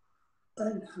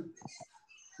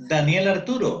 Daniel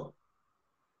Arturo.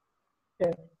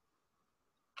 Yes.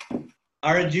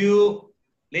 Are you,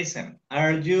 listen,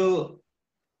 are you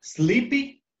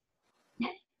sleepy?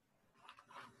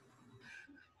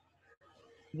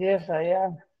 Yes, I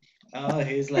am. Oh,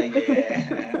 he's like,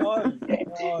 yeah.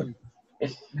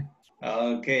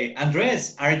 Okay.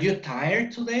 Andres, are you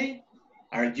tired today?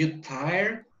 Are you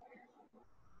tired?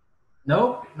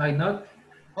 No, I'm not.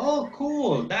 Oh,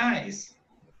 cool. Nice.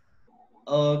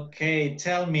 Okay,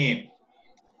 tell me.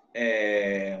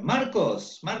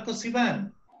 Marcos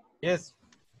Ivan. Yes.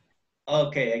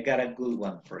 Okay, I got a good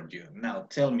one for you. Now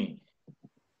tell me,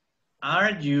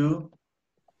 are you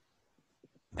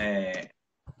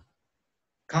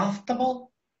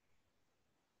comfortable?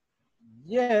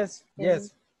 Yes.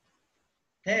 Yes.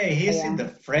 Hey, he's in the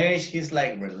fresh, he's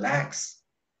like relaxed.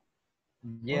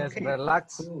 Yes. Okay,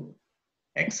 Relax. cool.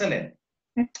 Excellent.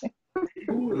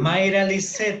 Mayra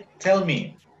Lisette, tell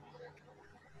me.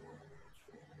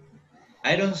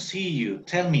 I don't see you.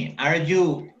 Tell me, are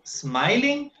you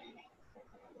smiling?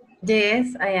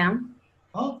 Yes, I am.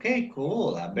 Okay,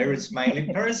 cool. A very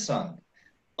smiley person.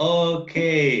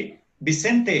 Okay,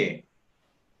 Vicente.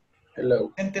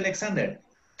 Hello. Vicente Alexander,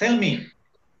 tell me,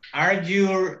 are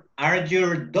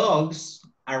your dogs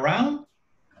around?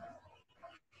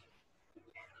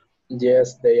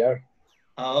 Yes, they are.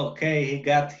 Okay, he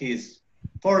got his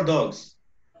 4 dogs.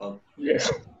 Oh,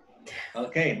 Yes.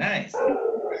 okay, nice.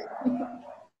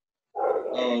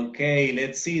 Okay,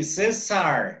 let's see.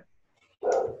 Cesar.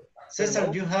 Cesar,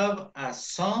 Hello. you have a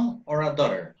son or a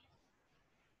daughter?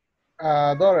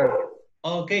 Daughter.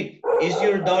 Okay, is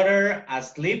your daughter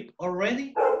asleep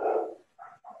already?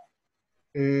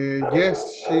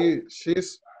 Yes,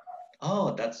 she's.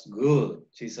 Oh, that's good.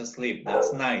 She's asleep.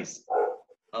 That's nice.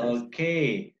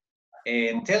 Okay.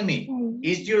 And tell me,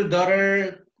 is your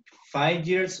daughter 5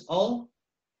 years old?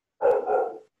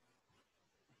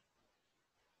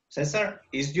 Cesar,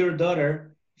 is your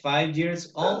daughter 5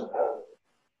 years old?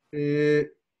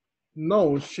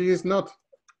 No, she is not.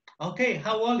 Okay,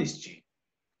 how old is she?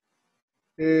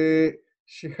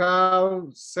 She have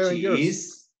 7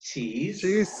 years. She's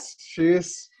 7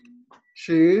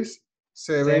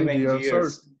 7 years old.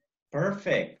 years.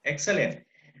 Perfect. Excellent.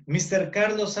 Mr.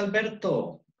 Carlos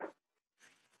Alberto.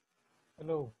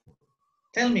 Hello.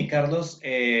 Tell me, Carlos,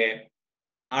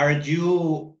 are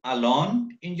you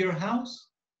alone in your house?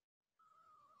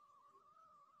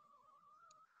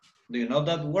 Do you know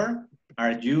that word?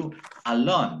 Are you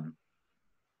alone?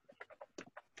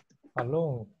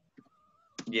 Alone.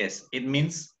 Yes, it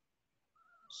means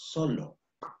solo.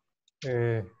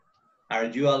 Uh, Are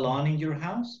you alone in your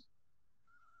house?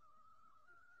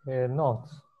 Not.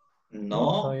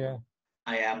 No, Not,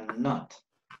 I am not.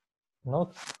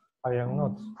 not. I am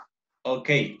not.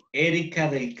 Okay, Erika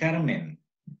del Carmen.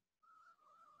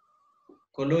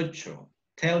 Colocho,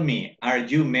 tell me, are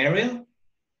you married?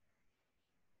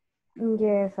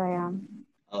 Yes, I am.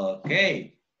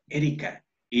 Okay, Erika,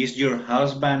 is your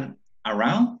husband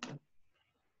around?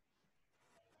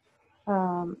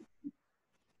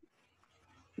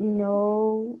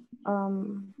 No,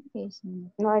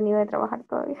 no ha venido de trabajar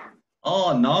todavía.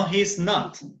 Oh, no, he's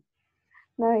not.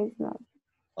 No, he's not.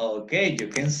 Okay, you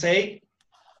can say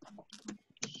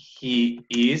he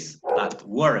is at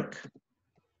work.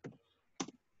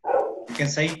 You can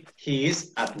say he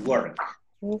is at work.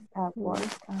 He's at work.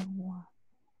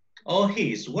 Oh,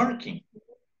 he is working.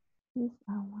 He's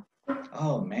at work.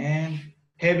 Oh, man.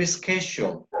 Heavy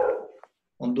schedule.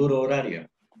 Un duro horario.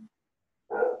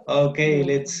 Okay,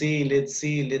 let's see.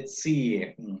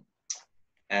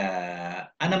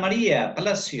 Ana María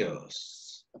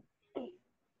Palacios.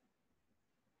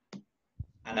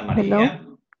 Ana María,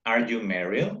 Hello. are you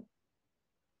married?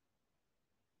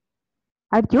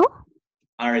 Are you?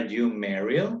 Are you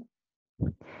married?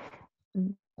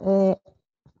 I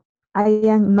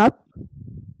am not.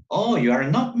 Oh, you are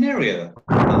not married.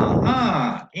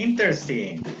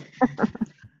 Interesting.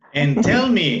 And tell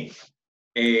me,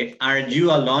 are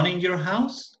you alone in your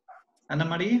house, Ana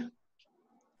María?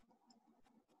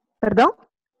 Perdón.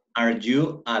 Are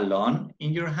you alone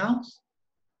in your house?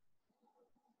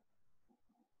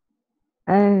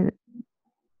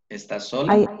 ¿Estás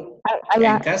sola?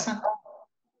 ¿En casa?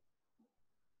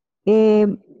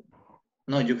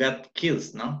 No, you got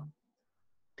kids, ¿no?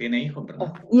 Tiene hijos,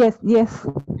 ¿verdad? Yes.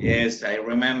 Yes, I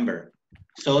remember.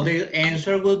 So the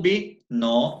answer will be,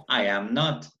 no, I am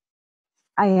not.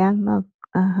 I am not.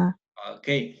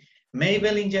 Okay.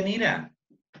 Maybelline Yanira.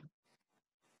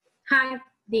 Hi,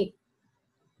 Dick.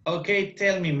 Okay,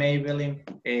 tell me, Maybelline,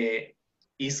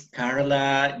 is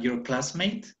Carla your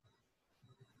classmate?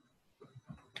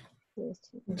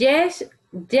 Yes,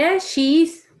 yes, she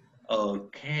is.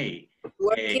 Okay.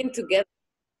 Working together.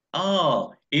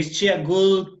 Oh, is she a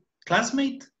good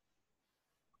classmate?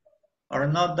 Or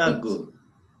not that good?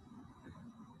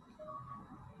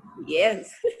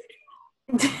 Yes.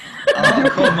 Oh,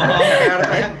 come on, Carla.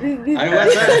 I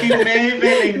was asking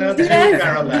Maybelline, not you,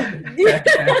 Carla.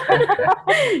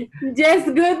 Yes,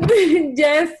 good.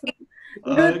 Yes, good.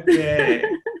 Okay.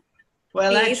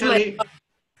 Well, actually,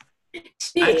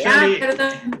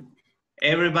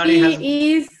 everybody has.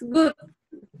 She is good.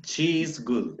 She is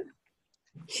good.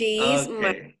 She is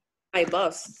Okay. my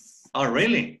boss. Oh,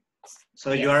 really?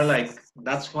 So you are like,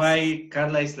 that's why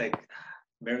Carla is like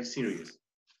very serious.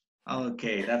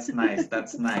 Okay, that's nice.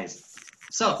 That's nice.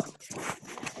 So,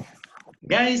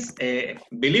 guys,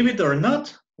 believe it or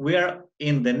not, we are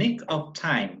in the nick of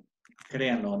time.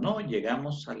 Créanlo o no,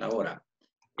 llegamos a la hora.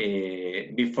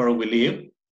 Before we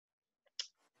leave,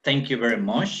 thank you very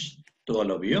much to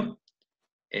all of you.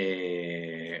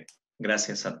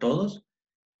 Gracias a todos.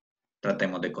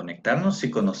 Tratemos de conectarnos. Si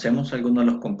conocemos a alguno de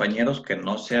los compañeros que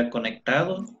no se ha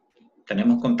conectado,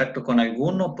 tenemos contacto con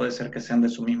alguno, puede ser que sean de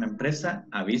su misma empresa,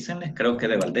 avísenles. Creo que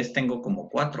de Valdés tengo como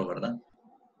 4, ¿verdad?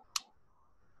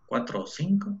 4 o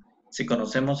 5. Si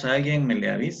conocemos a alguien, me le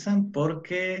avisan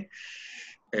porque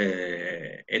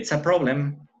it's a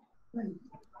problem.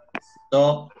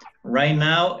 So, right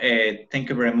now, thank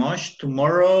you very much.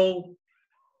 Tomorrow,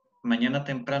 mañana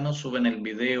temprano suben el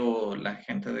video la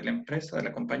gente de la empresa, de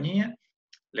la compañía.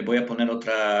 Les voy a poner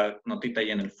otra notita ahí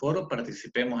en el foro.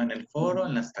 Participemos en el foro,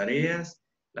 en las tareas.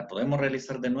 La podemos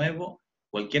realizar de nuevo.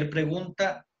 Cualquier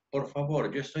pregunta, por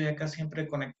favor. Yo estoy acá siempre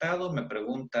conectado. Me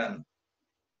preguntan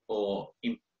o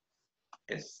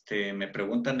me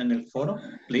preguntan en el foro,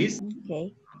 please.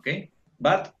 Okay.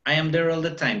 But I am there all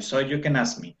the time, so you can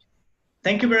ask me.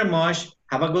 Thank you very much.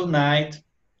 Have a good night.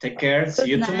 Take care.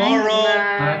 See you tomorrow.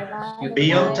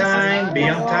 Be on time. Be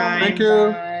on time. Thank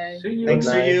you. Thanks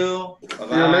to you. Bye-bye.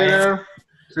 See you later.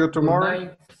 See you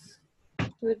tomorrow.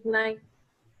 Good night.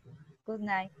 Good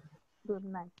night. Good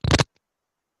night.